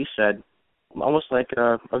what she said, almost like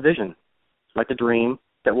a vision, like a dream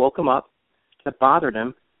that woke him up, that bothered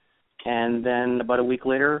him, and then about a week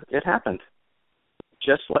later it happened,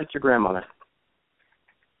 just like your grandmother.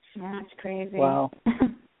 That's crazy. Wow.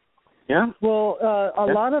 Yeah. Well, a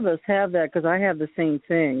lot of us have that, because I have the same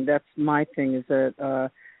thing. That's my thing, is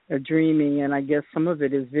that dreaming, and I guess some of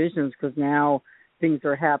it is visions, because now things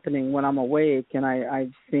are happening when I'm awake, and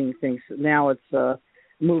I'm seeing things. Now it's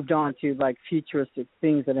moved on to like futuristic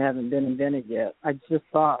things that haven't been invented yet. I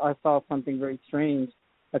saw something very strange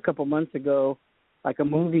a couple months ago, like a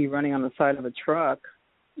movie running on the side of a truck,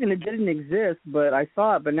 and it didn't exist, but I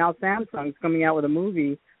saw it. But now Samsung's coming out with a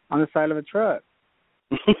movie on the side of a truck.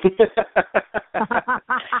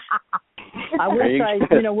 I wish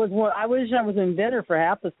I was an inventor for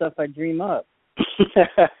half the stuff I dream up. You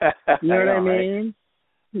know what I mean?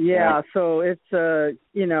 Yeah, so it's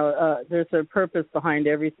there's a purpose behind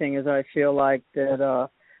everything, as I feel like that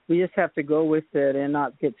we just have to go with it and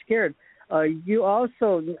not get scared. You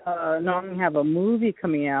also not only have a movie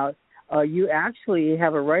coming out, you actually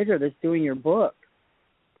have a writer that's doing your book.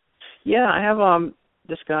 Yeah, I have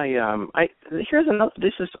this guy. Here's another.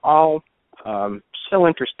 This is all so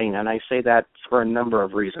interesting, and I say that for a number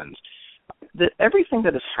of reasons. Everything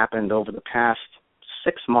that has happened over the past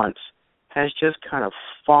 6 months has just kind of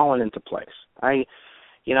fallen into place. I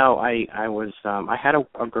had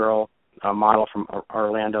a girl, a model from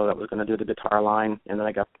Orlando that was going to do the guitar line, and then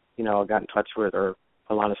I got in touch with her.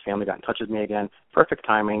 Alana's family got in touch with me again. Perfect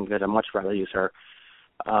timing, that I'd much rather use her.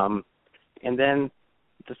 And then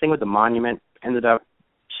the thing with the monument ended up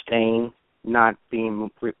staying, not being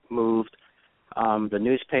moved. The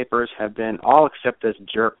newspapers have been, all except this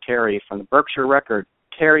jerk Terry from the Berkshire Record.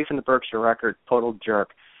 Terry from the Berkshire Record, total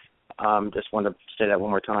jerk. Just wanted to say that one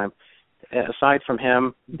more time. Aside from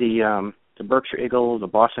him, the Berkshire Eagle, the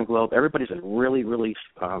Boston Globe, everybody's been really, really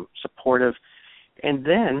supportive. And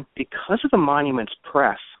then, because of the monument's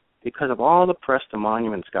press, because of all the press the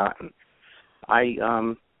monument's gotten, I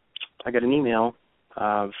got an email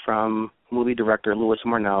from movie director Louis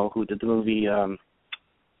Morneau, who did the movie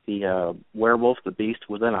The Werewolf, the Beast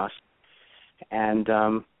Within Us, and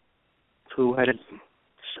who had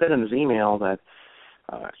said in his email that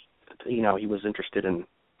he was interested in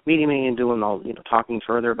meeting me and doing all, talking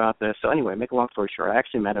further about this. So anyway, make a long story short, I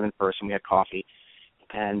actually met him in person. We had coffee,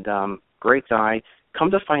 and great guy.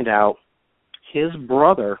 come to find out, his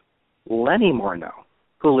brother, Lenny Morneau,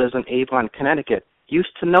 who lives in Avon, Connecticut, used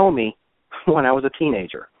to know me when I was a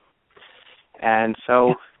teenager. And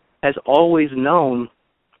so has always known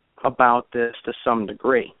about this to some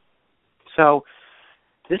degree. So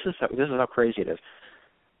this is how crazy it is.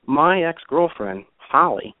 My ex-girlfriend,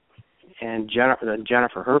 Holly, and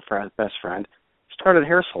Jennifer, her best friend, started a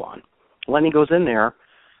hair salon. Lenny goes in there,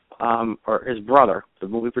 or his brother, the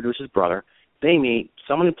movie producer's brother. They meet.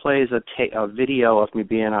 Someone who plays a video of me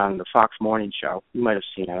being on the Fox Morning Show, you might have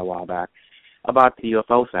seen it a while back, about the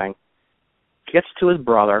UFO thing, gets to his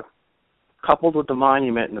brother, coupled with the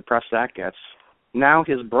monument and the press that gets. Now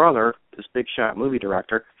his brother, this big shot movie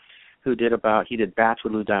director, he did Bats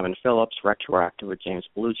with Lou Diamond Phillips, Retroactive with James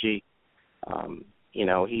Belushi.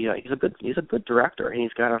 He's a good director, and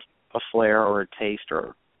he's got a flair or a taste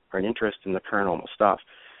or an interest in the paranormal stuff.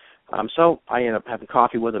 So I ended up having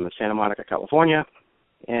coffee with him in Santa Monica, California,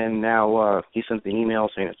 and now he sends me an email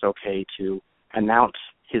saying it's okay to announce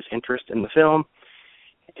his interest in the film.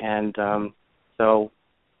 And so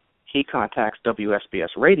he contacts WSBS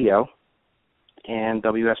Radio, and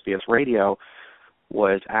WSBS Radio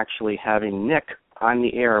was actually having Nick on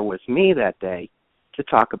the air with me that day to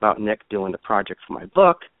talk about Nick doing the project for my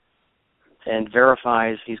book, and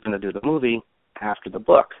verifies he's going to do the movie after the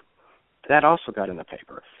book. That also got in the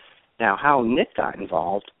paper. Now, how Nick got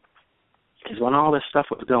involved is when all this stuff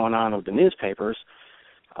was going on with the newspapers,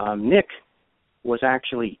 Nick was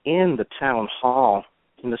actually in the town hall,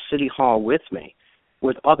 in the city hall with me,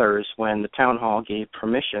 with others, when the town hall gave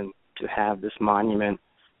permission to have this monument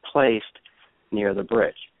placed near the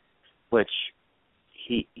bridge, which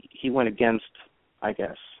he went against, I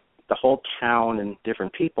guess, the whole town and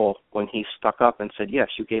different people when he stuck up and said, yes,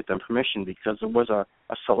 you gave them permission, because there was a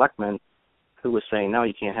selectman who was saying, no,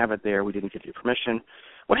 you can't have it there, we didn't give you permission.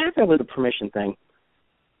 What happened with the permission thing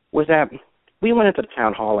was that we went into the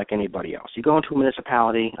town hall like anybody else. You go into a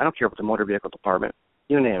municipality, I don't care what the motor vehicle department,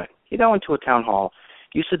 you name it. You go into a town hall,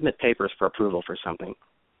 you submit papers for approval for something.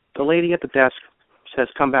 The lady at the desk says,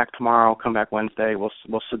 come back tomorrow, come back Wednesday, we'll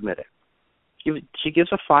submit it. She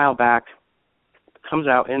gives a file back, comes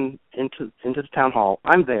out into the town hall.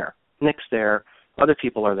 I'm there. Nick's there. Other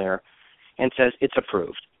people are there, and says it's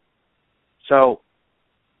approved. So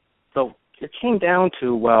it came down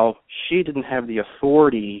to, well, she didn't have the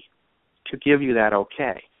authority to give you that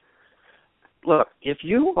okay. Look, if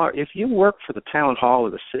you work for the town hall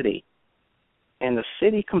of the city, and the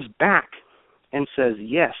city comes back and says,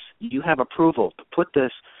 yes, you have approval to put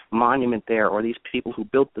this monument there, or these people who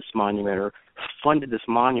built this monument or funded this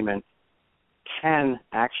monument can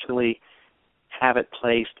actually have it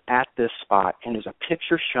placed at this spot, and there's a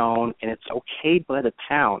picture shown, and it's okayed by the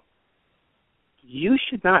town, you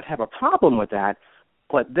should not have a problem with that.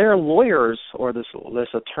 But their lawyers, or this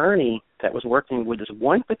attorney that was working with this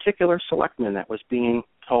one particular selectman that was being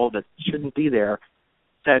told that shouldn't be there,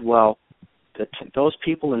 said, well, those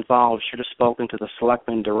people involved should have spoken to the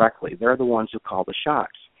selectmen directly. They're the ones who call the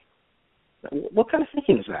shots. What kind of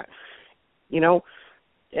thinking is that? You know,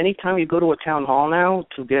 anytime you go to a town hall now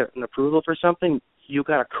to get an approval for something, you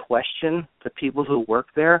got to question the people who work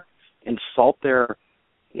there, insult their,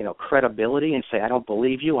 credibility, and say, I don't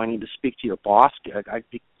believe you. I need to speak to your boss.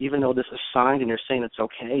 Even though this is signed and you're saying it's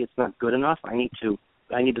okay, it's not good enough. I need to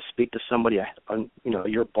speak to somebody,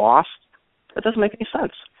 your boss. That doesn't make any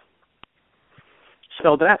sense.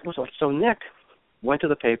 So Nick went to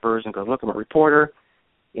the papers and goes, look, I'm a reporter.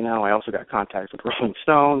 I also got contacts with Rolling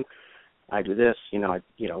Stone. I do this,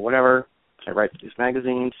 whatever. I write for these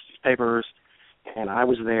magazines, these papers, and I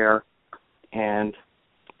was there, and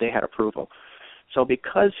they had approval. So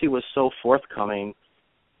because he was so forthcoming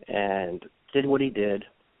and did what he did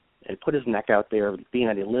and put his neck out there, being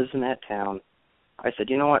that he lives in that town, I said,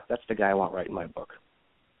 you know what, that's the guy I want writing my book.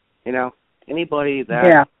 Anybody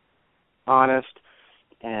that honest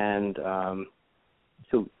and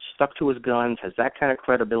who stuck to his guns, has that kind of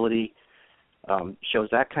credibility, shows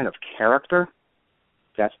that kind of character,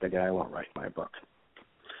 that's the guy I want writing my book.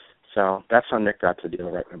 So that's how Nick got to the deal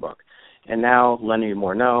to write my book. And now Louis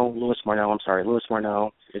Morneau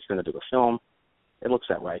is going to do a film. It looks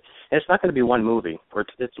that way. And it's not going to be one movie.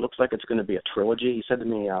 It looks like it's going to be a trilogy. He said to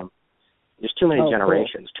me, there's too many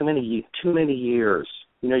generations, cool. too many years.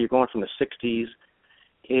 You're going from the 60s,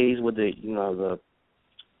 80s with the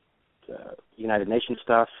United Nations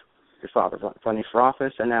stuff, your father running for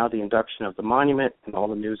office, and now the induction of the monument and all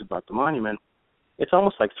the news about the monument. It's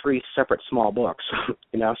almost like 3 separate small books,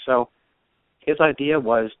 So his idea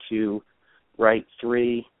was to write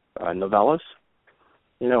 3 novellas,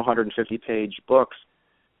 150-page books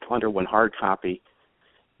under one hard copy,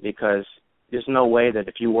 because there's no way that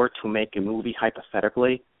if you were to make a movie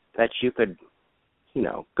hypothetically that you could,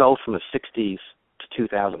 go from the 60s to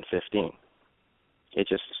 2015. It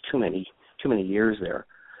just is too many years there.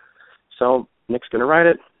 So Nick's going to write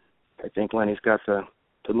it. I think Lenny's got the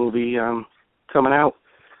movie coming out.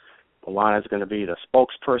 Alana's going to be the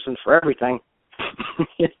spokesperson for everything.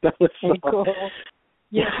 Cool.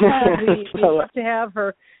 Yeah, we have to have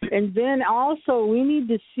her. And then also we need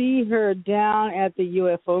to see her down at the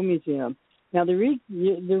UFO Museum. Now the Reed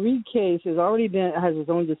case has its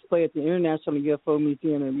own display at the International UFO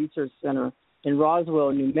Museum and Research Center in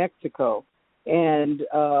Roswell, New Mexico. And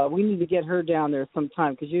we need to get her down there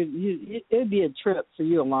sometime because it'd be a trip for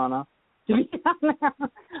you, Alana.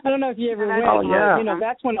 I don't know if you ever went. Oh, yeah.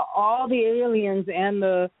 That's when all the aliens and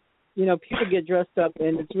the people get dressed up,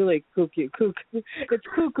 and it's really kooky. It's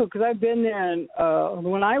cuckoo because I've been there, and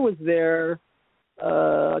when I was there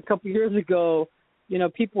a couple years ago,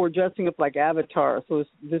 people were dressing up like Avatar. So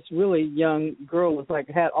this really young girl was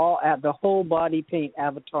had the whole body paint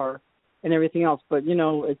Avatar and everything else. But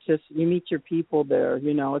it's just you meet your people there.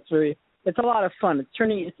 It's a lot of fun. It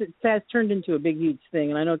has turned into a big, huge thing,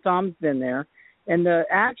 and I know Tom's been there. And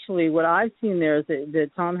actually, what I've seen there is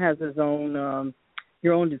that Thom has his own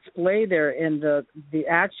your own display there, and the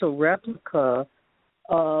actual replica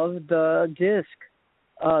of the disc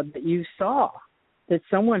that you saw, that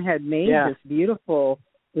someone had made this beautiful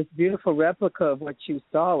replica of what you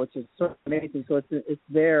saw, which is sort of amazing. So it's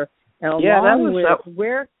there. And along with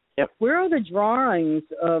where are the drawings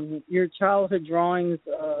of your childhood drawings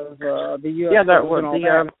of the UFO? Yeah, that was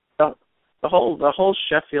the whole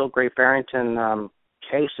Sheffield Great Barrington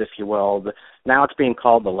case, if you will. Now it's being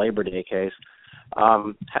called the Labor Day case.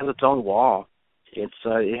 Has its own wall. It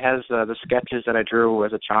has the sketches that I drew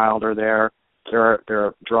as a child are there. There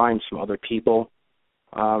are drawings from other people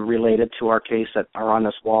related to our case that are on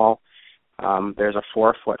this wall. There's a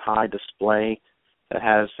 4-foot high display that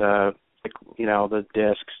has the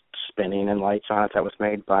discs spinning and lights on it that was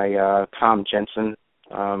made by Thom Jensen,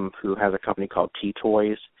 who has a company called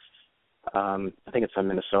T-Toys. I think it's in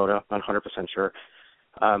Minnesota. I'm not 100% sure.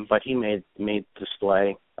 But he made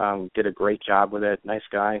display, did a great job with it. Nice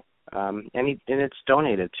guy. And it's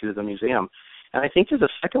donated to the museum. And I think there's a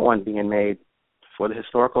second one being made for the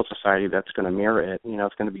Historical Society that's going to mirror it.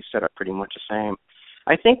 It's going to be set up pretty much the same.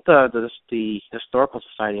 I think the Historical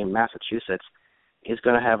Society in Massachusetts is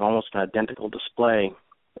going to have almost an identical display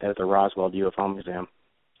as the Roswell UFO Museum.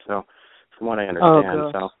 So, from what I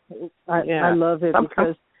understand, I love it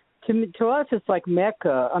because to us it's like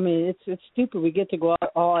Mecca. I mean, it's stupid. We get to go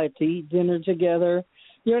out all to eat dinner together.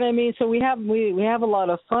 You know what I mean? So we have a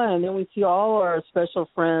lot of fun, and then we see all our special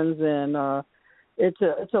friends, and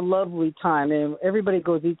it's a lovely time. And everybody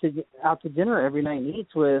goes out to dinner every night and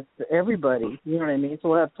eats with everybody. You know what I mean? So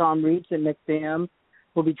we'll have Tom Reed sitting next to him.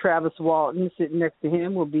 Will be Travis Walton sitting next to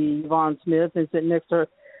him. Will be Yvonne Smith and sitting next to her.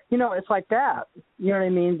 It's like that. You know what I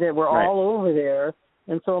mean? That we're all over there.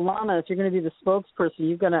 And so, Alana, if you're going to be the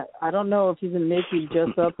spokesperson, I don't know if he's going to make you dress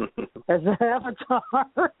up as an avatar.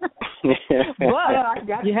 But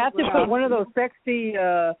you have to put one of those sexy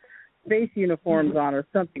space uniforms on or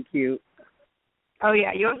something cute. Oh,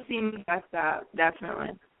 yeah, you'll see me dressed up, definitely.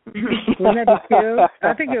 Wouldn't that be cute?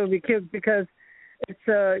 I think it would be cute because it's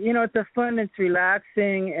it's a fun, it's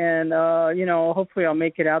relaxing, and hopefully I'll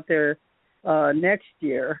make it out there next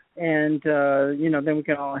year, and then we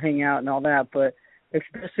can all hang out and all that. But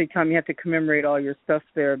especially, Tom, you have to commemorate all your stuff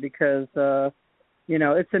there because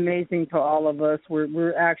it's amazing to all of us.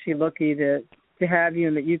 We're actually lucky to have you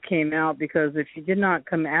and that you came out, because if you did not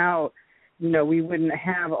come out, we wouldn't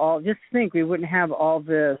have all. Just think, we wouldn't have all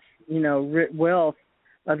this wealth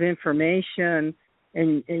of information.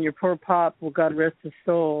 And your poor Pop, well, God rest his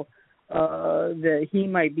soul, that he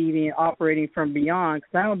might be operating from beyond,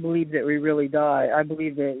 because I don't believe that we really die. I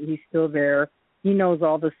believe that he's still there. He knows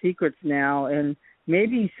all the secrets now, and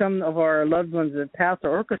maybe some of our loved ones that passed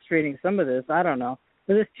are orchestrating some of this. I don't know.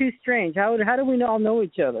 But it's too strange. How do we all know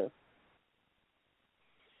each other?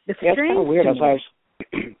 It's strange. It's kind of weird.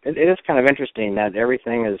 It is kind of interesting that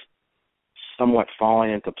everything is somewhat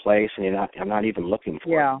falling into place, and I'm not even looking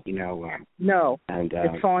for it. No. And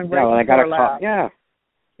it's falling right into our lap.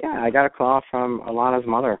 I got a call from Alana's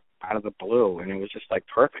mother out of the blue, and it was just like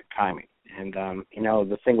perfect timing. And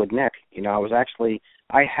the thing with Nick,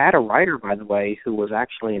 I had a writer, by the way, who was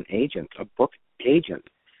actually an agent, a book agent,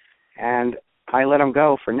 and I let him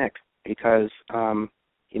go for Nick because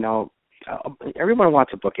everyone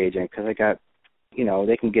wants a book agent because they got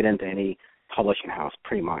they can get into any publishing house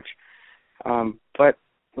pretty much. But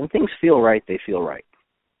when things feel right, they feel right.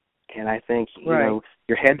 And I think you know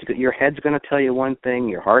your head's going to tell you one thing,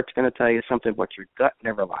 your heart's going to tell you something, but your gut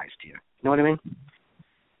never lies to you. You know what I mean?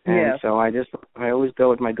 And so I always go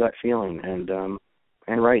with my gut feeling, and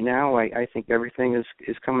right now I think everything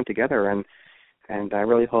is coming together, and I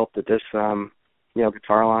really hope that this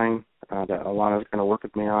guitar line that Alana's going to work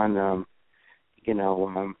with me on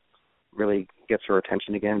really gets her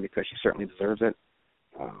attention again, because she certainly deserves it.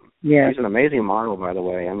 She's an amazing model, by the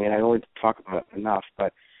way. I mean, I don't really talk about it enough,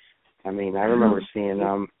 but I mean, I remember seeing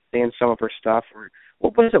some of her stuff.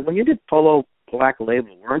 What was it when you did Polo Black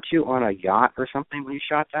Label? Weren't you on a yacht or something when you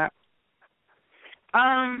shot that?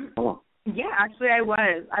 Yeah, actually, I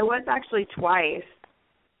was. I was actually twice.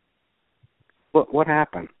 What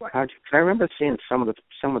happened? Cause I remember seeing some of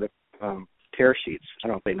the tear sheets. I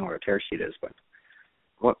don't know if they know what a tear sheet is, but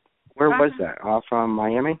where was that? Off from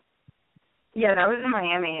Miami? Yeah, that was in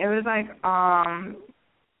Miami. It was like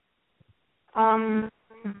I'm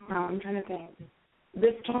trying to think.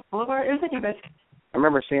 Biscayne Boulevard. It was like a Biscayne. I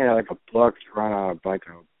remember seeing like a book run on like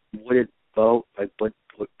a wooded boat, like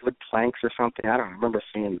wood planks or something. I don't know. I remember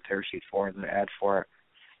seeing the tear sheet for it, the ad for it,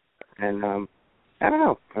 and I don't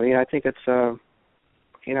know. I mean, I think it's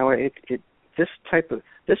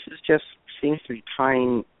this is just seems to be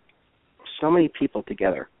tying so many people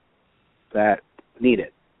together that need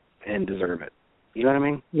it and deserve it. You know what I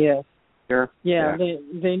mean? Yeah. Sure. Yeah, they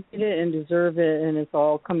need it and deserve it, and it's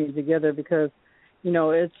all coming together because,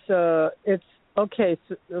 it's okay.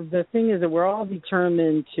 So the thing is that we're all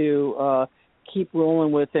determined to keep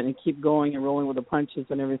rolling with it and keep going and rolling with the punches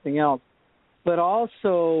and everything else. But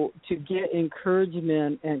also to get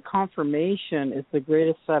encouragement and confirmation is the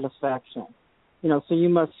greatest satisfaction. So you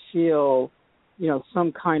must feel,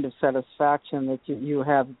 some kind of satisfaction that you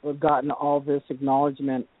have gotten all this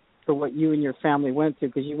acknowledgement for what you and your family went through,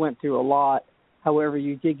 because you went through a lot. However,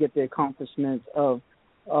 you did get the accomplishment of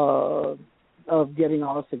getting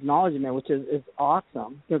all this acknowledgement, which is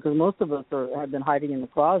awesome. Because most of us have been hiding in the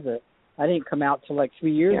closet. I didn't come out till like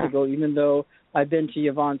 3 years ago, even though I've been to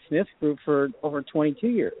Yvonne Smith's group for over 22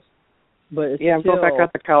 years. But it's I'm going back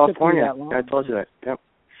out to California. I told you that. Yep.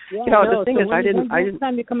 Yeah, the thing is, I didn't. Next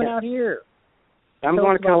time you're coming out here. I'm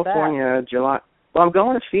going to California July. Well, I'm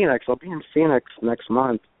going to Phoenix. I'll be in Phoenix next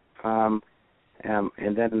month. And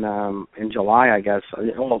then in July, I guess.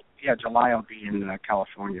 July I'll be in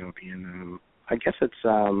California. I'll be in. I guess it's. If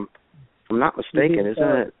I'm not mistaken, isn't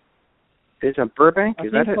it? Is it Burbank? I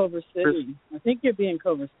think Culver City. I think you'll be in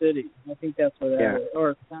Culver City. I think that's where that is.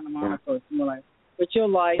 Or Santa Monica or somewhere like that. But you'll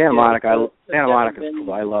like Santa Monica. Santa Monica's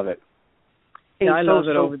cool. I love it. Yeah, I love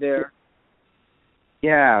it over there.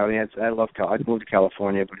 Yeah, I mean, I love I'd move to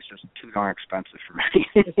California, but it's just too darn expensive for me.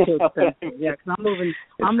 It's too expensive. Yeah, because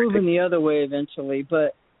I'm moving the other way eventually.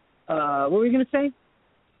 But what were you going to say?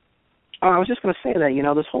 Oh, I was just going to say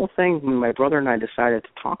that, this whole thing, when my brother and I decided to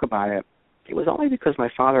talk about it, it was only because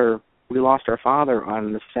we lost our father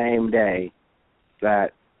on the same day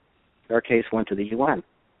that our case went to the UN.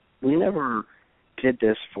 We never did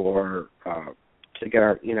this to get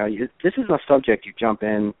our, this is a subject you jump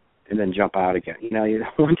in and then jump out again.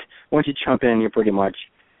 Once you jump in, you're pretty much,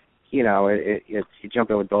 you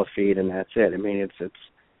jump in with both feet and that's it. I mean, it's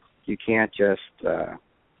you can't just,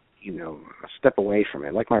 step away from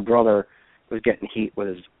it. Like my brother was getting heat with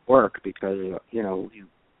his work because,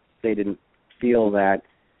 they didn't feel that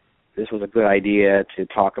this was a good idea to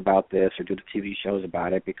talk about this or do the TV shows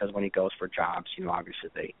about it, because when he goes for jobs, obviously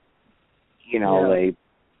they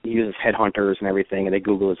uses headhunters and everything, and they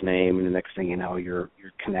Google his name, and the next thing you know, you're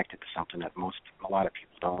connected to something that a lot of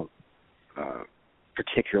people don't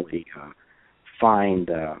particularly find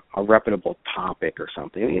a reputable topic or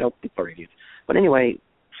something. People are idiots. But anyway,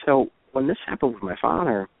 so when this happened with my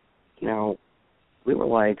father, we were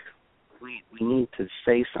like, we need to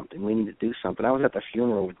say something. We need to do something. I was at the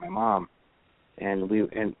funeral with my mom, and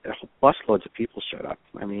busloads of people showed up.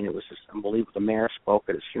 I mean, it was just unbelievable. The mayor spoke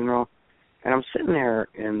at his funeral. And I'm sitting there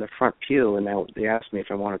in the front pew, and they asked me if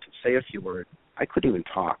I wanted to say a few words. I couldn't even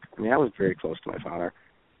talk. I mean, I was very close to my father.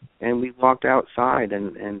 And we walked outside,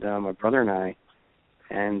 and my brother and I,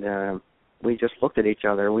 and we just looked at each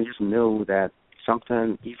other. We just knew that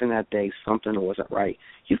something, even that day, something wasn't right.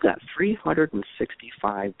 You've got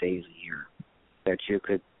 365 days a year that you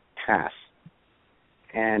could pass.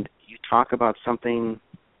 And you talk about something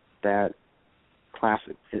that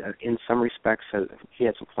in some respects, he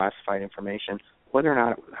had some classified information. Whether or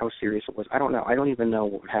not how serious it was, I don't know. I don't even know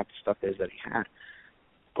what half the stuff is that he had.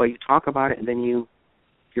 But you talk about it, and then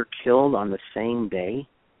you're killed on the same day.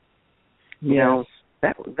 Yes.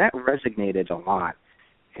 That resonated a lot.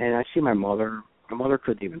 And I see my mother. My mother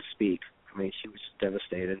couldn't even speak. I mean, she was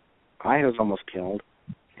devastated. I was almost killed,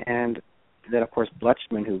 And then, of course,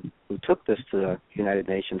 Bletchman, who took this to the United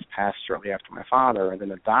Nations, passed shortly after my father, and then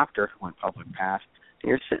the doctor who went public passed. And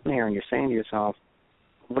you're sitting there and you're saying to yourself,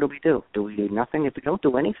 what do we do? Do we do nothing? If we don't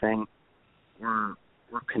do anything, we're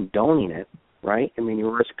condoning it, right? I mean,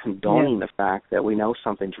 you're just condoning the fact that we know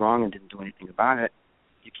something's wrong and didn't do anything about it.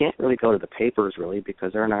 You can't really go to the papers, really,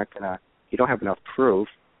 because they're not going to, you don't have enough proof,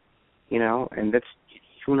 and that's,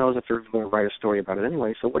 who knows if they're going to write a story about it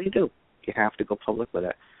anyway. So what do? You have to go public with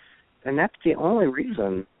it. And that's the only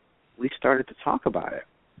reason we started to talk about it.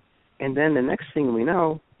 And then the next thing we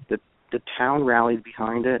know, the town rallied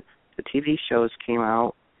behind it. The TV shows came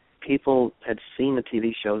out. People had seen the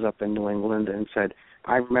TV shows up in New England and said,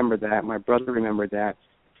 I remember that. My brother remembered that.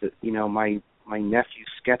 My nephew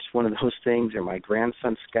sketched one of those things, or my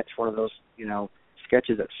grandson sketched one of those,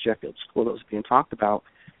 sketches at Sheffield School that was being talked about.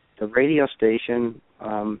 The radio station,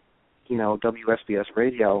 WSBS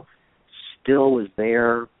Radio, still was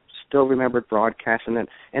there, still remembered broadcasting it.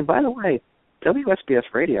 And by the way, WSBS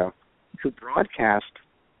Radio, who broadcast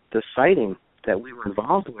the sighting that we were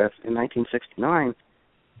involved with in 1969,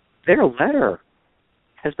 their letter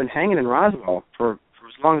has been hanging in Roswell for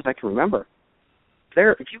as long as I can remember.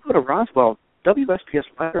 If you go to Roswell, WSBS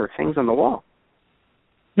letter hangs on the wall.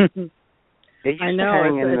 I know,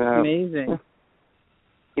 it's amazing.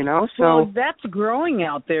 So well, that's growing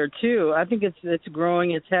out there too. I think it's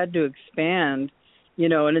growing. It's had to expand,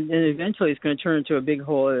 and eventually it's going to turn into a big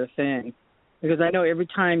whole other thing. Because I know every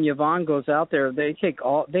time Yvonne goes out there, they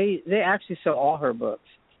actually sell all her books.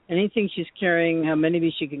 Anything she's carrying, how many of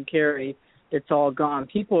these she can carry, it's all gone.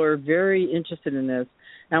 People are very interested in this.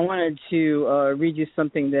 And I wanted to read you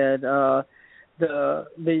something that the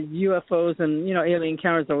UFOs and alien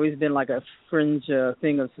encounters have always been like a fringe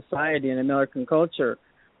thing of society in American culture.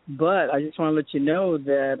 But I just want to let you know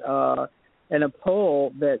that in a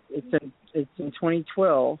poll that it's in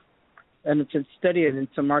 2012. And it's a study in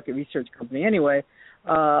some market research company. Anyway,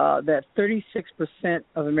 that 36%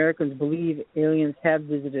 of Americans believe aliens have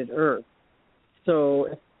visited Earth.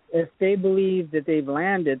 So if they believe that they've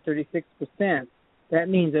landed, 36%, that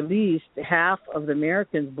means at least half of the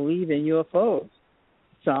Americans believe in UFOs.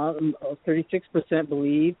 Some 36%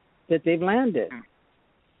 believe that they've landed.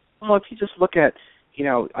 Well, if you just look at,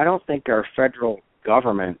 I don't think our federal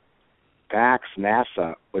government backs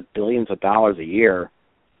NASA with billions of dollars a year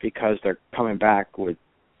because they're coming back with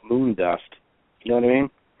moon dust. You know what I mean?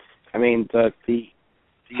 I mean,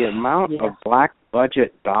 the amount of black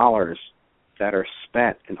budget dollars that are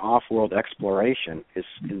spent in off-world exploration is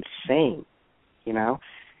insane.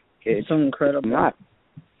 It's so incredible. It's not.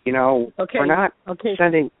 We're not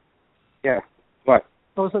sending. Yeah. What?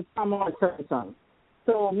 Oh, so Thom, I want to tell you something.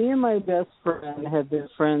 So me and my best friend have been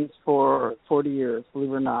friends for 40 years, believe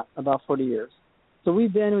it or not, about 40 years. So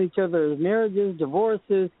we've been with each other's marriages,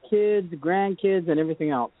 divorces, kids, grandkids, and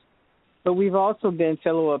everything else. But we've also been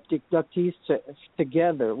fellow abductees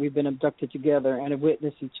together. We've been abducted together and have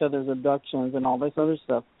witnessed each other's abductions and all this other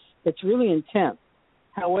stuff. It's really intense.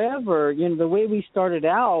 However, the way we started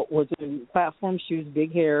out was in platform shoes,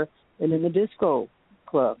 big hair, and in the disco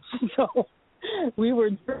clubs. So we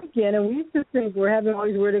were drinking, and we used to think we're having all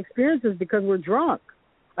these weird experiences because we're drunk.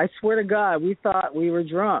 I swear to God, we thought we were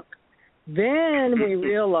drunk. Then we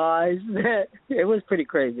realized that it was pretty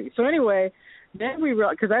crazy. So anyway, then we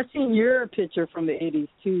realized, because I seen your picture from the 80s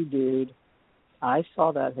too, dude. I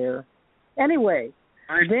saw that hair. Anyway,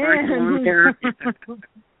 I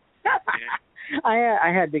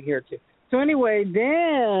had big hair too. So anyway,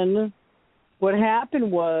 then what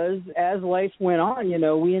happened was, as life went on,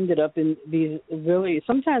 we ended up in these really.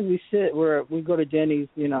 Sometimes we go to Denny's.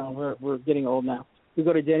 We're getting old now. We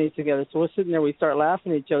go to Denny's together. So we're sitting there, we start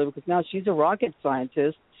laughing at each other because now she's a rocket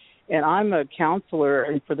scientist and I'm a counselor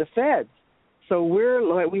for the feds. So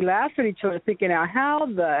we laugh at each other thinking, now how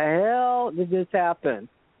the hell did this happen?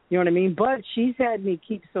 You know what I mean? But she's had me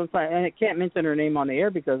keep and I can't mention her name on the air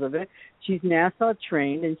because of it. She's NASA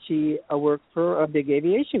trained and she worked for a big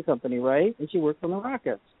aviation company, right? And she worked on the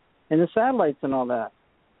rockets and the satellites and all that.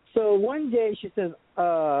 So one day she says,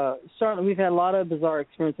 Charlotte, we've had a lot of bizarre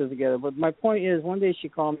experiences together, but my point is one day she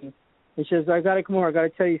called me and she says, I got to come over, I got to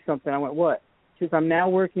tell you something. I went, what? She says, I'm now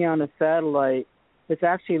working on a satellite that's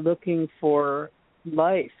actually looking for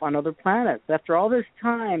life on other planets. After all this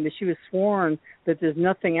time that she was sworn that there's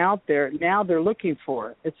nothing out there, now they're looking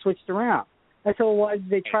for it. It's switched around. I said, well, why did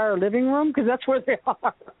they try our living room? Because that's where they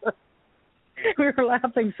are. We were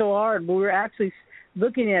laughing so hard, but we were actually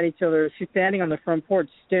looking at each other. She's standing on the front porch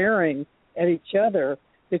staring at each other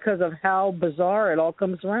because of how bizarre it all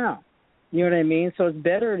comes around. You know what I mean? So it's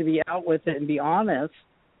better to be out with it and be honest,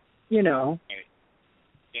 Yeah,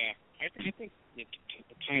 I think the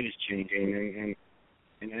tide is changing,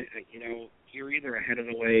 and you're either ahead of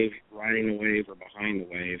the wave, riding the wave, or behind the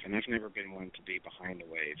wave. And I've never been one to be behind the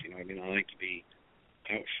wave. I like to be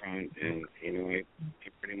out front, and I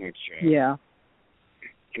pretty much. Yeah.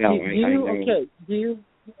 Do you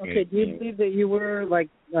believe that you were, like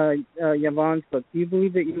Yvonne's book, do you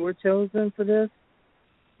believe that you were chosen for this?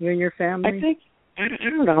 You and your family? I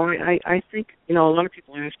don't know. I think, a lot of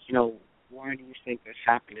people ask, why do you think this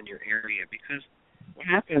happened in your area? Because what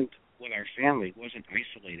happened with our family wasn't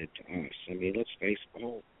isolated to us. Let's face it,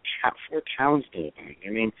 4 towns know about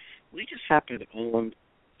it. We just happen to own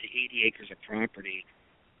the 80 acres of property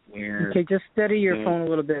where... Okay, just steady your phone a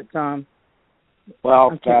little bit, Thom.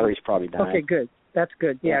 Well, battery's probably dying. Okay, good. That's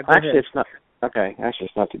good. Yeah, go actually, ahead. it's not. Okay, actually,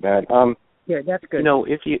 it's not too bad. Yeah, that's good.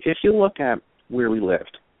 If you look at where we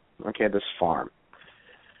lived, this farm,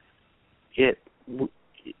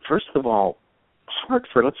 first of all,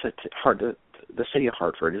 Hartford. Let's say the city of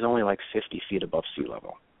Hartford is only like 50 feet above sea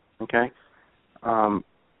level. Okay,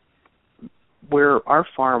 where our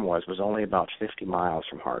farm was only about 50 miles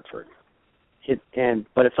from Hartford,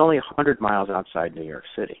 but it's only 100 miles outside New York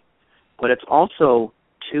City. But it's also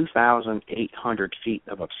 2,800 feet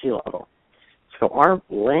above sea level. So our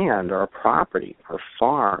land, our property, our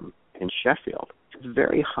farm in Sheffield is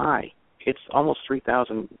very high. It's almost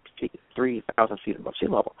 3,000 feet above sea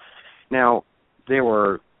level. Now, there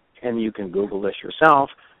were, and you can Google this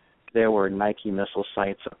yourself, there were Nike missile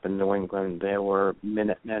sites up in New England. There were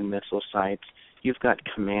Minutemen missile sites. You've got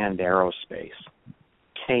Command Aerospace,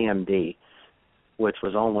 KMD, which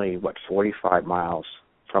was only, 45 miles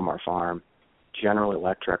from our farm. General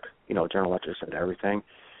Electric, General Electric said everything.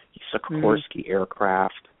 Sikorsky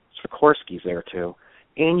Aircraft, Sikorsky's there too.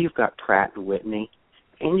 And you've got Pratt & Whitney,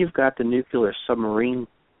 and you've got the nuclear submarine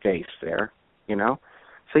base there,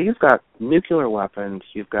 So you've got nuclear weapons,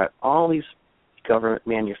 you've got all these government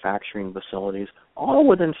manufacturing facilities, all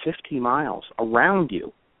within 50 miles around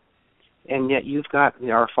you. And yet you've got,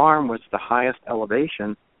 our farm was the highest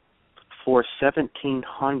elevation for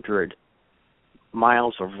 1,700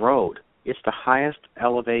 miles of road. It's the highest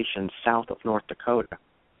elevation south of North Dakota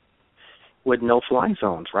with no fly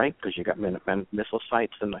zones, right? Because you got Minutemen missile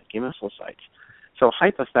sites and Nike missile sites. So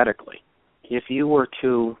hypothetically, if you were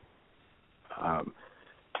to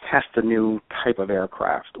test a new type of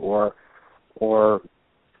aircraft or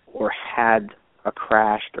had a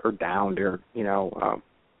crashed or downed or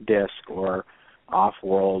disc or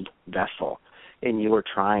off-world vessel, and you were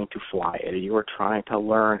trying to fly it, or you were trying to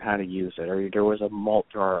learn how to use it, or there was a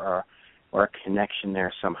or a connection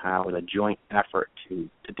there somehow with a joint effort to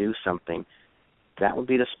do something, that would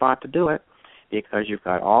be the spot to do it, because you've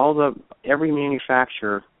got every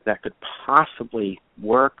manufacturer that could possibly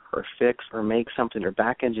work or fix or make something or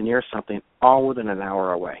back engineer something all within an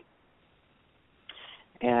hour away.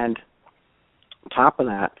 And on top of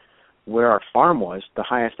that, where our farm was, the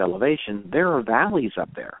highest elevation, there are valleys up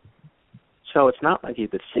there. So it's not like you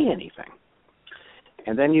could see anything.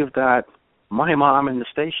 And then you've got my mom in the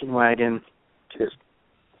station wagon just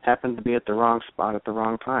happened to be at the wrong spot at the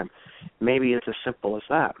wrong time. Maybe it's as simple as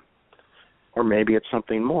that. Or maybe it's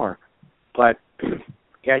something more. But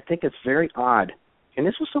I think it's very odd. And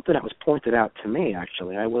this was something that was pointed out to me,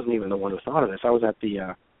 actually. I wasn't even the one who thought of this. I was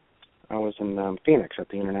in Phoenix at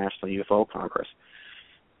the International UFO Congress.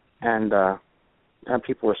 And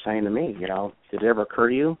people were saying to me, did it ever occur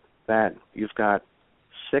to you that you've got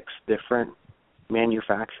 6 different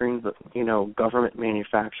manufacturing, government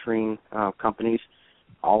manufacturing companies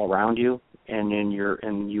all around you, and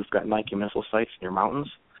you've got Nike missile sites in your mountains?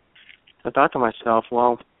 I thought to myself,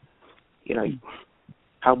 well,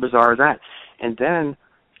 how bizarre is that? And then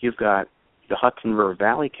you've got the Hudson River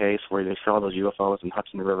Valley case where they saw those UFOs in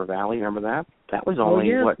Hudson River Valley. Remember that? That was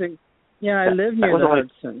only I live near the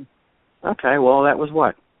Hudson. Okay, well, that was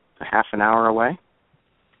a half an hour away?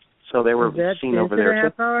 So they were seen over there too.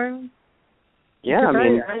 Half hour? Yeah,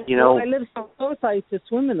 I live so close. I used to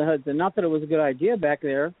swim in the Hudson. Not that it was a good idea back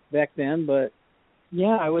then, but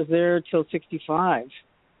yeah, I was there till '65.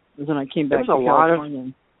 Was when I came back to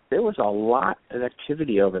California. There was a lot of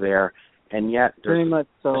activity over there, and yet very much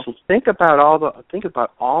so. Think about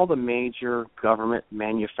all the major government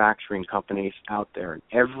manufacturing companies out there, and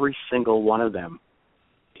every single one of them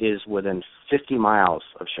is within 50 miles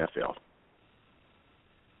of Sheffield.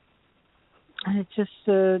 And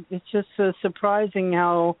it's just surprising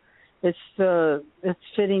how it's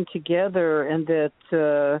fitting together, and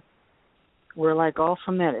that we're like all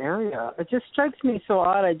from that area. It just strikes me so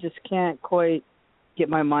odd. I just can't quite get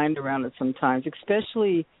my mind around it sometimes,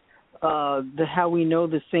 especially how we know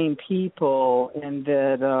the same people, and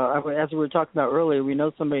that as we were talking about earlier, we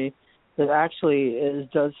know somebody that actually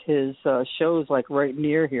does his shows like right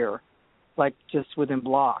near here, like just within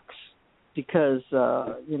blocks, because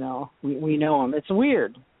we know him. It's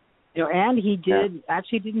weird, And he did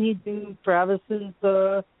actually, didn't he do Travis's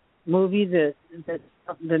movie that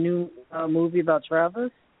the new movie about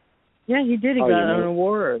Travis? Yeah, he did. He got an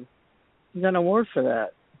award. He got an award for that.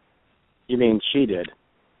 You mean she did?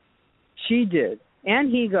 She did,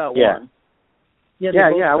 and he got one. Yeah,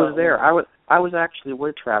 I was there. I was actually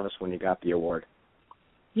with Travis when he got the award.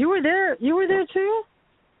 You were there? You were there too?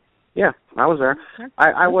 Yeah, I was there.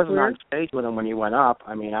 I wasn't weird. on stage with him when he went up.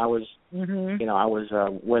 I mean, I was, Mm-hmm. I was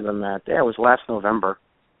with him that day. It was last November.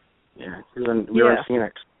 Yeah, we were in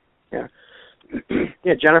Phoenix. Yeah.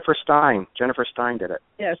 Yeah, Jennifer Stein. Jennifer Stein did it.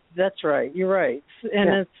 Yes, that's right. You're right.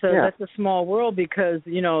 And that's a small world because,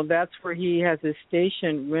 that's where he has his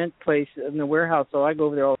station rent place in the warehouse. So I go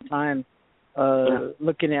over there all the time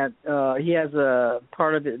looking at, he has a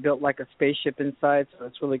part of it built like a spaceship inside. So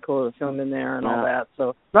it's really cool to film in there and all that.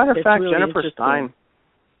 So matter of fact, really Jennifer Stein.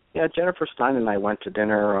 Yeah, Jennifer Stein and I went to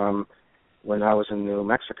dinner when I was in New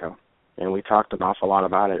Mexico. And we talked an awful lot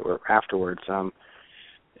about it afterwards.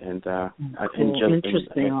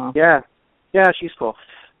 Interesting. Yeah, she's cool.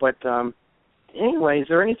 But anyway, is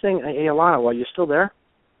there anything, Alana? Well, you still there?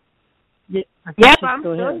 Yeah, I'm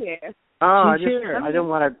still here. Oh, I didn't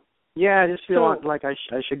want to. Yeah, I just feel like I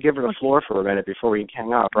should give her the floor for a minute before we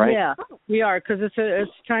hang up, right? Yeah, we are, because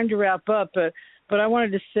it's time to wrap up. But I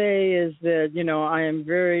wanted to say is that I am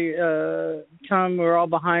very Thom. We're all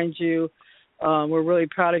behind you. We're really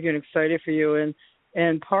proud of you and excited for you.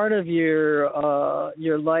 And part of your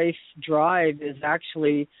life drive is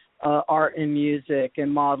actually art and music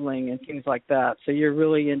and modeling and things like that. So you're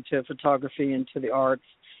really into photography, into the arts,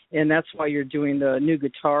 and that's why you're doing the new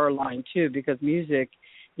guitar line too, because music,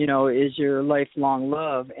 is your lifelong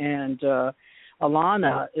love. And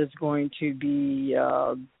Alana is going to be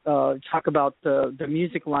talk about the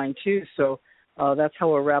music line too. So that's how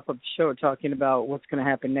we'll wrap up the show, talking about what's going to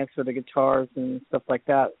happen next with the guitars and stuff like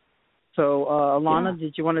that. So, Alana,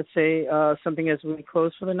 did you want to say something as we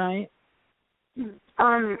close for the night?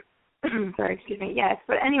 Sorry, excuse me. Yes,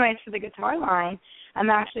 but anyways, for the guitar line, I'm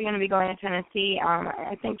actually going to be going to Tennessee.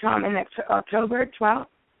 I think, Thom, in October 12th.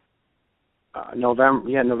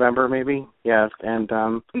 November maybe. Yes, and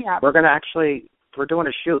we're going to we're doing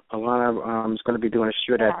a shoot. Alana is going to be doing a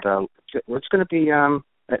shoot at it's going to be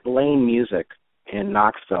at Lane Music in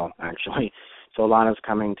Knoxville, actually. So Alana's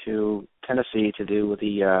coming to Tennessee to do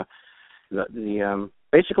the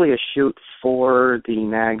basically a shoot for the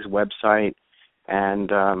NAGS website and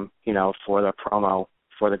for the promo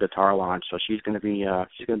for the guitar launch. So she's going to be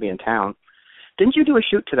in town. Didn't you do a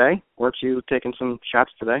shoot today? Weren't you taking some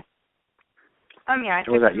shots today? Yeah, I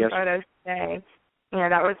took some photos today.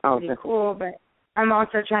 That was pretty cool. But I'm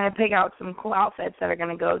also trying to pick out some cool outfits that are going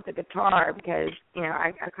to go with the guitar because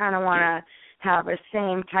I kind of want to have the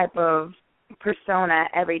same type of persona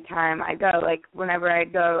every time I go. Like whenever I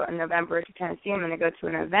go in November to Tennessee, I'm going to go to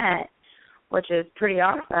an event, which is pretty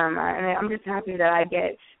awesome. And I'm just happy that I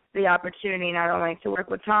get the opportunity not only to work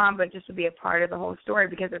with Thom, but just to be a part of the whole story,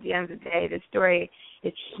 because at the end of the day, the story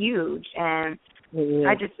is huge. And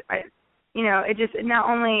I just not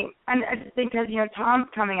only, I just think because, Thom's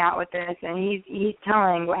coming out with this and he's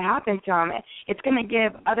telling what happened to him, it's going to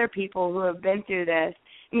give other people who have been through this,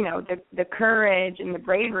 the courage and the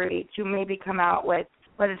bravery to maybe come out with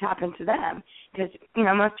what has happened to them. Because,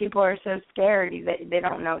 most people are so scared that they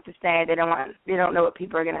don't know what to say. They don't know what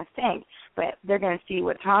people are going to think. But they're going to see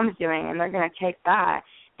what Thom's doing, and they're going to take that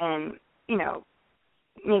and,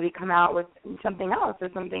 maybe come out with something else or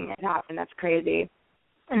something that happened that's crazy.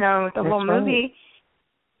 And then with the whole movie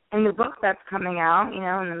and the book that's coming out,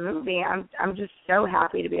 in the movie, I'm just so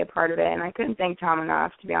happy to be a part of it. And I couldn't thank Thom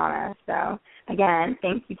enough, to be honest. So, again,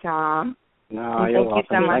 thank you, Thom. No, you're welcome.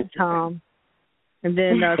 Thank you so much, Thom. And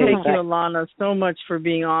then thank you, Alana, so much for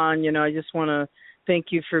being on. I just want to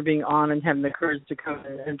thank you for being on and having the courage to come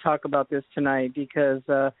and talk about this tonight, because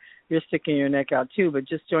you're sticking your neck out too, but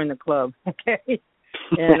just join the club, okay?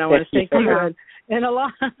 And I want to thank you. And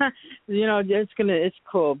Alana, it's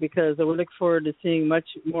cool because we look forward to seeing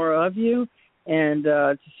much more of you and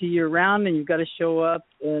to see you around. And you've got to show up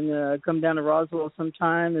and come down to Roswell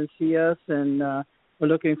sometime and see us. And we're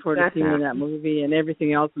looking forward to seeing you in that movie and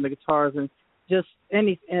everything else and the guitars and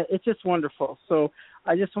it's just wonderful. So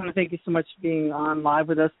I just want to thank you so much for being on live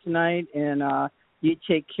with us tonight, and you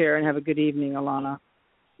take care and have a good evening, Alana.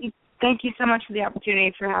 Thank you so much for the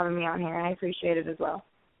opportunity for having me on here. I appreciate it as well.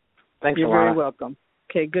 Thanks, You're Alana. very welcome.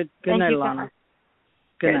 Okay, good night, Alana.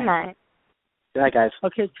 Good night. Good night, guys.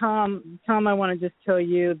 Okay, Thom, I want to just tell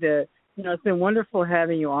you that It's been wonderful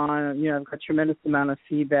having you on. I've got a tremendous amount of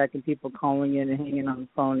feedback and people calling in and hanging on the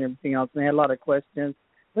phone and everything else. And I had a lot of questions.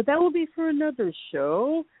 But that will be for another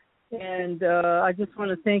show. And I just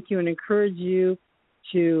want to thank you and encourage you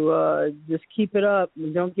to just keep it up.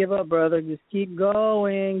 Don't give up, brother. Just keep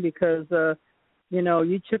going because,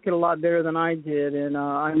 you took it a lot better than I did. And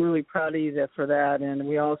I'm really proud of you for that. And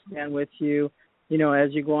we all stand with you,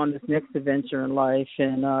 as you go on this next adventure in life.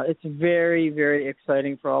 And it's very, very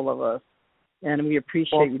exciting for all of us. And we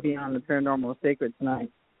appreciate you being on the Paranormal Sacred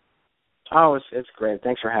tonight. Oh, it's great.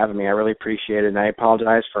 Thanks for having me. I really appreciate it. And I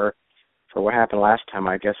apologize for what happened last time.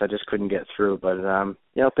 I guess I just couldn't get through. But,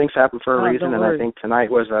 things happen for a reason. And I think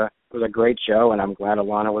tonight was a great show, and I'm glad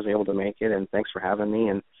Alana was able to make it. And thanks for having me.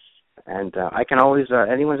 And I can always,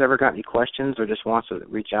 anyone's ever got any questions or just wants to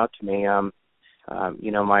reach out to me,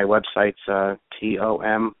 my website's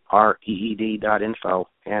TOMREED.info.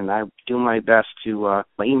 And I do my best to,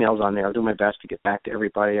 my email's on there. I'll do my best to get back to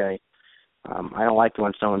everybody. I don't like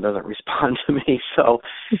when someone doesn't respond to me, so,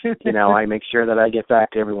 I make sure that I get back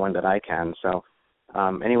to everyone that I can. So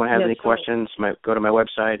anyone has any questions, go to my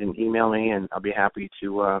website and email me, and I'll be happy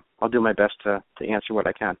to, I'll do my best to answer what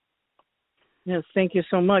I can. Yes, thank you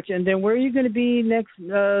so much. And then where are you going to be next,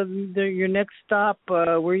 your next stop,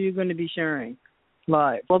 where are you going to be sharing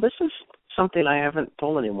live? Well, this is something I haven't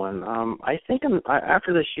told anyone. I think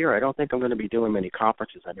after this year, I don't think I'm going to be doing many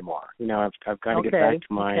conferences anymore. I've got to get back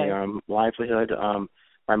to my livelihood.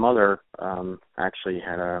 My mother actually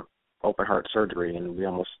had a open heart surgery, and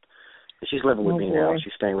she's living with me now.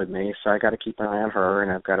 She's staying with me, so I got to keep an eye on her,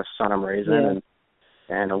 and I've got a son I'm raising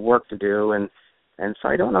and a work to do, and so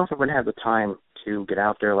I don't know if I'm going to have the time to get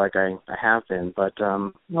out there like I have been, but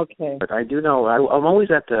But I do know I'm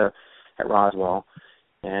always at Roswell.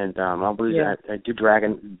 And I do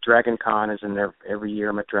Dragon Con is in there every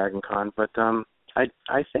year. I'm at Dragon Con, but I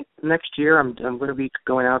think next year I'm going to be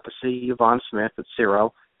going out to see Yvonne Smith at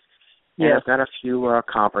Ciro. Yeah, I've got a few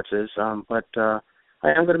conferences, but I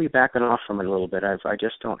am going to be backing off from it a little bit. I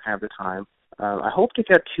just don't have the time. I hope to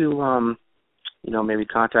get to maybe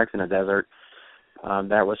Contact in the Desert.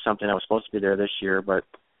 That was something I was supposed to be there this year, but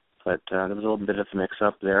there was a little bit of a mix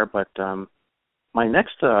up there. But my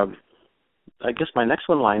next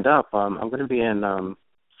one lined up. I'm going to be in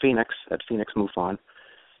Phoenix at Phoenix MUFON,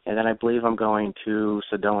 and then I believe I'm going to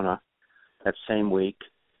Sedona that same week,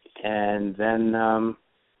 and then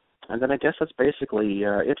I guess that's basically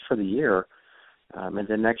it for the year. And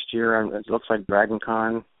then next year it looks like Dragon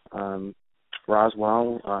Con,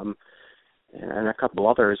 Roswell, and a couple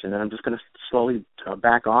others, and then I'm just going to slowly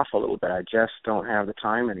back off a little bit. I just don't have the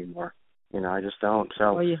time anymore. I just don't.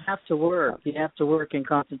 So. Well, you have to work. You have to work and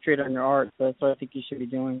concentrate on your art. So that's what I think you should be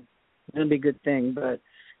doing. It'll be a good thing. But,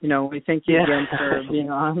 we thank you again for being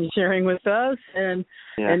on and sharing with us. And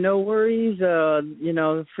no worries.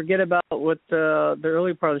 Forget about what the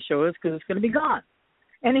early part of the show is because it's going to be gone.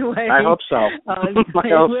 Anyway. I hope so.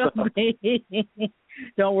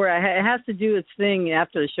 Don't worry. It has to do its thing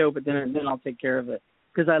after the show, but then I'll take care of it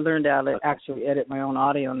because I learned how to actually edit my own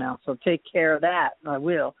audio now. So take care of that. I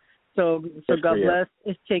will. So God bless.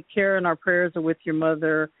 Just take care, and our prayers are with your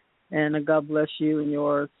mother, and God bless you and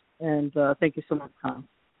yours. And thank you so much, Thom.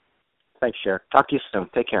 Thanks, Cher. Talk to you soon.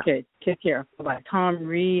 Take care. Okay, take care. Bye-bye. Thom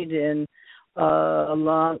Reed and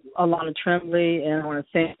Alana Tremblay, and I want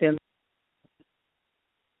to thank them.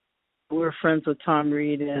 We're friends with Thom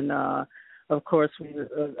Reed, and of course, we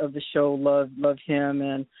of the show love him,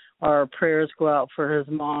 and our prayers go out for his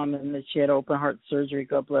mom, and that she had open heart surgery.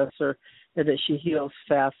 God bless her. That she heals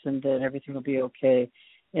fast and that everything will be okay.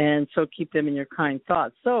 And so keep them in your kind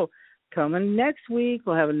thoughts. So coming next week,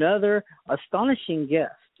 we'll have another astonishing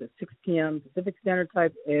guest at 6 p.m. Pacific Standard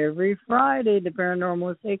Time every Friday. The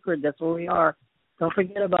Paranormal is Sacred. That's where we are. Don't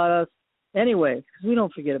forget about us. Anyway, because we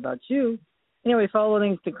don't forget about you. Anyway, follow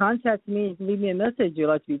links to contact me. You can leave me a message. You'd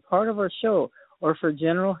like to be part of our show or for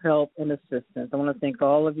general help and assistance. I want to thank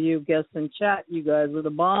all of you guests in chat. You guys are the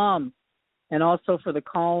bomb. And also for the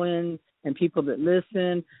call-in and people that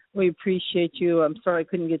listen. We appreciate you. I'm sorry I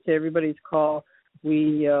couldn't get to everybody's call.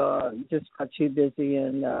 We just got too busy,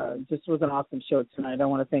 and just was an awesome show tonight. I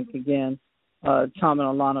want to thank again Thom and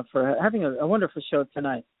Alana for having a wonderful show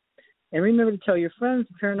tonight. And remember to tell your friends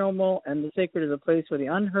the Paranormal and the Sacred is a place where the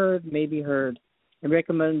unheard may be heard. And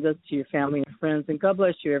recommend us to your family and friends. And God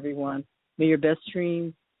bless you, everyone. May your best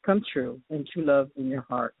dream come true and true love in your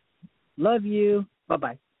heart. Love you.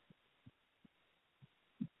 Bye-bye.